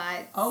big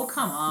butts. Oh,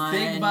 come on.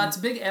 Big butts,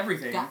 big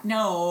everything.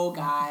 No,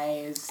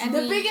 guys. And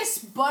the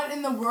biggest butt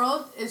in the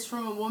world is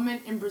from a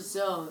woman in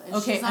Brazil. And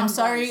okay, I'm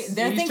sorry.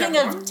 They're thinking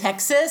of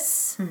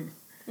Texas?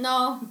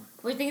 No,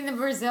 we're thinking of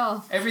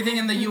Brazil. Everything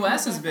in the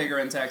U.S. is bigger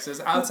in Texas.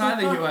 Outside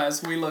the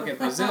U.S., we look at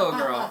Brazil,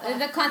 girl.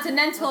 The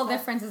continental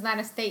difference is not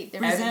a state.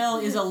 Brazil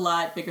is a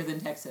lot bigger than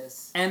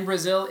Texas. And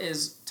Brazil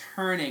is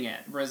turning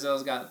it.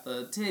 Brazil's got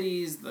the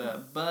titties,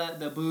 the butt,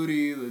 the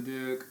booty, the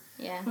dick.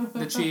 Yeah.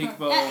 The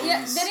cheekbones.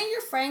 Yeah, didn't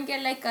your friend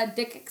get like a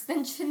dick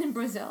extension in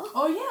Brazil?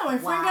 Oh yeah, my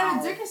friend got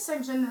a dick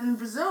extension in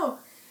Brazil.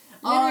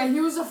 He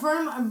was a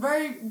friend.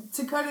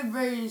 To cut it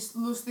very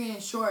loosely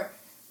and short,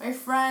 my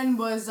friend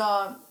was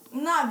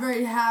not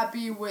very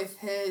happy with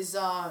his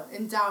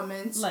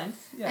endowments.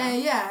 Length,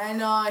 yeah.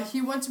 And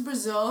he went to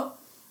Brazil,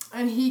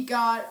 and he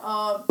got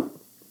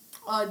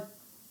a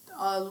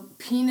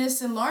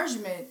penis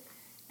enlargement.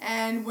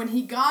 And when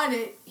he got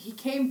it, he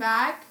came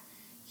back.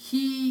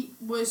 He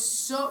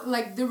was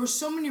there were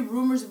so many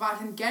rumors about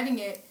him getting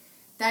it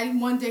that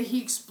one day he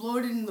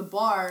exploded in the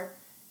bar,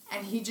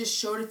 and he just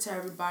showed it to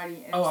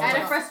everybody. And out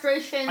of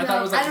frustration. I thought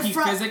it was like he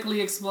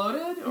physically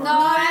exploded? Or? No,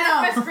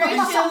 out of frustration.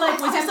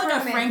 Was this like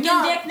a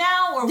Franken dick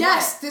now, or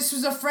yes, what? this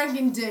was a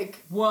Franken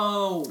dick.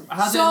 Whoa.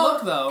 How did it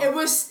look, though?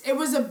 It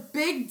was a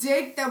big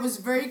dick that was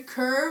very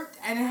curved,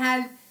 and it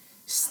had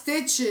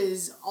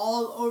stitches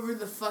all over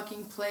the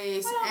fucking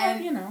place. Well,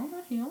 and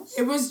that heals.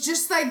 It was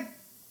just like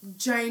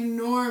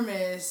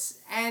ginormous,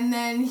 and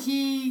then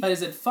But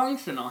is it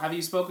functional? Have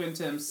you spoken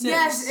to him since?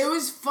 Yes, it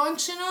was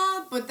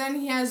functional, but then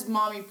he has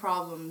mommy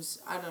problems.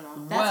 I don't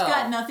know. That's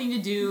got nothing to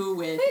do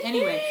with...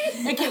 Anyway.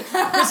 Okay,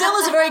 Brazil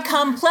is a very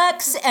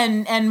complex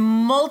and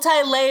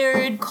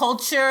multi-layered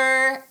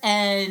culture,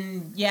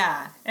 and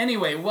yeah.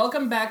 Anyway,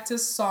 welcome back to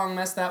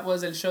Songmas. That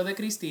was El Show de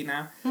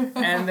Cristina,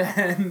 and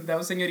then that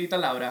was Señorita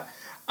Laura.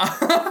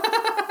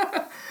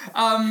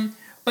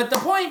 But the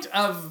point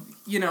of,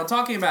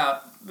 talking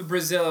about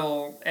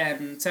Brazil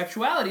and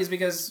sexuality is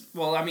because,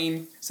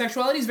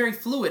 sexuality is very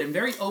fluid and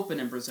very open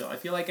in Brazil. I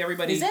feel like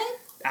everybody... Is it?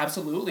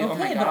 Absolutely. Okay, oh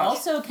my gosh. but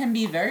also can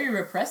be very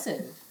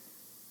repressive.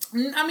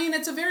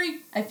 It's a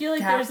very I feel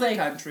like Catholic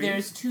country.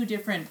 There's two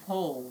different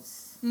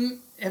poles.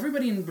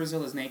 Everybody in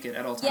Brazil is naked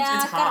at all times.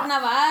 Yeah, it's hot.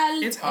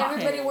 Carnaval. It's hot.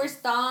 Everybody wears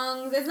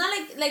thongs. It's not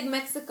like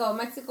Mexico.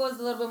 Mexico is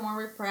a little bit more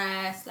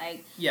repressed.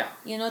 Like,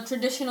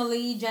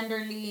 traditionally,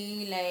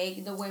 genderly,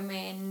 like the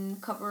women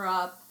cover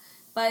up.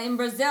 But in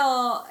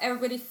Brazil,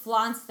 everybody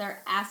flaunts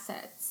their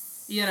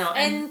assets.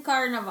 And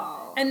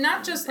Carnival. And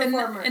not just and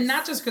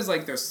not just because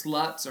like they're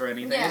sluts or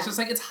anything. Yeah. It's just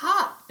like it's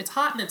hot. It's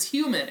hot and it's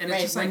humid and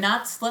it's just we're like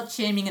not slut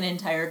shaming an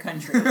entire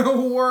country.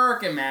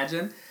 Work,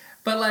 imagine.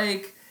 But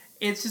like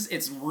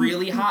it's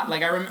really hot.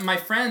 Like I remember my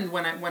friend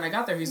when I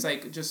got there, he's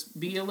like, just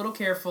be a little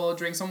careful,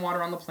 drink some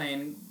water on the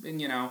plane,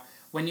 and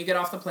when you get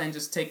off the plane,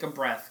 just take a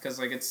breath because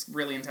like it's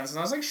really intense. And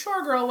I was like,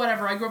 sure, girl,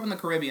 whatever. I grew up in the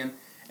Caribbean.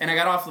 And I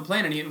got off the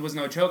plane, and it was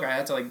no joke. I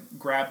had to,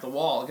 grab the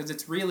wall, because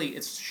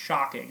it's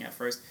shocking at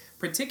first.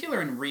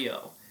 Particular in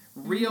Rio.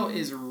 Rio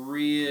is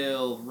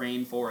real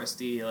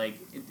rainforesty.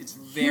 It's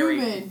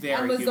very, humid.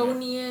 very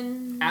Amazonian.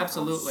 humid.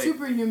 Absolutely.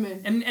 Super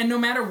humid. And no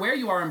matter where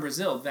you are in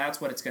Brazil, that's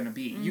what it's going to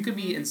be. Mm-hmm. You could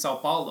be in Sao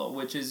Paulo,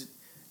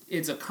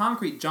 it's a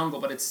concrete jungle,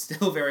 but it's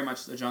still very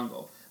much the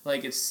jungle.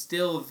 It's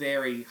still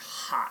very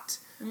hot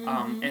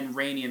and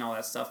rainy and all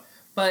that stuff.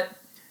 But,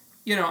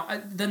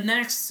 the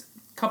next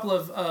couple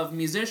of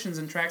musicians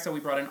and tracks that we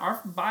brought in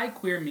are by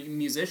queer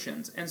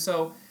musicians. And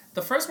so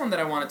the first one that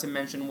I wanted to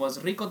mention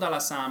was Rico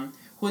Dallazam,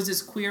 who is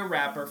this queer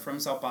rapper from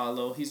Sao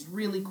Paulo. He's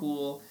really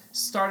cool.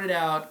 Started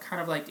out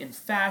kind of in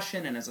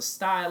fashion and as a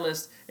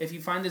stylist. If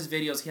you find his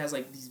videos, he has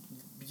these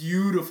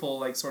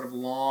beautiful sort of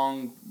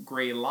long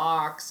gray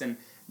locks and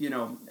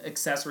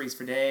accessories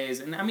for days.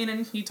 And I mean,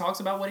 and he talks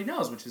about what he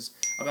knows, which is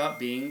about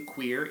being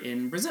queer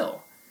in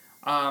Brazil.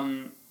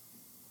 And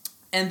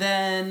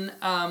then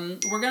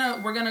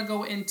we're gonna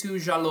go into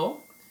Jaló,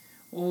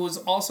 who's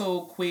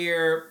also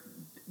queer.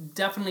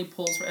 Definitely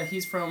pulls.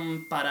 He's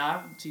from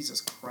Pará.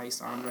 Jesus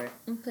Christ, Andre.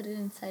 Put it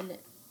in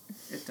silent.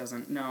 It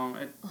doesn't. No,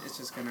 it's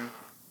just gonna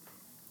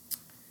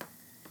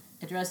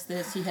address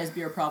this. He has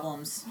beer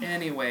problems.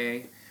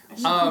 Anyway.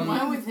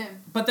 With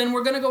him. But then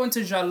we're gonna go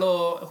into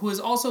Jaló, who is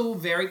also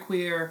very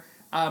queer.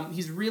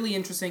 He's really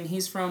interesting.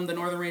 He's from the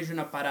northern region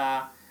of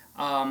Pará.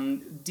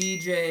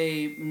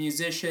 DJ,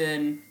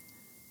 musician,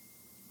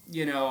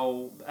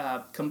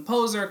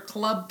 composer,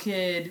 club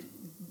kid,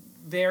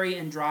 very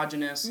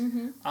androgynous.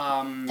 Mm-hmm.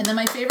 And then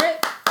my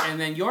favorite? And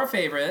then your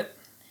favorite?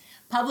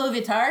 Pablo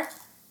Vittar.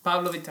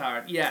 Pablo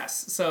Vittar,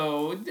 yes.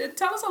 So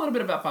tell us a little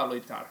bit about Pablo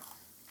Vittar.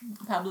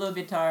 Pablo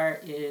Vittar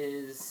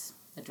is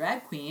a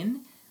drag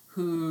queen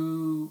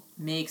who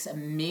makes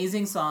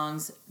amazing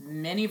songs.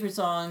 Many of her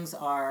songs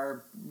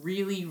are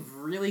really,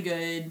 really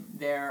good.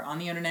 They're on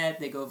the internet.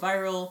 They go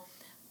viral.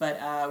 But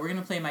we're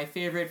going to play my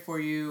favorite for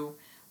you,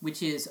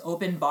 which is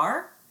Open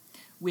Bar,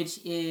 which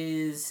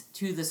is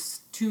to the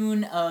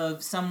tune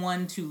of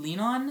Someone to Lean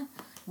On,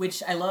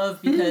 which I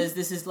love because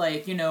this is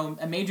like,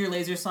 a Major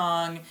Lazer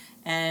song.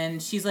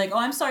 And she's like, oh,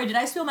 I'm sorry, did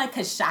I spill my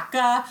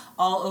cachaca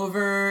all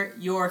over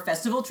your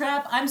festival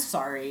trap? I'm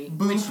sorry.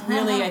 Which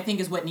really, I think,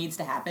 is what needs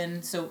to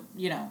happen. So,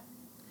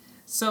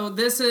 So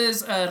this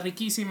is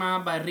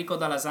Riquísima by Rico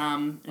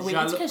Dalazam. Oh, wait,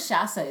 it's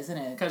cachaça, isn't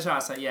it?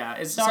 Cachaça,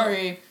 yeah.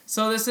 Sorry.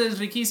 So this is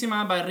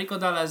Riquísima by Rico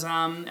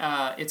Dalazam.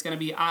 It's going to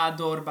be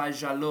Ador by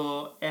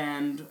Jaló.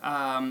 And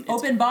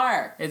Open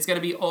Bar. It's going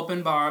to be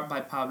Open Bar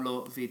by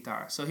Pablo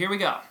Vittar. So here we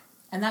go.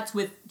 And that's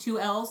with 2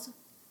 L's.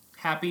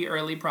 Happy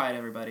early Pride,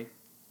 everybody.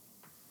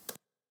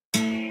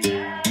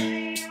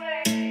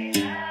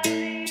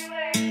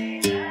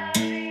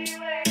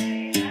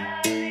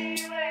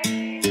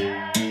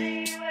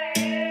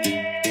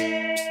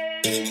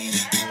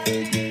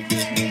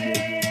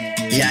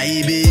 E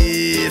aí,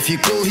 B,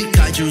 ficou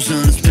rica de uns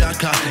anos pra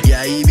cá. E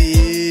aí,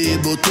 B,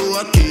 botou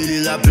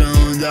aquele lá pra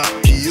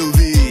andar. Que eu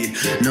vi,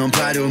 não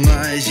parou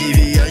mais de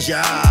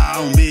viajar.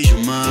 Um beijo,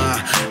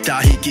 mar, tá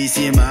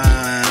riquíssima.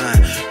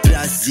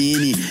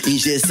 Brasini,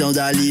 injeção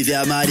da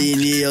Lívia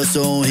Marini. Eu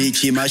sou um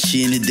hit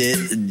machine,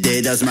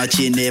 desde as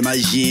matinê,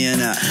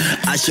 imagina.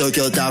 Achou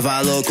que eu tava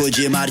louco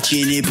de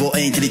martini. Pô,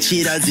 entre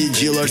tiras e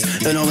dealers,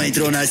 eu não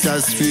entro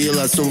nessas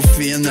filas, sou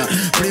fina.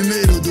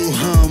 Primeiro do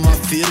ramo,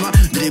 afirma.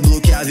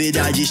 Driblo que a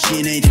vida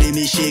destina entre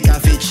Michi e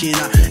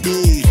cafetina.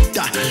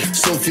 Eita,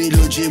 sou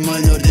filho de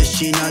mãe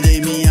nordestina.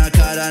 Dei minha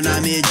cara na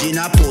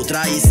Medina. Pô,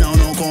 traição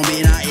não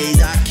combina,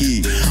 eis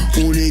aqui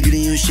um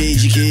negrinho cheio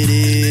de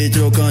querer,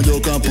 trocando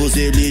Campos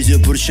Elíseo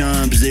por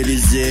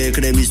Champs-Élysées.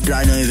 Cremes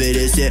pra não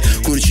envelhecer,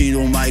 curtindo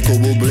um Michael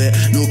Bublé.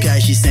 No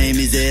cash sem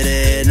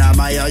miserê, na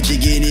maior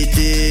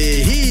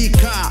dignity.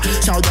 Rica,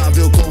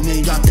 saudável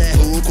comendo até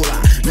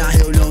rúcula. Na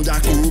reunião da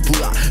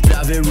cúpula,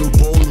 pra ver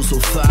RuPaul no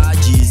sofá.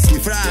 Diz que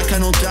fraca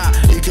não tá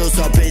e que eu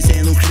só pensei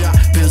em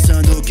lucrar,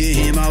 pensando que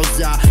rima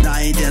usar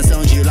na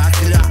intenção de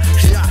lacrar.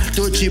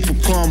 Tô tipo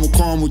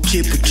como,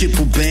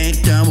 tipo bem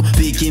tamo.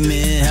 Big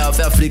Man,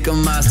 Health African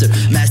Master,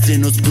 mestre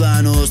nos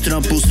planos,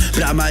 trampos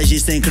pra mais de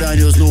 100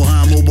 crânios no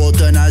ramo,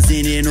 botando a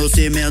zine no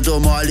cimento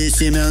mole,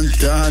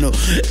 cimentando.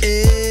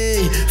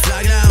 Ei,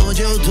 flagra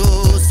onde eu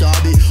tô,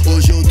 sobe.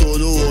 Hoje eu tô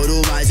no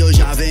ouro, mas eu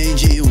já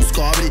vendi uns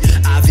cobre.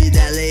 A vida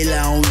é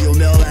leilão e o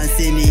meu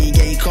lance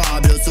ninguém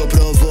cobre. Eu sou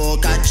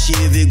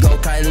provocativo igual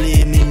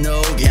Kylie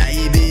Minogue. E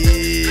aí,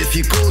 B,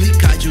 ficou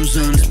rica de uns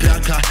anos pra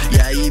cá. E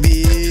aí,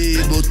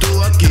 B,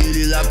 botou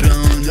aquele lá pra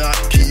andar.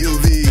 Que eu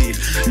vi,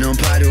 não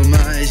parou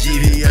mais de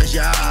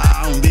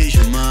viajar. Um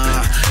beijo,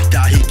 mar,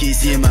 tá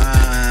riquíssima.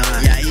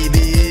 E aí,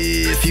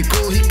 B,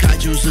 ficou rica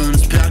de uns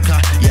anos pra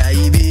cá. E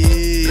aí,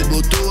 B,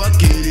 botou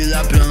aquele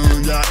lá pra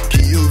andar.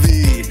 Que eu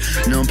vi,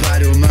 não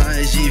parou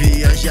mais de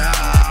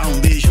viajar. Um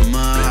beijo,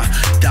 mar,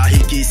 tá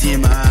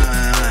riquíssima.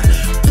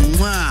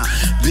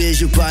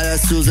 Beijo para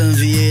Susan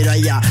Vieira,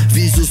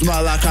 avisos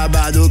mal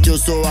acabado que eu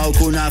sou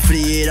álcool na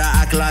frieira.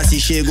 A classe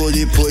chegou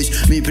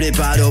depois, me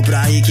preparou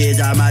pra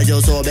riqueza, mas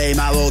eu sou bem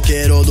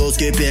maloqueiro dos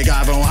que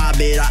pegavam a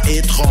beira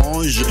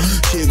étrange.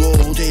 Chegou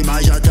ontem,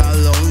 mas já tá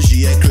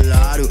longe, é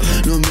claro.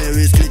 No meu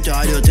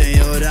escritório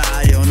tem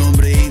horário, eu não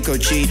brinco, eu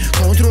te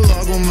encontro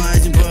logo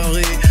mais em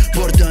Paris,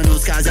 portando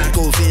os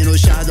casacos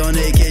finos,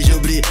 chardonnay, queijo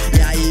brie.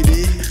 E aí,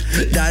 bi,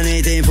 dá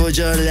nem tempo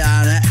de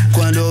olhar, né?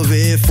 Quando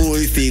vê,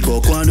 fui,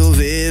 ficou, quando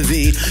vê,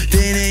 vim.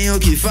 Tem nem o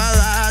que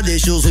falar,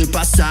 deixa os ruins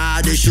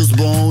passar, deixa os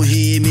bons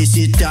rir, me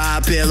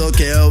citar pelo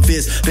que eu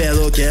fiz,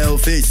 pelo que eu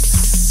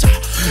fiz.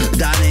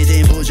 Dá nem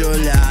tempo de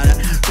olhar, né?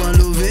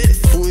 Quando vê,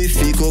 fui,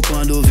 ficou,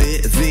 quando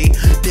vê, vim.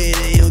 Tem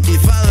nem o que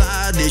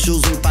falar, deixa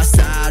os ruins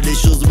passar,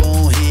 deixa os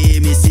bons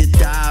rir, me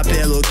citar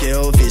pelo que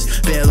eu fiz,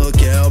 pelo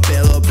que eu,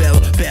 pelo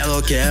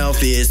que eu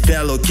fiz,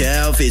 pelo que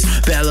eu fiz, pelo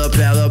que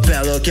eu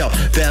fiz,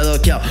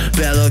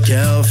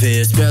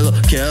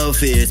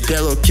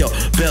 pelo que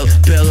eu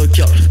fiz, pelo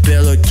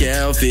que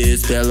eu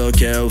fiz, pelo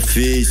que eu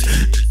fiz.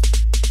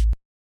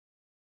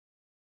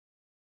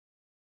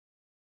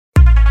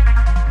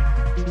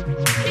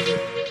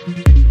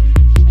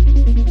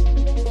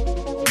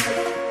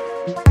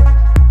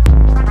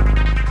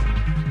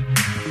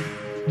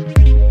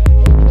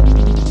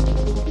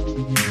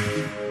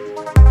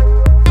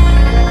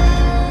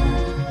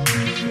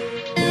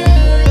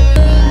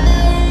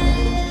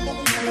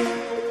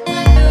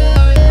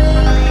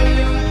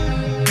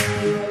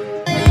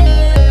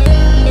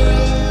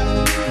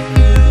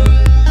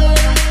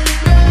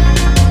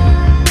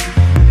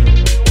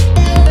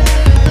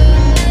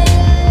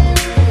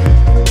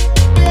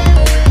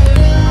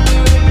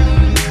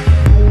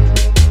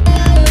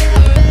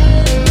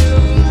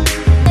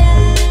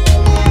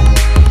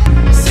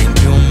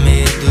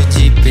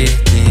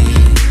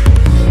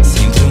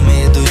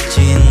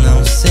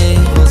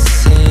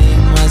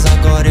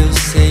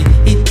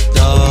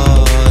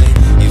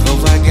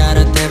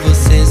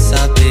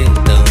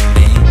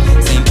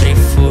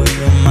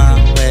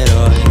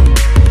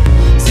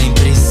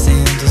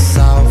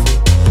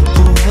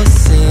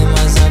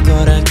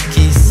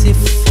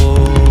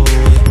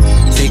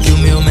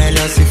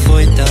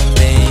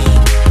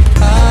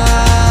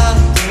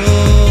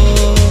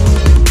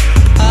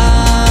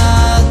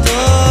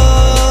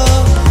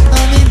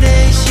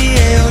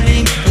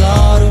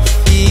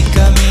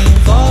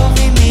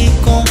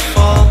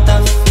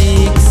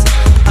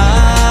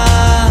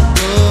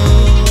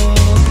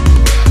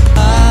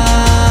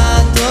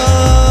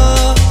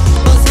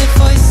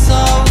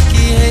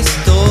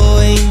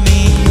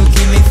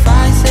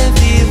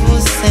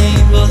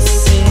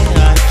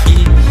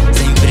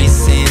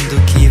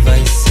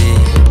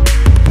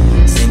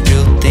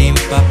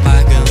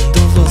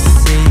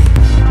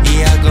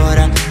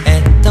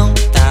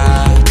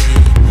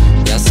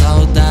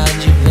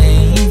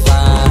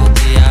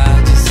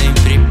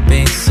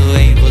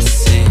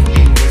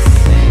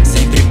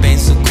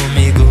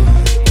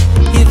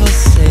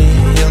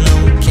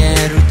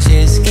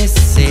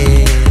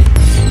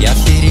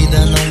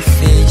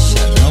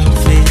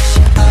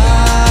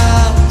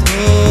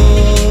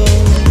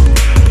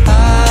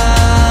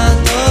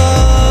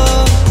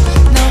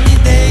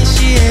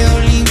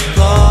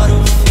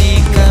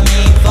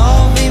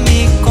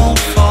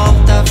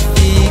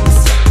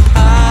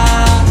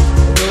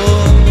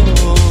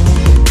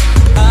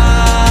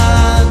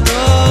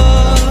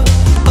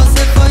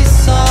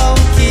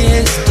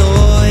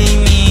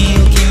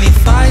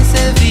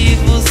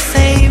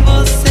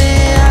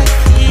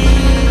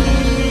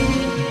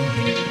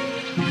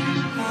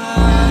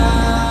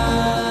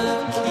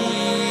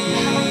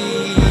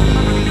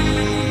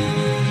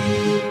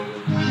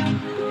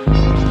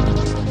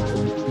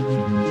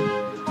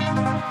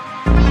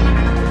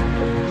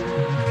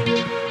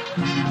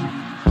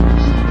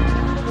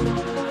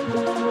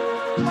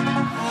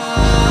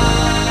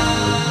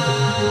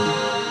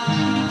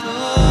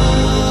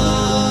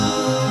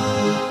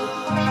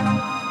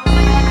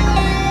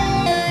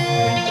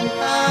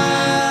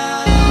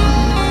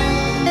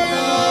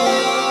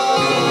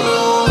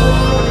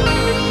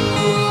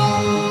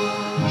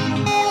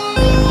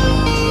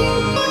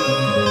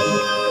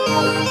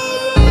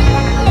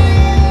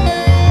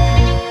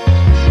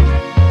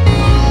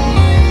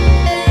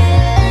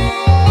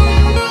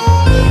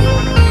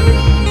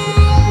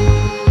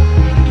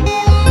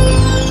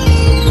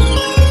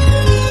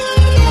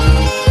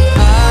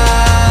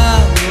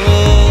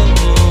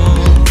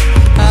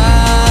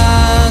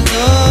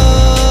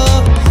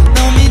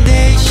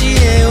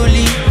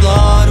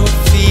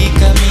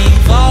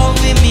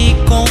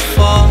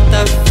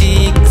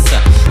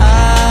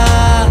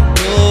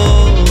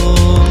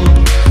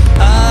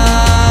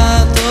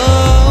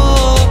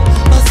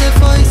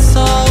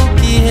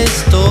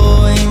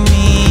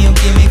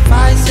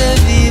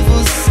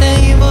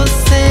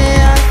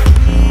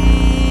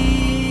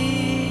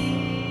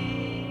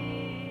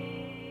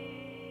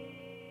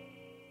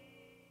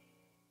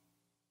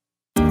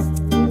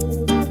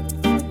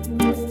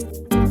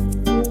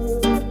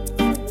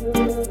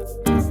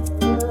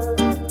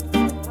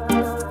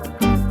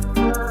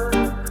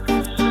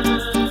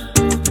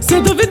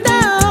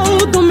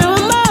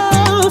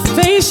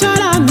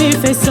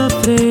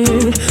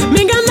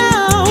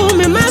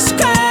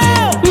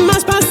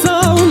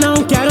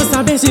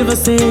 de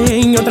você.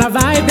 Em outra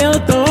vibe eu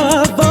tô.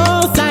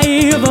 Vou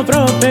sair, vou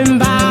pro open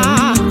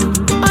bar.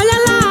 Olha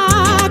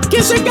lá,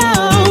 que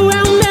chegou.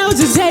 É o meu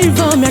DJ,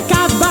 vou me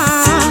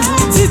acabar.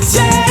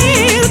 DJ,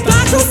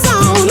 tá com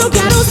som. Não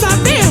quero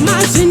saber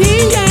mais de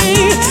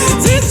ninguém.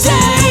 DJ,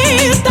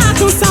 tá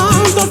com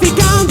som. Tô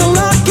ficando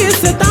louco,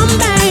 cê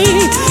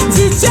também.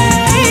 DJ,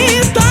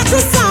 tá com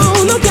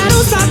som. Não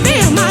quero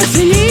saber mais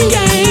de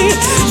ninguém.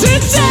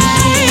 DJ,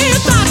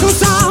 tá com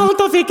som.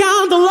 Tô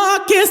ficando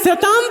louco, cê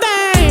também.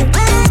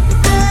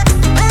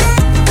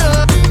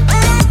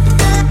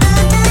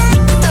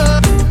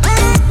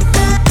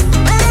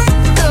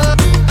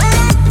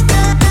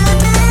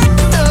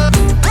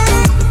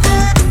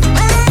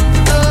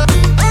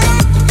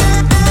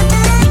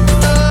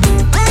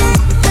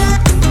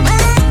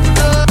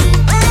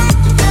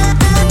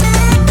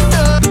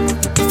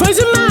 Foi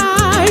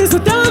demais o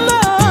teu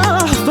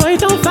amor, foi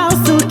tão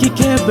falso que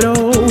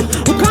quebrou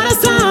o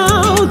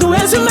coração,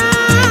 doeu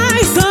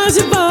demais.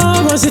 Hoje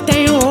vou, hoje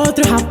tenho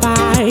outro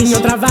rapaz. Em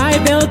outra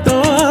vibe eu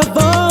tô,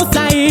 vou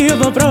sair,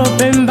 vou pro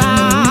open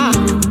bar.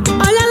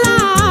 Olha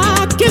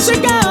lá, que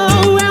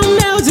chegou, é o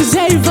meu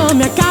DJ, vou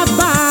me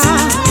acabar.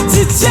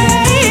 DJ,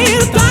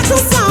 tá com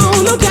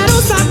som, não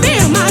quero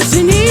saber mais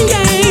de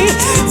ninguém.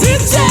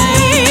 DJ,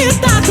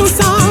 tá com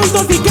som,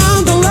 tô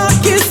ficando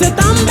louco, cê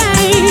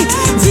também.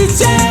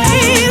 DJ,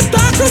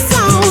 tá com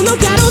som, não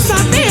quero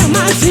saber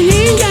mais de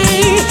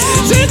ninguém.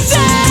 DJ,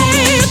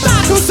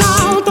 tá com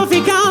som, tô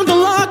ficando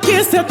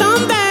louco, cê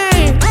também.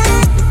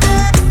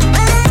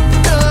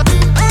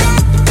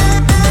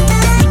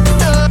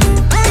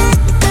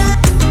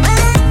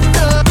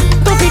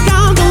 Tô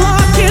ficando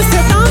louco,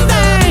 cê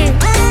também.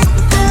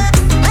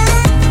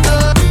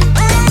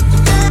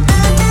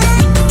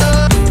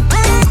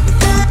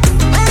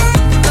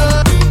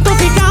 Tô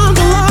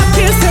ficando louco,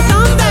 cê também.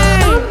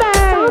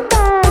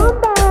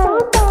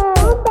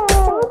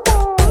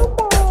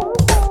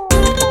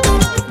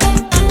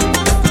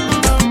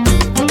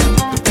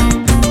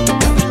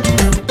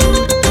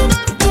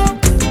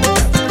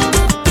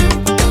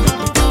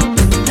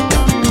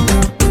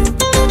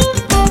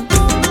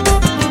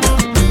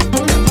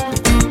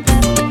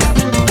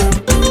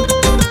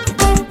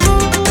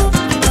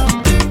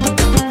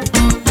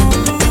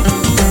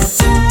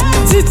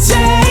 DJ,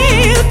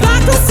 tá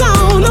com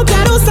som, não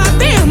quero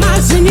saber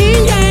mais de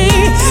ninguém.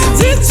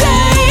 DJ,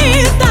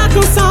 tá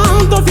com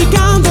som, tô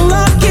ficando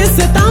louco,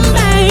 cê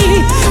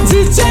também.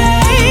 DJ,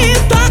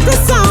 tá com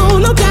som,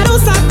 não quero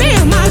saber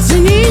mais de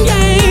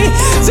ninguém.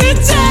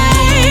 DJ,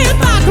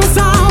 tá com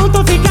som,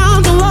 tô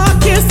ficando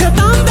louco, cê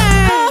também.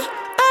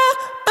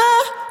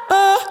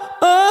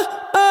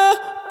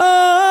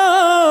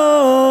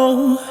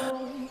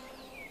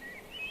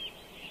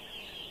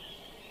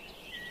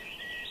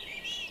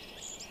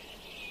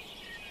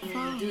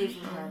 Do it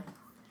for her.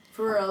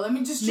 For real, let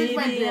me just drink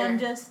my Maybe beer. I'm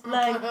just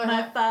like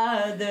my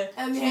father.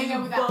 And let me hang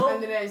out with that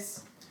friend that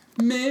is.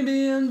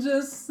 Maybe I'm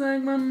just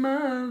like my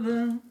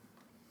mother.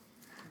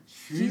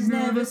 She's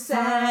never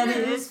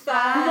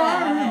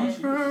satisfied.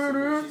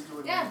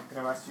 Yeah.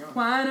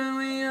 Why do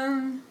we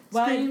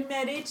Why we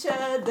met each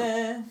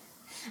other?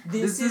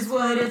 This is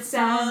what it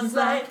sounds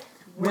like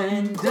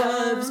when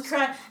doves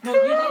cry. No,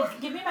 you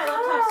need, give me my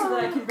laptop so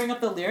that I can bring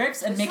up the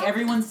lyrics and make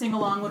everyone sing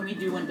along when we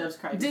do When Doves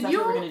Cry. 'Cause Did that's you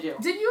what we're gonna do.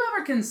 Did you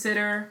ever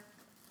consider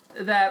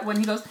that when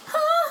he goes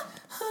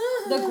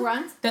The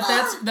grunt?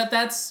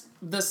 that's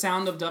the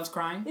sound of doves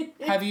crying?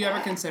 Have you ever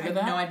considered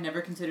that? No, I've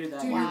never considered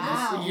that.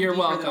 Wow. You're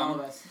Deeper than all welcome.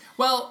 of us.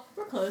 Well,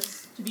 We're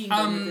close to being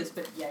done with this,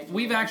 but yeah. I do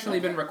we've know. actually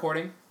been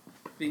recording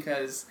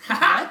because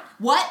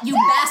What? You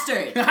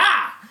bastard!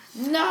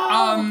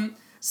 No.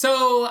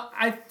 So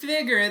I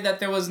figured that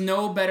there was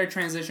no better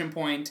transition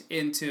point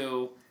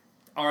into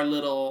our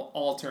little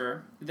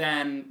altar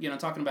than,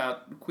 talking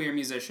about queer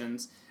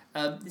musicians.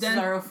 This is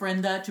our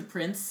ofrenda to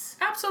Prince.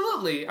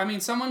 Absolutely. I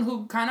mean, someone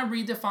who kind of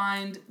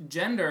redefined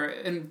gender,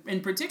 in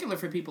particular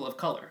for people of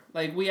color.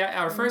 Like,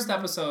 our first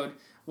episode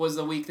was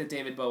the week that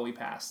David Bowie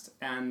passed.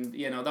 And,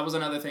 that was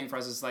another thing for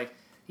us. It's like,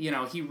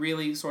 he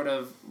really sort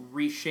of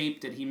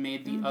reshaped it. He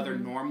made the other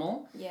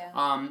normal. Yeah.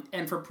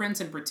 And for Prince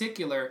in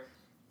particular,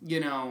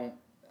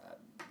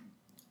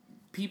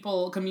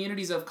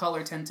 communities of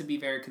color tend to be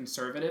very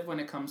conservative when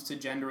it comes to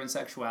gender and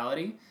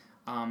sexuality,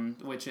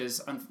 which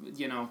is,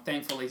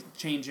 thankfully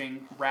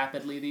changing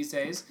rapidly these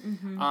days.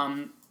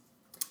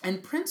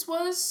 And Prince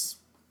was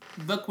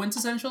the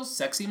quintessential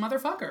sexy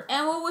motherfucker.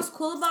 And what was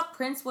cool about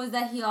Prince was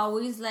that he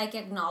always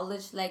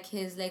acknowledged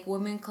his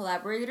women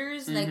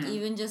collaborators,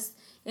 even just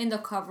in the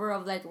cover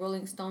of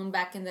Rolling Stone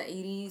back in the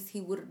 80s,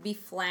 he would be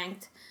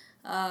flanked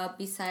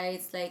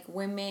besides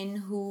women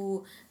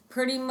who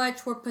pretty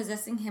much were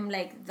possessing him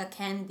the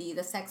candy,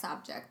 the sex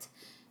object.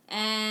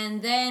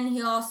 And then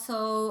he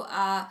also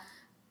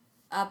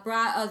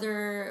brought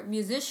other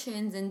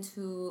musicians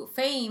into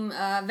fame,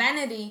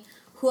 Vanity,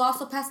 who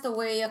also passed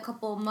away a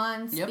couple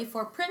months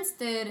before Prince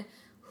did,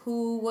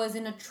 who was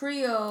in a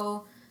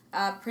trio.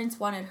 Prince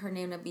wanted her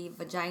name to be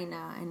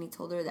Vagina, and he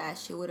told her that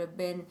she would have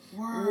been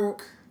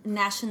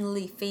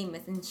nationally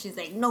famous, and she's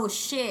like, no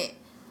shit.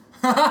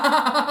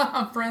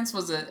 Prince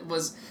was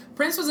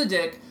a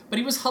dick, but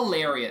he was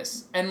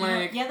hilarious and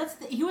like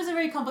he was a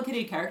very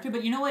complicated character.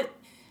 But you know what?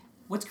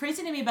 What's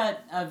crazy to me about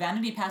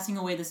Vanity passing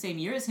away the same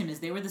year as him is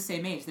they were the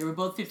same age. They were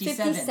both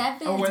 57.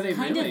 57. Oh, were they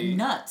kind really? of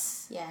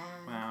nuts. Yeah.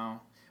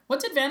 Wow. What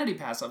did Vanity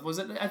pass of? Was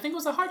it? I think it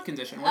was a heart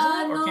condition,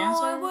 wasn't it, or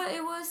cancer? No,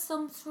 it was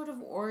some sort of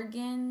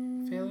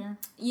organ failure.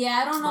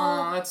 Yeah, I don't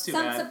know. Oh, that's too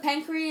bad. Some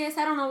pancreas.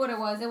 I don't know what it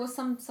was. It was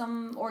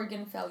some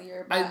organ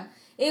failure. But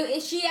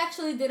she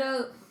actually did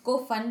a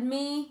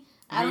GoFundMe.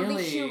 I don't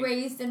think she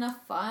raised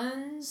enough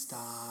funds.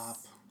 Stop.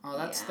 Oh,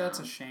 that's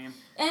a shame.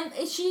 And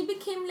she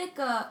became like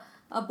a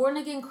born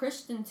again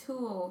Christian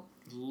too.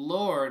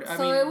 Lord,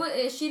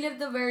 she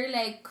lived a very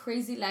like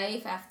crazy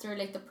life after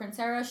like the Prince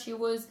era. She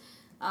was.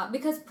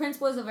 Because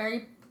Prince was a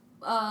very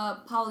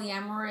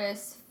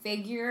polyamorous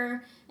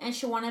figure, and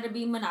she wanted to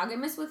be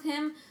monogamous with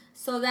him,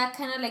 so that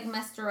kind of like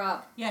messed her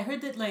up. Yeah, I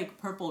heard that like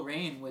Purple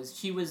Rain was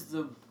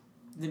the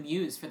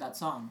muse for that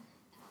song.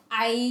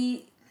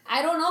 I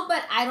don't know,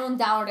 but I don't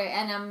doubt it,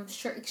 and I'm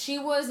sure she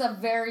was a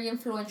very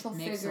influential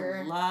Makes figure.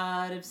 Makes a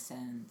lot of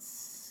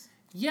sense.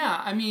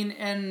 Yeah, I mean,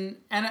 and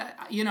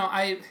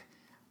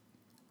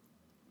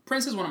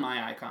Prince is one of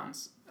my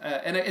icons.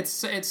 And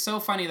it's so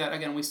funny that,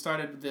 again, we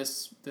started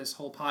this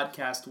whole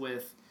podcast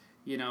with,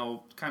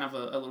 kind of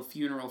a little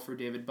funeral for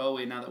David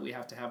Bowie, now that we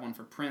have to have one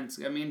for Prince.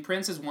 I mean,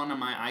 Prince is one of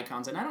my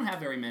icons, and I don't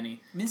have very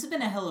many. This has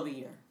been a hell of a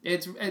year.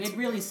 It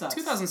really sucks.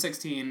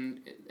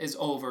 2016 is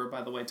over,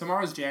 by the way.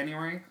 Tomorrow's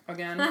January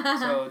again,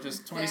 so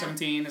just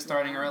 2017 is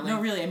starting early. No,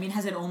 really, I mean,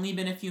 has it only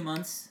been a few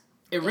months?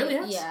 It really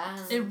has. Yeah.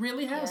 It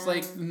really has. Yeah.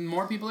 Like,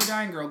 more people are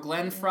dying, girl.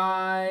 Glenn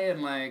Fry,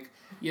 and like,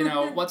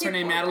 what's her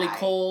name? Natalie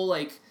Cole,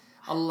 like...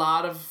 A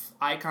lot of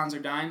icons are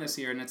dying this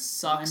year, and it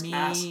sucks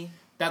ass.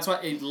 That's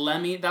why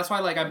Lemmy. That's why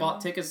I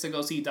bought tickets to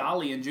go see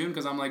Dolly in June,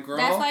 because I'm like, girl.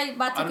 That's why I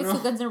bought tickets to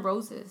Guns N'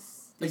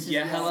 Roses.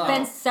 Hello.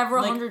 Spent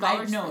several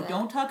 $100s. No,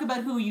 don't talk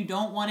about who you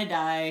don't want to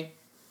die.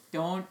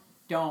 Don't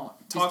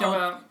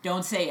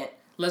say it.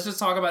 Let's just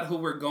talk about who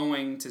we're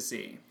going to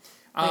see.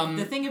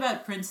 The thing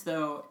about Prince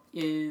though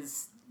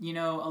is, a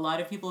lot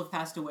of people have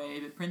passed away,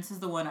 but Prince is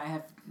the one I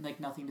have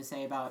nothing to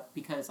say about,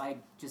 because I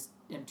just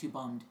am too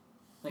bummed.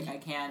 I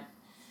can't.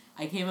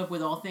 I came up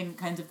with all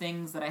kinds of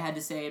things that I had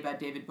to say about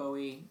David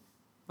Bowie,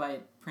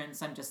 but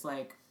Prince, I'm just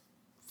like,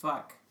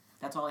 fuck.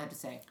 That's all I have to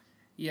say.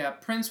 Yeah,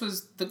 Prince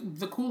was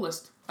the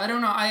coolest. I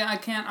don't know. I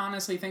can't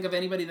honestly think of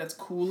anybody that's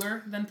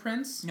cooler than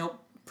Prince.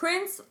 Nope.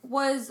 Prince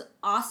was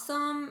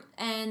awesome,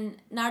 and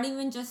not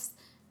even just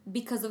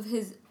because of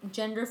his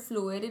gender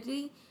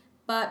fluidity,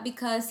 but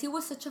because he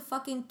was such a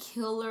fucking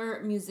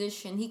killer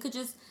musician. He could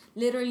just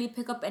literally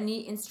pick up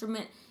any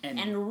instrument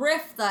and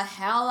riff the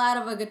hell out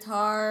of a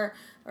guitar,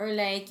 or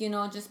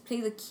just play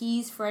the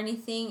keys for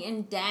anything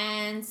and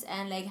dance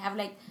and have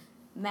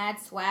mad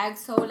swag.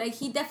 So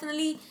he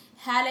definitely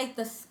had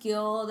the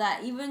skill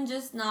that even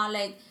just not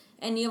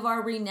any of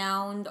our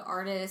renowned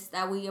artists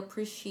that we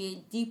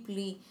appreciate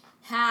deeply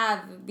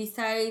have,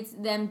 besides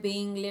them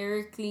being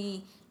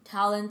lyrically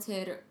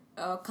talented,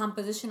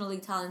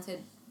 compositionally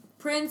talented.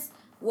 Prince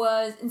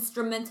was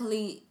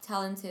instrumentally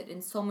talented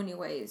in so many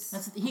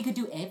ways. He could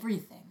do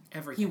everything.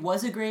 He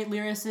was a great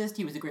lyricist.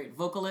 He was a great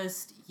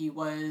vocalist. He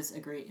was a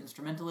great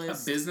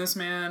instrumentalist. A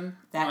businessman.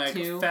 That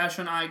too.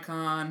 Fashion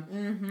icon.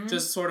 Mm-hmm.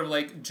 Just sort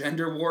of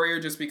gender warrior,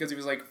 just because he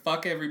was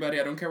fuck everybody,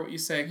 I don't care what you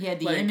say. He had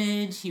the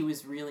image. He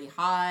was really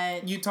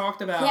hot. You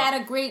talked about... He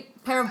had a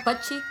great pair of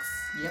butt cheeks.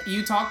 Yep.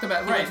 You talked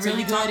about... He was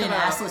really good in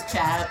Assless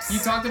Chaps. You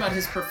talked about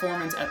his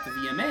performance at the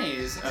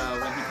VMAs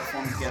when he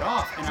performed Get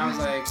Off, and I was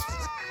like,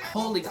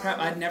 holy crap,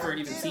 I'd never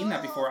even seen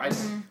that before.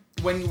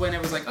 When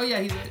it was oh yeah,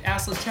 he's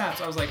Assless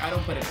Chaps, I was like, I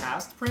don't put it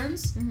past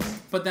Prince. Mm-hmm.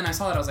 But then I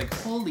saw that, I was like,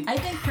 holy... I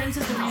think Prince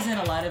is the reason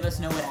a lot of us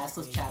know what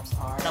Assless Chaps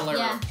are.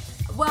 Yeah.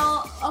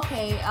 Well,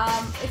 okay,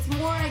 it's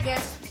more, I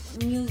guess,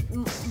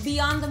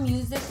 beyond the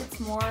music, it's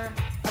more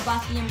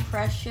about the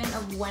impression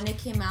of when it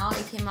came out.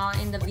 It came out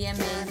in the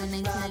VMAs in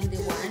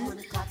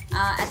 1991.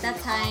 At that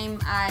time,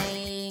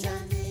 I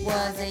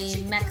was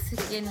a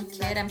Mexican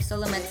kid. I'm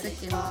still a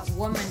Mexican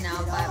woman now,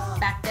 but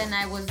back then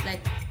I was a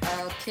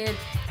kid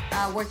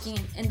working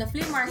in the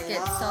flea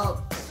market.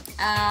 So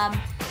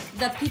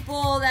the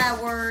people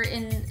that were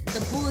in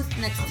the booth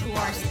next to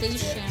our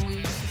station, we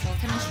used to sell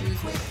tennis shoes,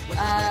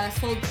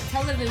 sold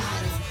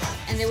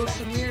televisions, and they were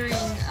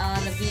premiering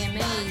the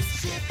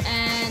VMAs.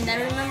 And I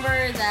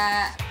remember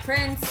that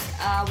Prince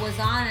was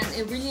on, and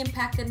it really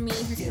impacted me,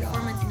 his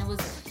performance, and it was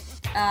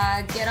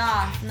Get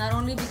Off, not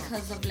only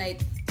because of the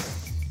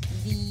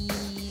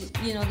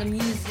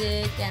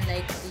music and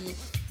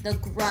the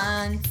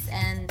grunts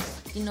and the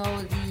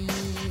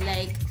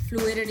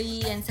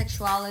fluidity and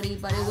sexuality,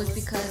 but it was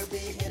because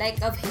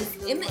of his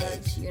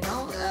image.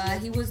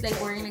 He was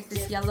wearing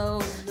this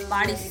yellow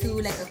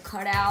bodysuit, a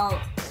cutout,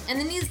 and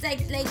then he's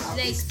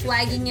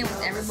swagging it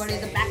with everybody,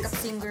 the backup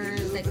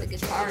singers, the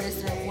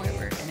guitarist or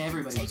whatever, and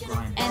everybody was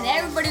grinding, and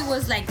everybody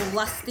was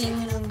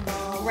lusting,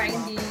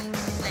 grinding,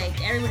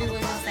 everybody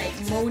was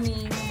just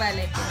moaning, but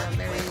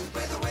very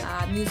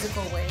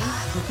musical way.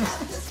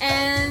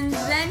 And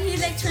then he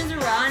like turns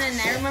around, and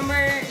I remember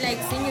like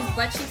seeing his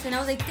butt cheeks, and I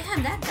was like,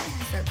 damn, that guy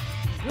has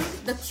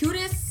the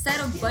cutest set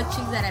of butt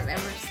cheeks that I've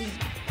ever seen.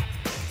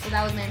 So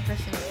that was my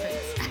impression of Prince.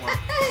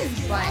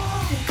 His butt.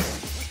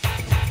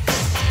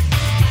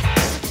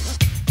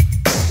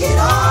 Get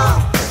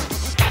on!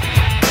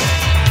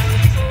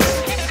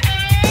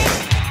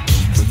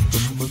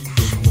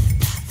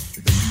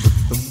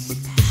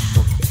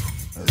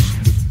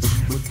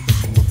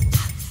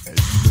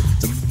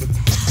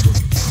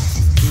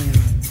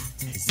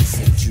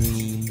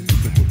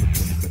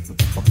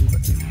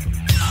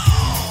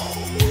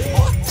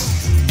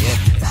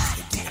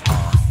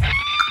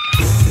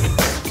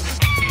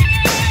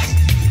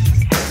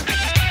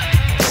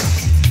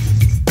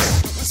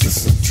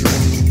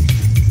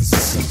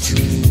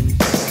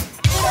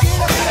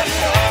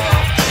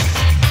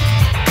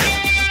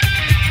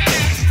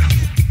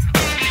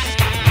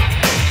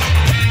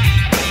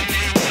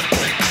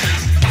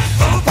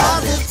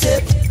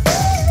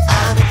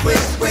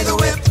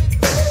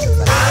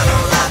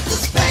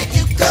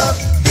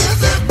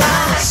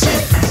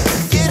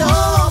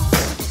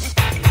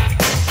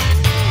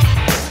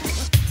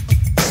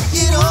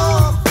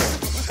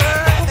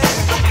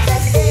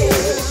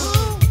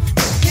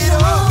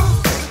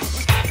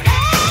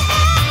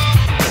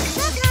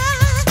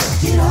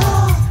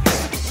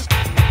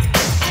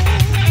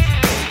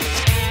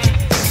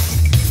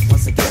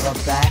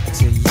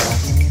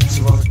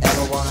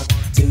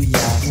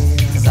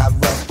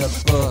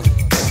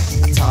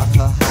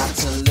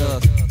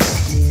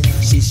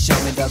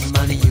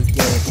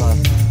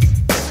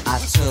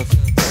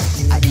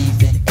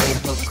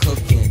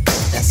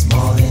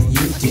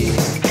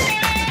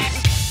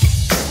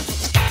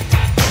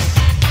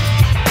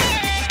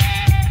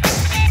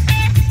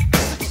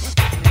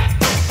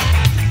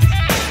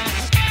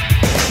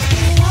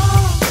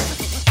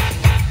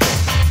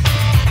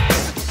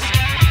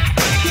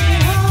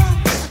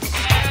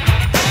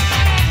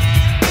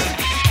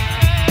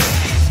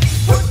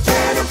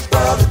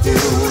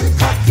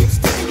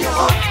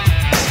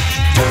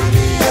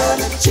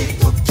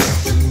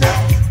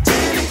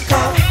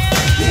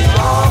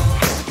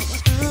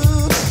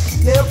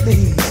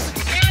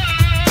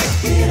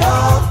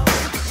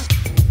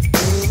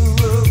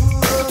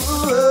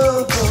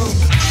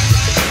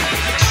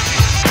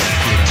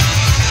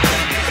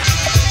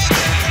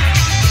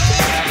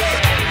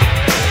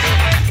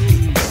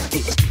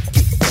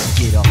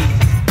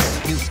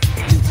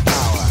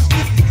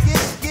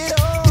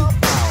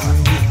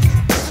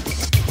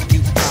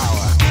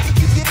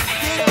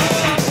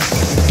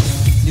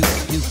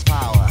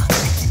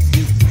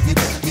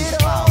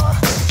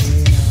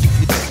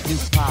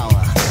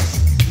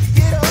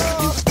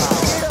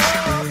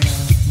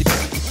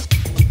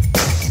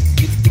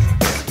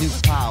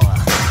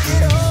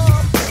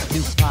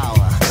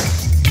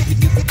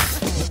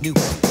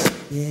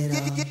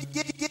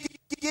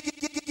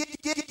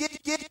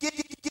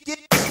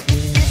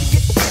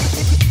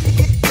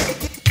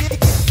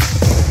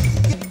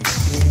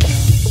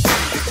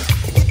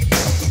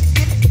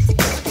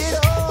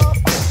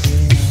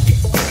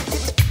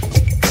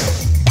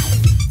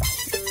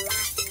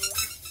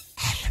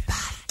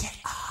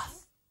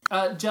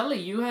 Jelly,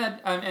 you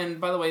had, and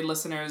by the way,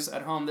 listeners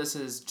at home, this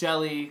is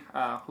Jelly,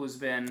 who's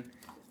been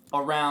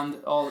around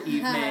all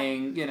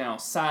evening, you know,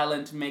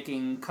 silent,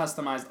 making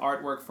customized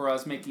artwork for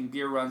us, making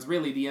beer runs,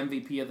 really the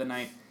MVP of the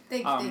night.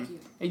 Thank you.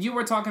 And you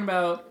were talking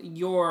about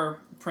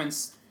your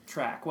Prince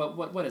track.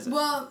 What is it?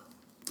 Well,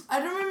 I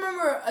don't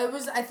remember.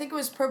 I think it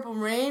was Purple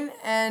Rain,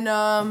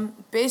 and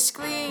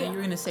basically. Yeah, you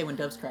were gonna say When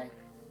Doves Cry.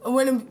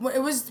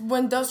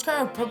 When Doves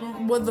Cry.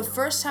 Well, the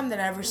first time that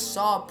I ever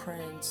saw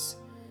Prince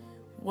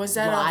was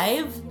at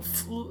live.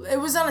 It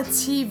was on a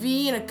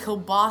TV in a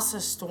kielbasa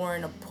store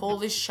in a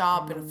Polish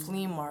shop in a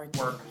flea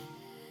market.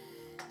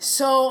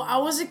 So I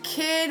was a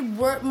kid.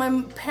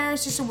 My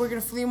parents used to work in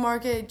a flea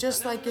market,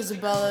 just like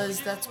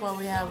Isabella's. That's why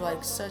we have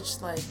like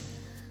such like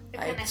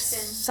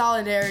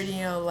solidarity,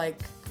 you know,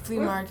 like flea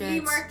markets. Flea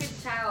market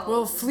child.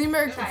 Well, flea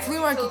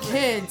market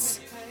kids,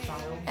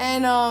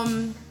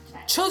 and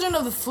children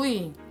of the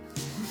flea,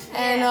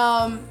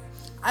 and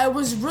I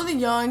was really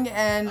young,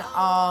 and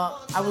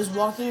I was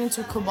walking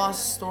into a kielbasa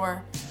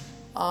store.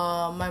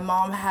 My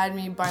mom had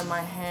me by my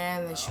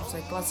hand, and she was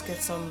like, "Let's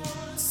get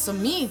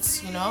some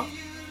meats," you know.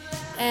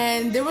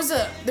 And there was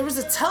a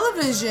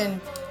television,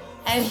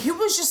 and he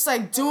was just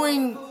like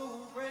doing,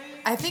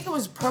 I think it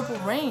was Purple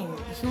Rain.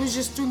 He was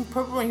just doing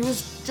Purple Rain. He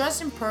was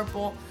dressed in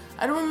purple.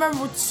 I don't remember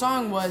what the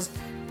song was,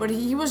 but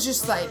he was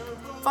just like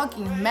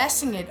fucking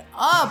messing it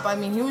up. I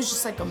mean, he was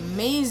just like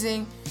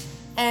amazing.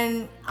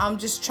 And I'm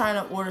just trying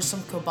to order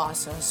some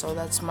kielbasa, so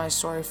that's my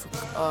story for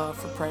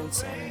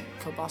Prince and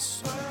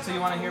kielbasa. So you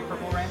want to hear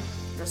Purple Rain?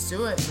 Let's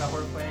do it. Is that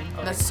what we're playing?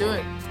 Okay. Let's do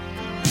it.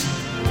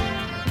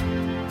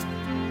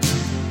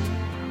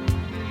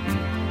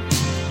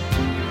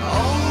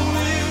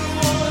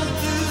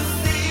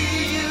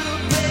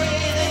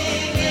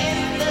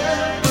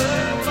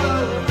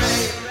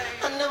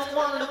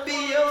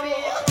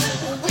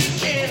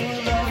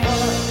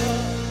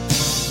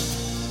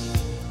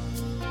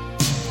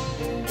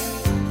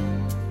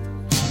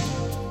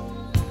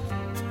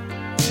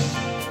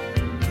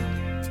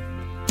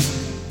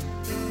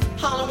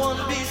 All I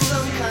wanna be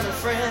some kind of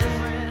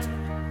friend.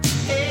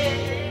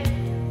 Hey.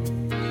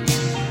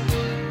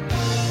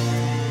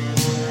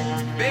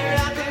 Baby,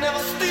 I could never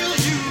steal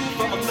you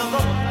from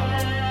another.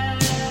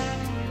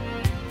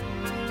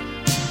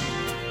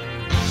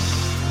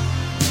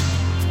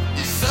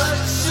 It's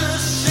such a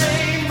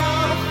shame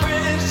our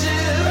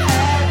friendship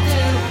had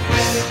to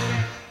end.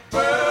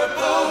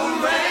 Purple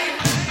rain,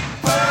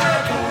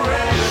 purple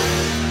rain.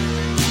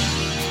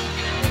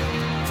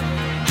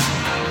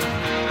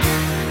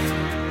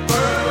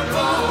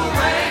 Purple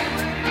rain,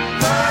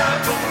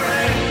 purple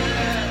rain.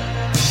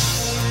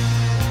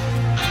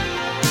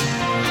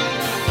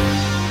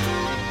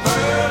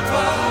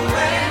 Purple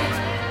rain,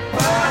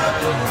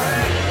 purple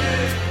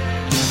rain.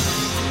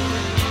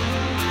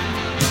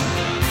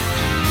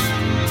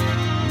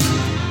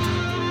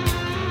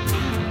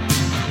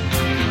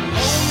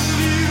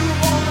 Only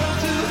want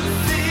to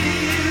see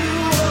you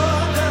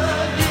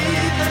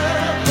underneath the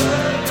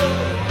purple.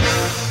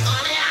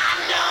 Honey, I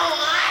know,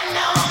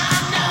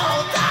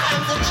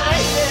 times are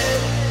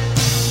changing.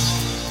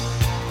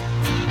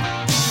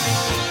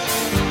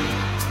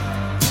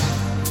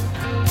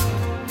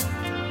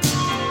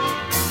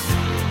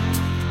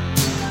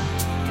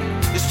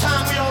 It's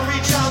time we all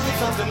reach out for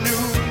something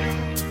new.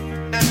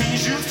 That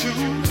means you too.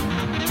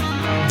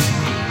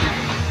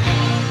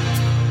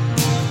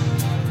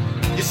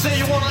 You say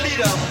you want a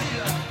leader,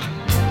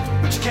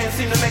 but you can't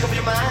seem to make up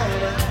your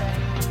mind.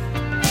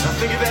 I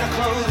think you better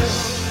close it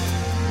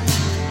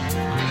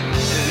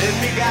and let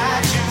me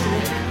guide you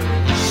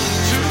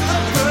to the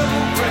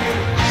purple rain.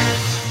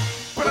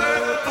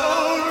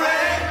 Purple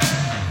rain,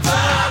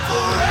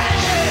 purple rain.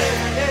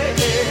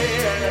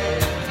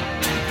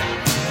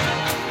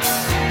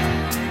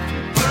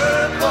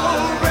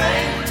 Purple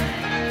rain,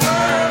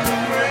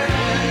 purple rain.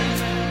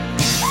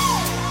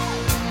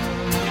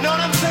 You know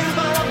what I'm saying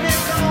about up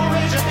here? Come on,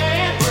 raise your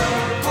hand.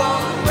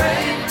 Purple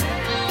rain,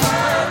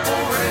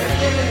 purple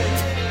rain.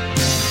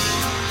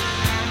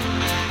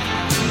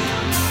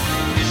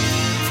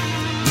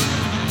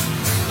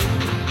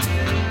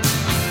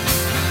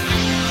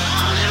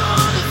 Only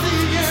wanna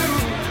see you.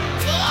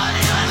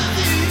 Only wanna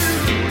see you.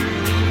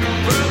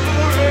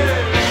 Purple rain.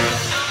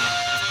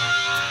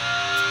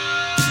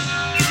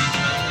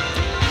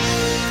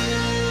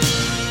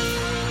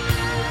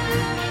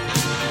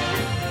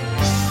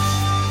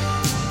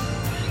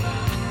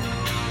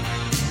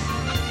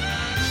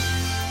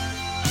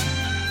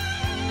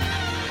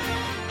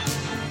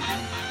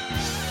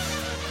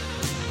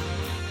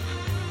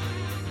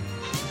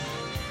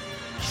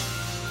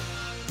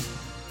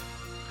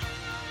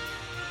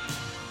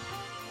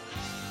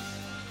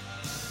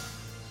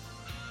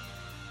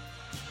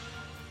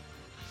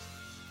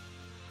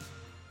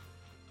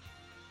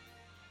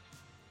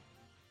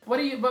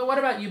 What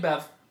about you,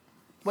 Bev?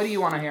 What do you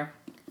want to hear?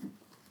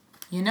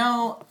 You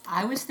know,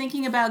 I was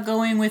thinking about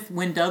going with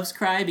When Doves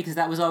Cry because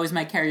that was always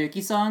my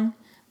karaoke song.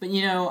 But,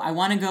 you know, I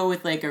want to go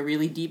with, like, a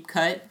really deep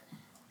cut.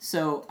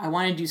 So I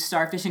want to do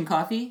Starfish and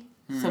Coffee.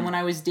 Someone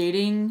I was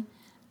dating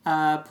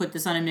put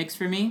this on a mix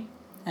for me.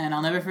 And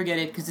I'll never forget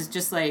it because it's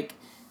just, like,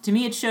 to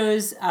me it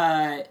shows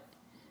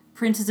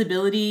Prince's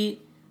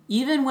ability,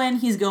 even when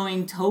he's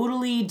going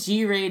totally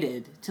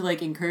G-rated, to,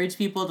 like, encourage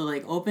people to,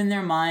 like, open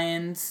their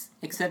minds,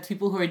 accept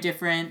people who are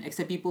different,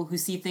 accept people who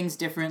see things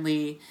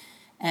differently,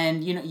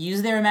 and, you know,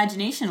 use their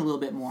imagination a little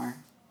bit more,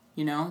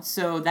 you know?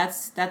 So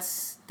that's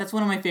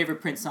one of my favorite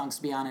Prince songs,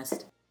 to be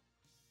honest.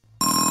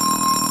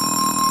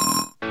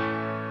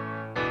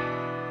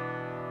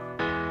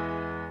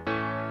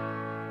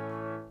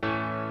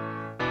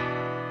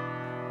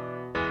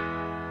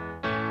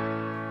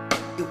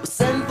 It was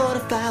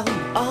 7:45, we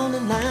were all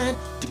in line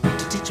to meet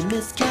the teacher,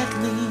 Miss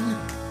Kathleen.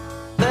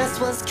 First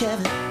was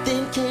Kevin,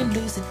 then came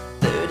Lucy,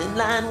 third in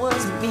line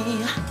was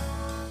me.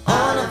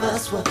 All of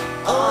us were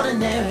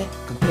ordinary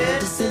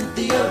compared to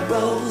Cynthia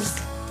Rose.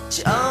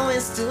 She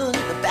always stood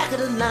at the back of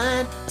the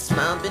line, a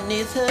smile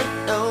beneath her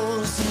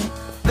nose.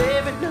 Her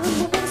favorite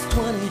number was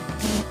 20,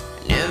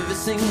 and every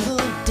single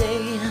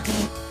day,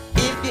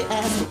 if you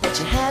asked her what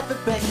she had for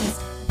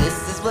breakfast, this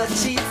is what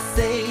she'd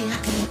say: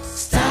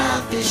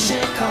 starfish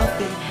and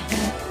coffee,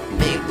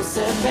 maple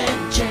syrup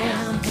and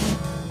jam,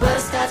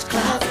 butterscotch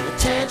clouds and a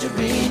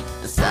tangerine,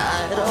 and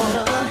side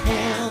on a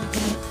ham.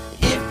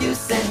 If you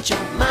set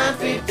your mind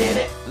free,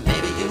 baby,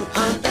 maybe you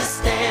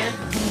understand.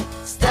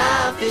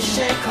 Starfish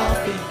and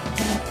coffee,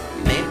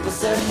 maple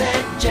syrup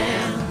and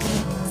jam.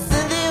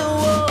 Cynthia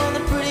wore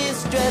the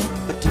prettiest dress,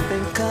 but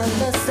different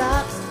color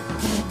socks.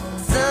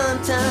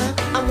 Sometimes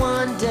I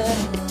wonder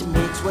if the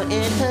mates were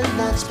in her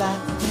lunchbox.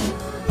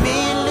 Me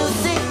and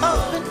Lucy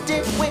opened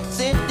it when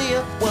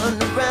Cynthia won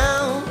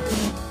around.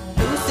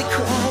 Lucy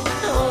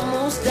cried,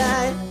 almost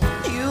died.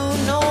 You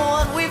know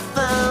what we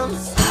found?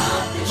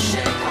 Starfish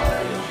and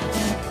coffee,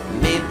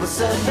 maple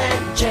syrup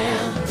and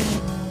jam,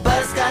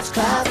 butterscotch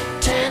clouds,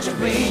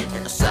 tangerine,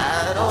 and a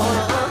side on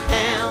a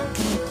ham.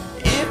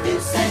 If you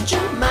set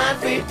your mind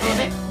free,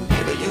 baby,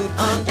 maybe you'd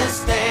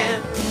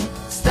understand.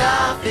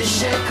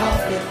 Starfish and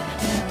coffee,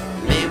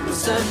 maple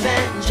syrup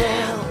and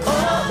jam.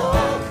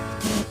 Oh.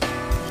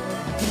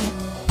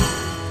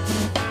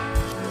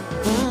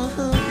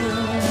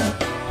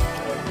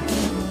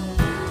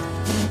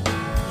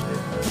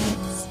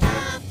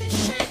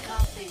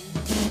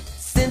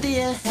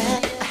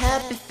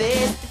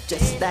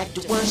 like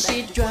the one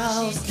she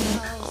draws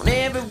on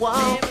every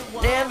wall,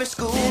 in every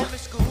school.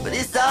 But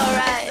it's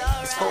alright,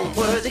 it's for a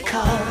worthy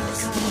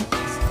cause.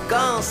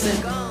 Gonson,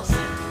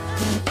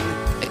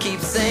 I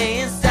keep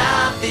saying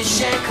starfish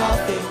and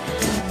coffee,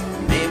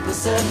 maple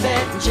syrup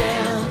and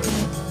jam,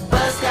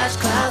 butterscotch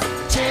clouds,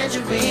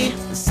 tangerine,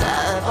 the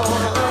side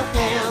on a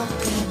ham.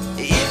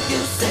 If you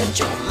set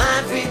your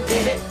mind free,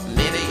 baby,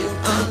 maybe you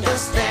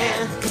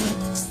understand.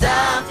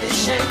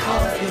 Starfish and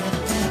coffee,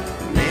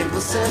 maple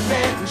syrup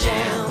and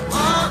jam.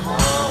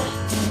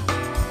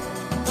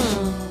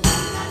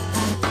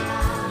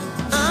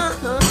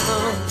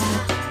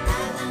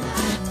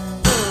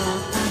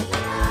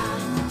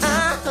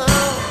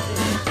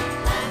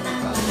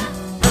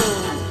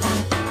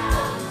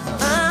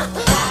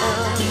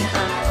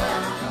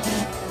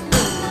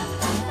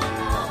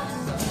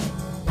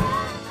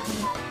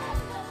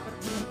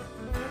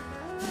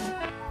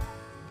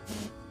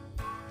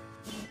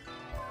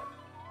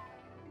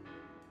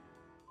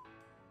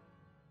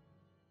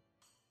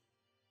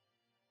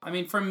 I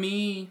mean, for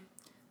me,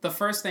 the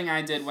first thing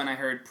I did when I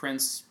heard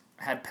Prince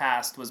had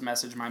passed was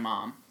message my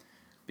mom.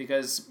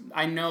 Because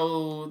I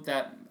know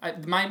that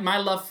my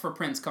love for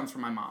Prince comes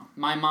from my mom.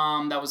 My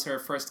mom, that was her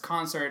first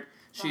concert.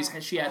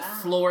 She had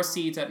floor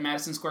seats at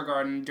Madison Square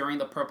Garden during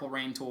the Purple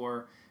Rain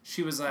tour.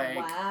 She was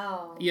like,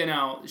 you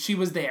know, she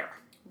was there.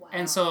 Wow.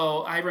 And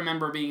so I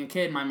remember being a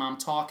kid, my mom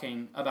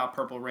talking about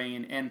Purple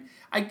Rain. And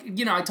I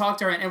talked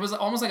to her, and it was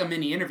almost like a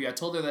mini interview. I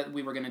told her that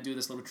we were going to do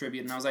this little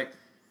tribute, and I was like,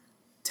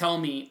 tell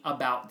me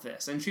about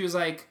this. And she was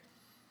like,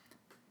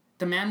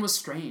 the man was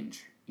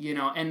strange. You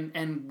know,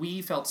 and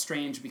we felt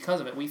strange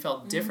because of it. We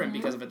felt different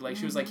because of it. Like,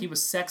 she was like, he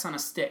was sex on a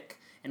stick,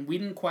 and we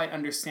didn't quite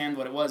understand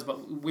what it was,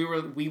 but we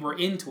were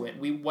into it.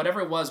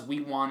 Whatever it was, we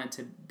wanted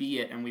to be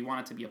it, and we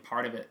wanted to be a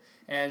part of it.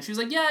 And she was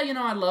like, yeah, you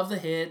know, I love the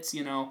hits,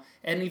 you know,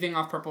 anything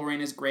off Purple Rain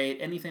is great.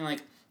 Anything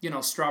like, you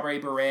know, Strawberry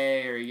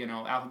Beret or, you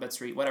know, Alphabet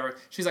Street, whatever.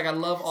 She's like, I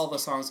love all the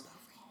songs.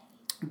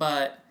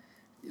 But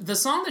the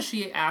song that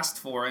she asked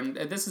for, and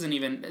this is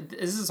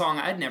a song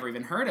I'd never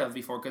even heard of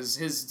before because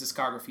his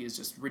discography is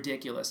just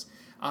ridiculous.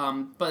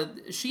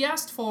 But she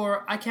asked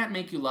for I Can't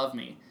Make You Love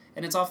Me,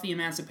 and it's off the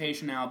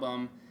Emancipation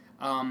album.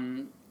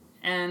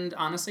 And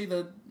honestly,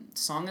 the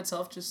song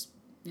itself just,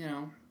 you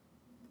know,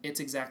 it's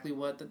exactly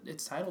what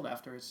it's titled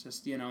after. It's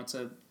just, you know, it's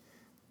a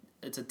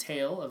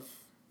tale of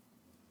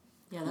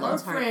that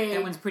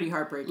one's pretty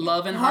heartbreaking.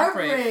 Love and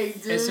heartbreak.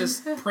 It's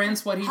just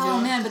Prince, what he did.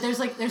 Oh man, but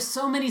there's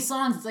so many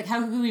songs. It's like,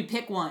 how could we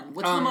pick one?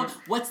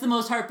 What's the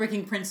most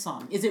heartbreaking Prince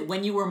song? Is it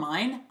When You Were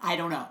Mine? I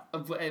don't know.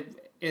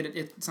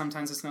 It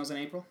Sometimes It Snows in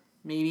April.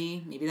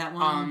 Maybe that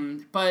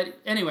one. But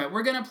anyway,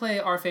 we're gonna play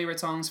our favorite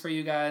songs for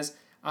you guys.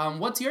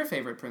 What's your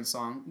favorite Prince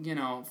song? You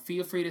know,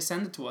 feel free to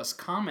send it to us.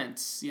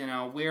 Comments. You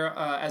know, we're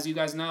as you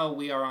guys know,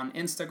 we are on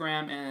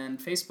Instagram and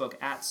Facebook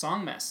at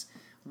Songmess.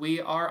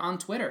 We are on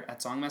Twitter at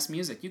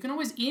SongmessMusic. You can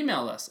always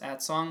email us at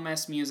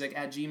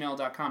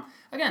songmessmusic@gmail.com.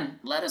 Again,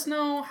 let us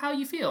know how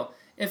you feel.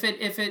 If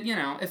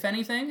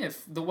anything,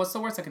 what's the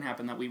worst that can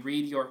happen? That we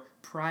read your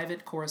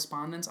private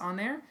correspondence on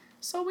air?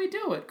 So we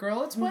do it,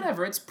 girl. It's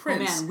whatever. It's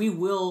Prince. Oh man, we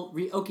will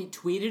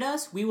tweet at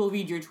us. We will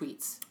read your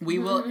tweets. We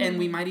will, and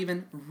we might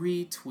even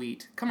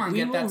retweet. Come on,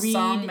 get that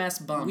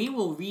Songmess bump. We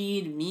will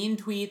read mean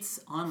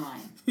tweets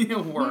online.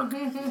 It'll work.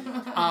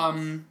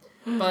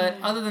 But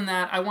other than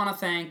that, I want to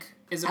thank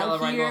Isabella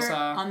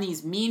Raygosa on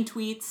these mean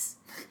tweets.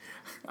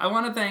 I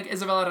want to thank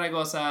Isabella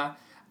Raygosa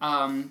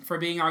for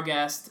being our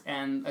guest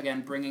and,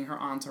 again, bringing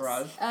her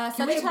entourage.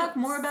 Can we talk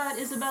more about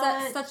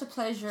Isabella? Such a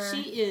pleasure.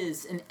 She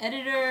is an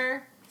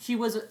editor. She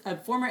was a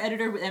former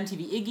editor with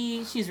MTV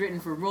Iggy. She's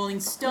written for Rolling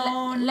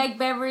Stone. Like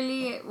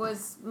Beverly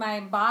was my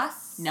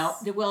boss. No,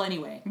 well,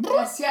 anyway.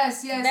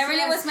 Yes.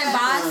 Beverly was my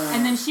boss.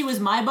 And then she was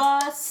my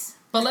boss.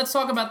 But let's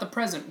talk about the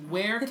present.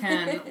 Where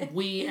can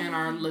we and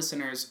our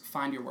listeners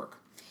find your work?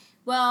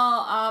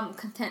 Well,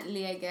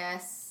 Contently, I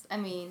guess. I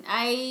mean,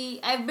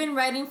 I've been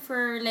writing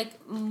for like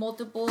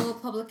multiple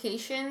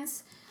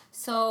publications,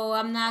 so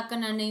I'm not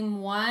gonna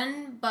name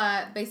one,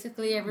 but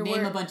basically everywhere.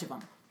 Name a bunch of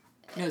them.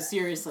 No,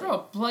 seriously. Bro,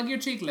 plug your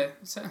chicle.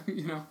 So,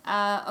 you know.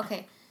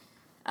 Okay.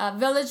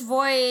 Village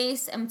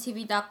Voice,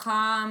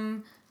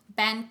 MTV.com,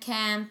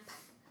 Bandcamp,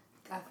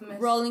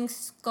 Rolling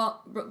Scone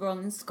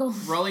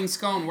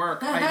work.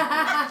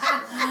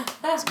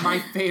 It's my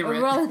favorite.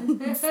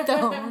 Rolling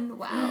Stone.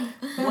 Wow.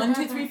 1,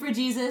 2, 3 for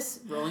Jesus.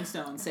 Rolling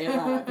Stone. Say it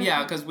loud.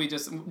 Yeah, because we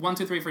just 1,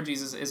 2, 3 for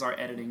Jesus is our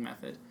editing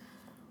method.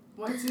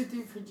 1, 2,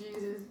 3 for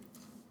Jesus.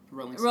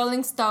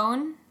 Rolling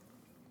Stone.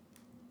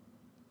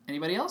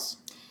 Anybody else?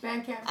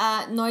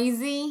 Bandcamp.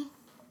 Noisy.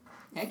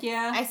 Heck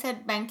yeah. I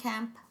said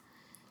Bandcamp.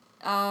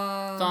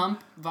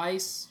 Thump,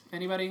 Vice.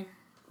 Anybody?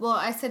 Well,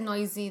 I said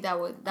Noisy. That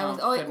was.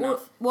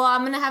 Well,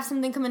 I'm gonna have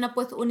something coming up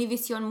with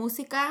Univision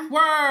Música.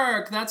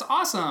 Work. That's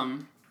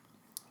awesome.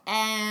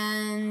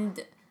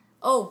 And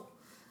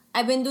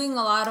I've been doing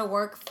a lot of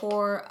work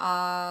for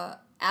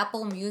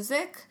Apple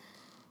Music.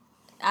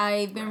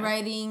 I've been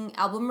writing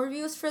album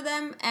reviews for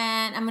them,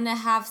 and I'm gonna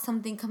have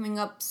something coming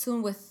up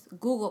soon with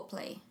Google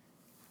Play.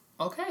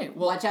 Okay.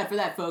 Well, watch out for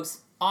that,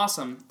 folks.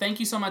 Awesome. Thank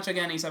you so much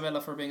again, Isabella,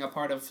 for being a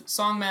part of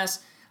Song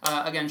Mess.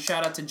 Again,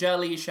 shout out to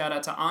Jelly, shout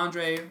out to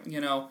Andre,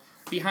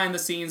 behind the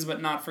scenes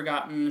but not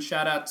forgotten.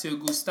 Shout out to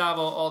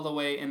Gustavo all the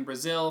way in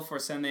Brazil for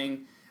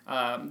sending,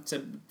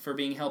 for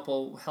being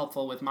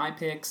helpful with my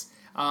picks.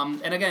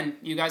 And again,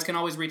 you guys can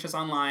always reach us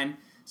online.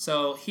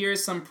 So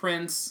here's some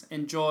Prince.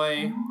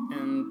 Enjoy.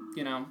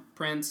 And,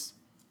 Prince,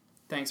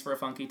 thanks for a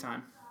funky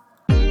time.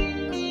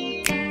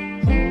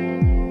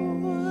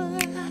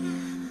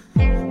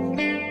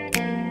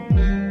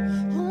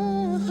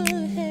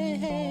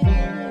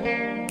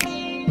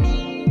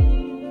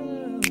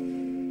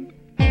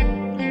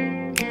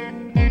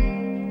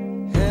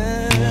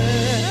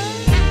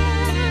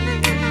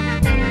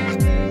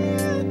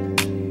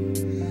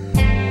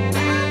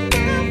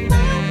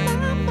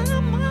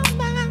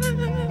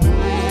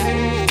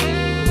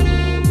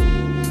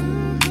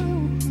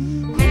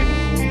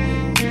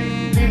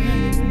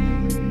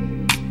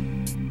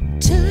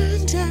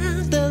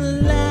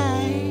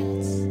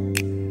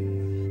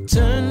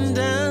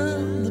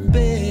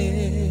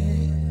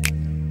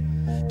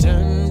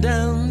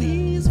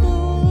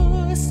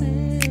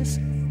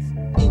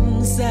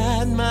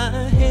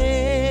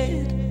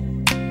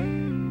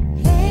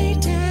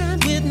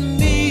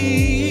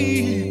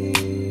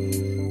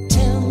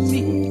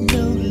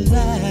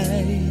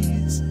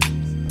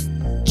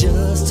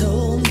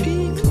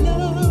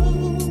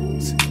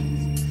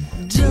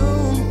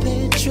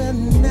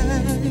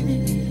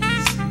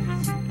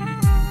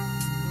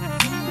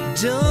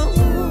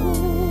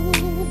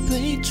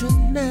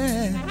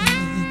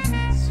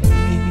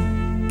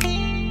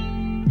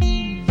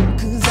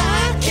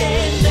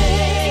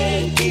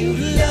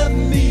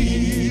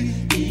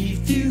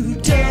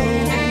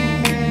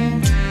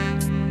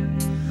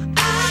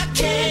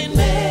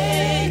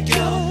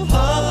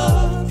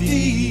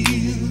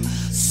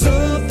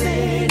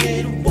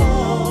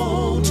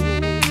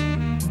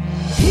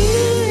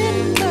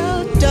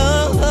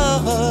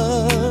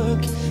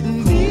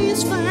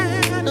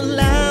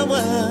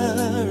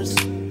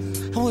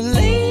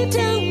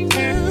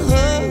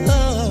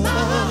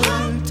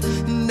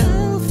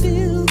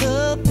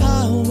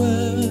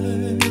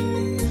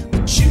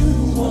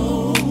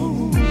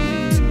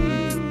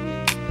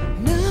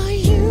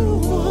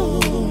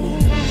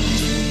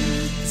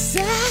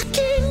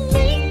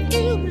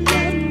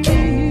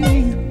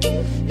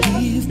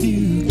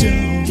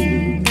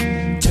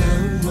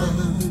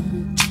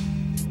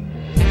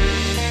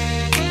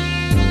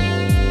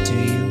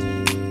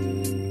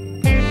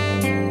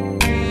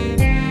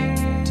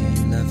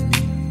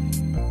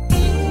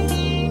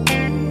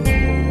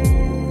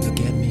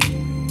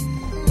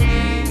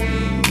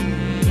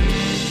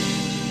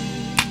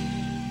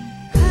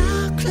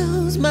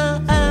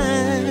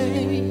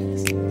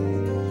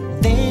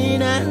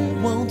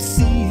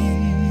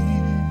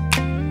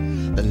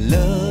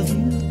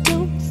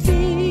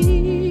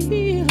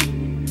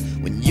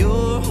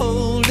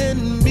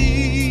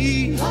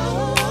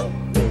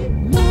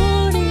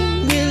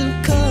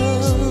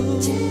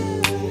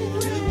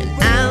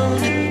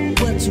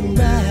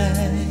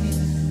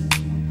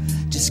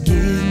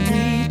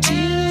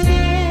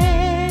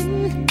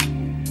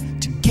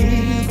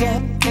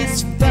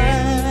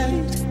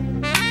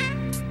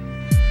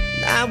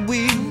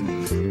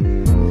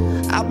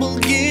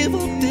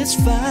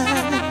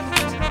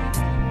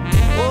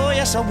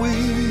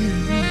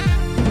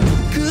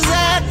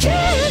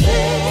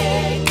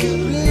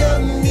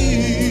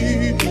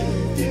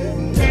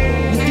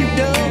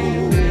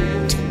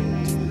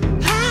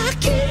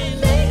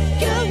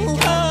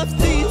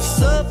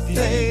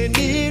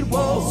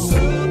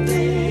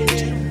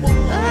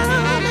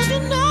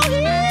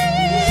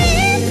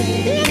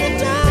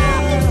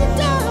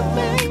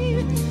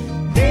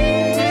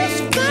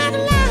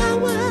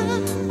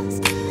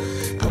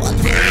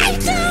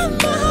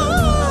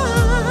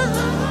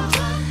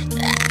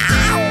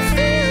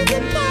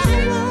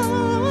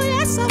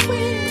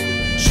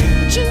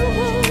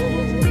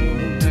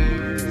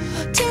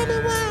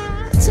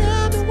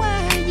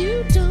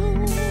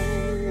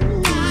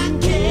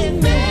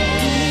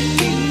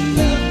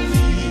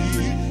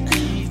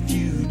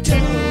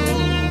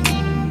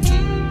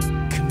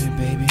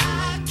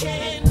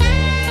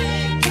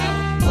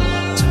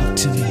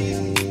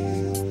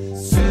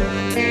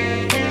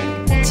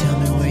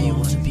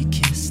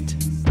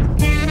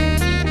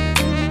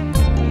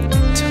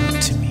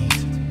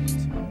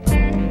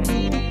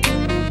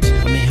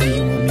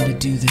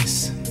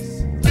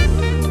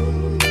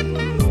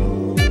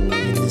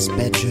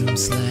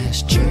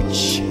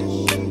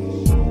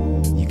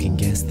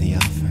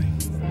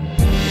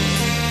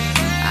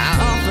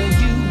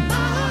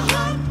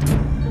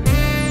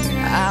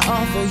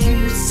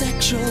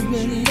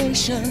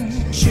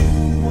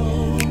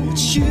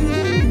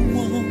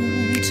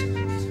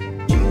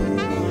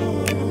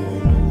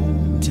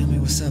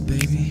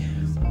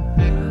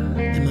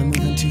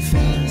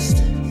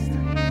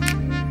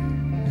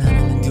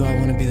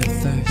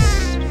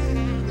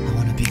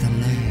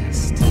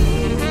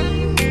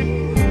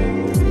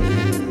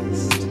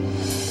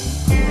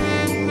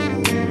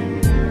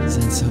 Is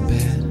that so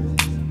bad?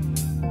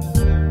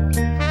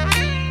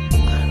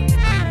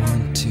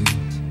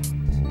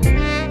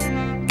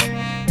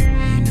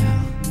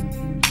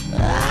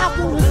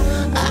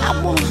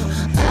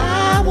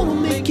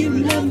 make you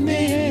love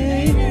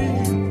me.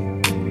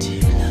 Do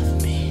you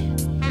love me?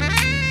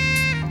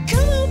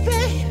 Come on,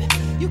 baby,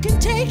 you can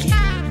take it.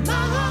 My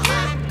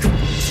heart,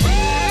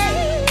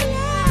 take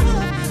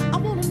love. I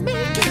wanna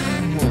make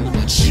it,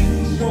 but you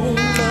won't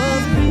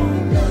love me.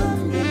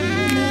 Love me,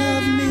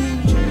 love me.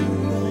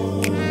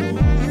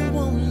 You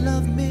won't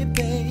love me,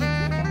 baby.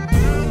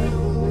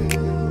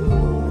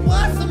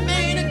 What's a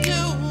man to do?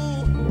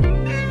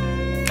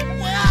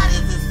 What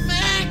is this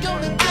man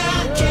gonna do? I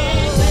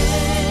can't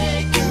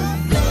make you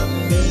love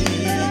me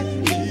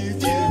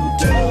if you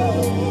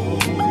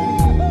don't.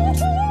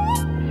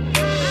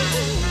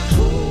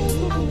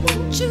 I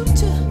want you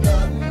to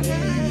love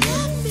me.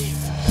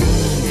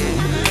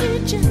 I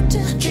need you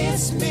to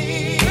kiss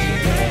me.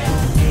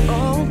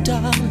 Oh,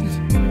 darling.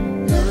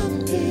 Love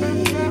me, love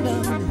me,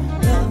 love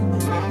me, love me,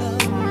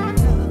 love me.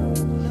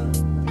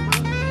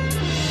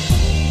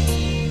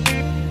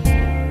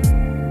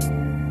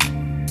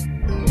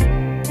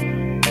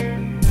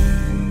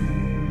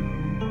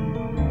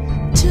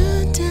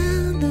 Turn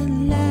down the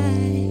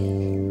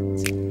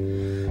lights,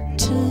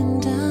 turn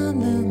down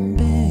the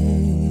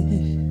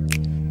bed,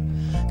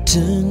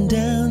 turn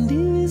down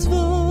these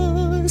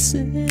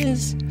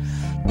voices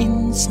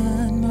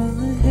inside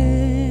my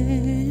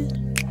head.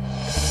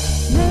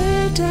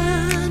 Lay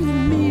down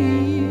with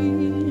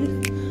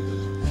me,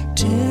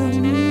 tell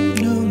me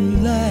no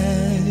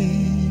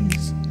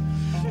lies,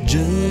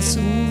 just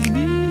hold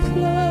me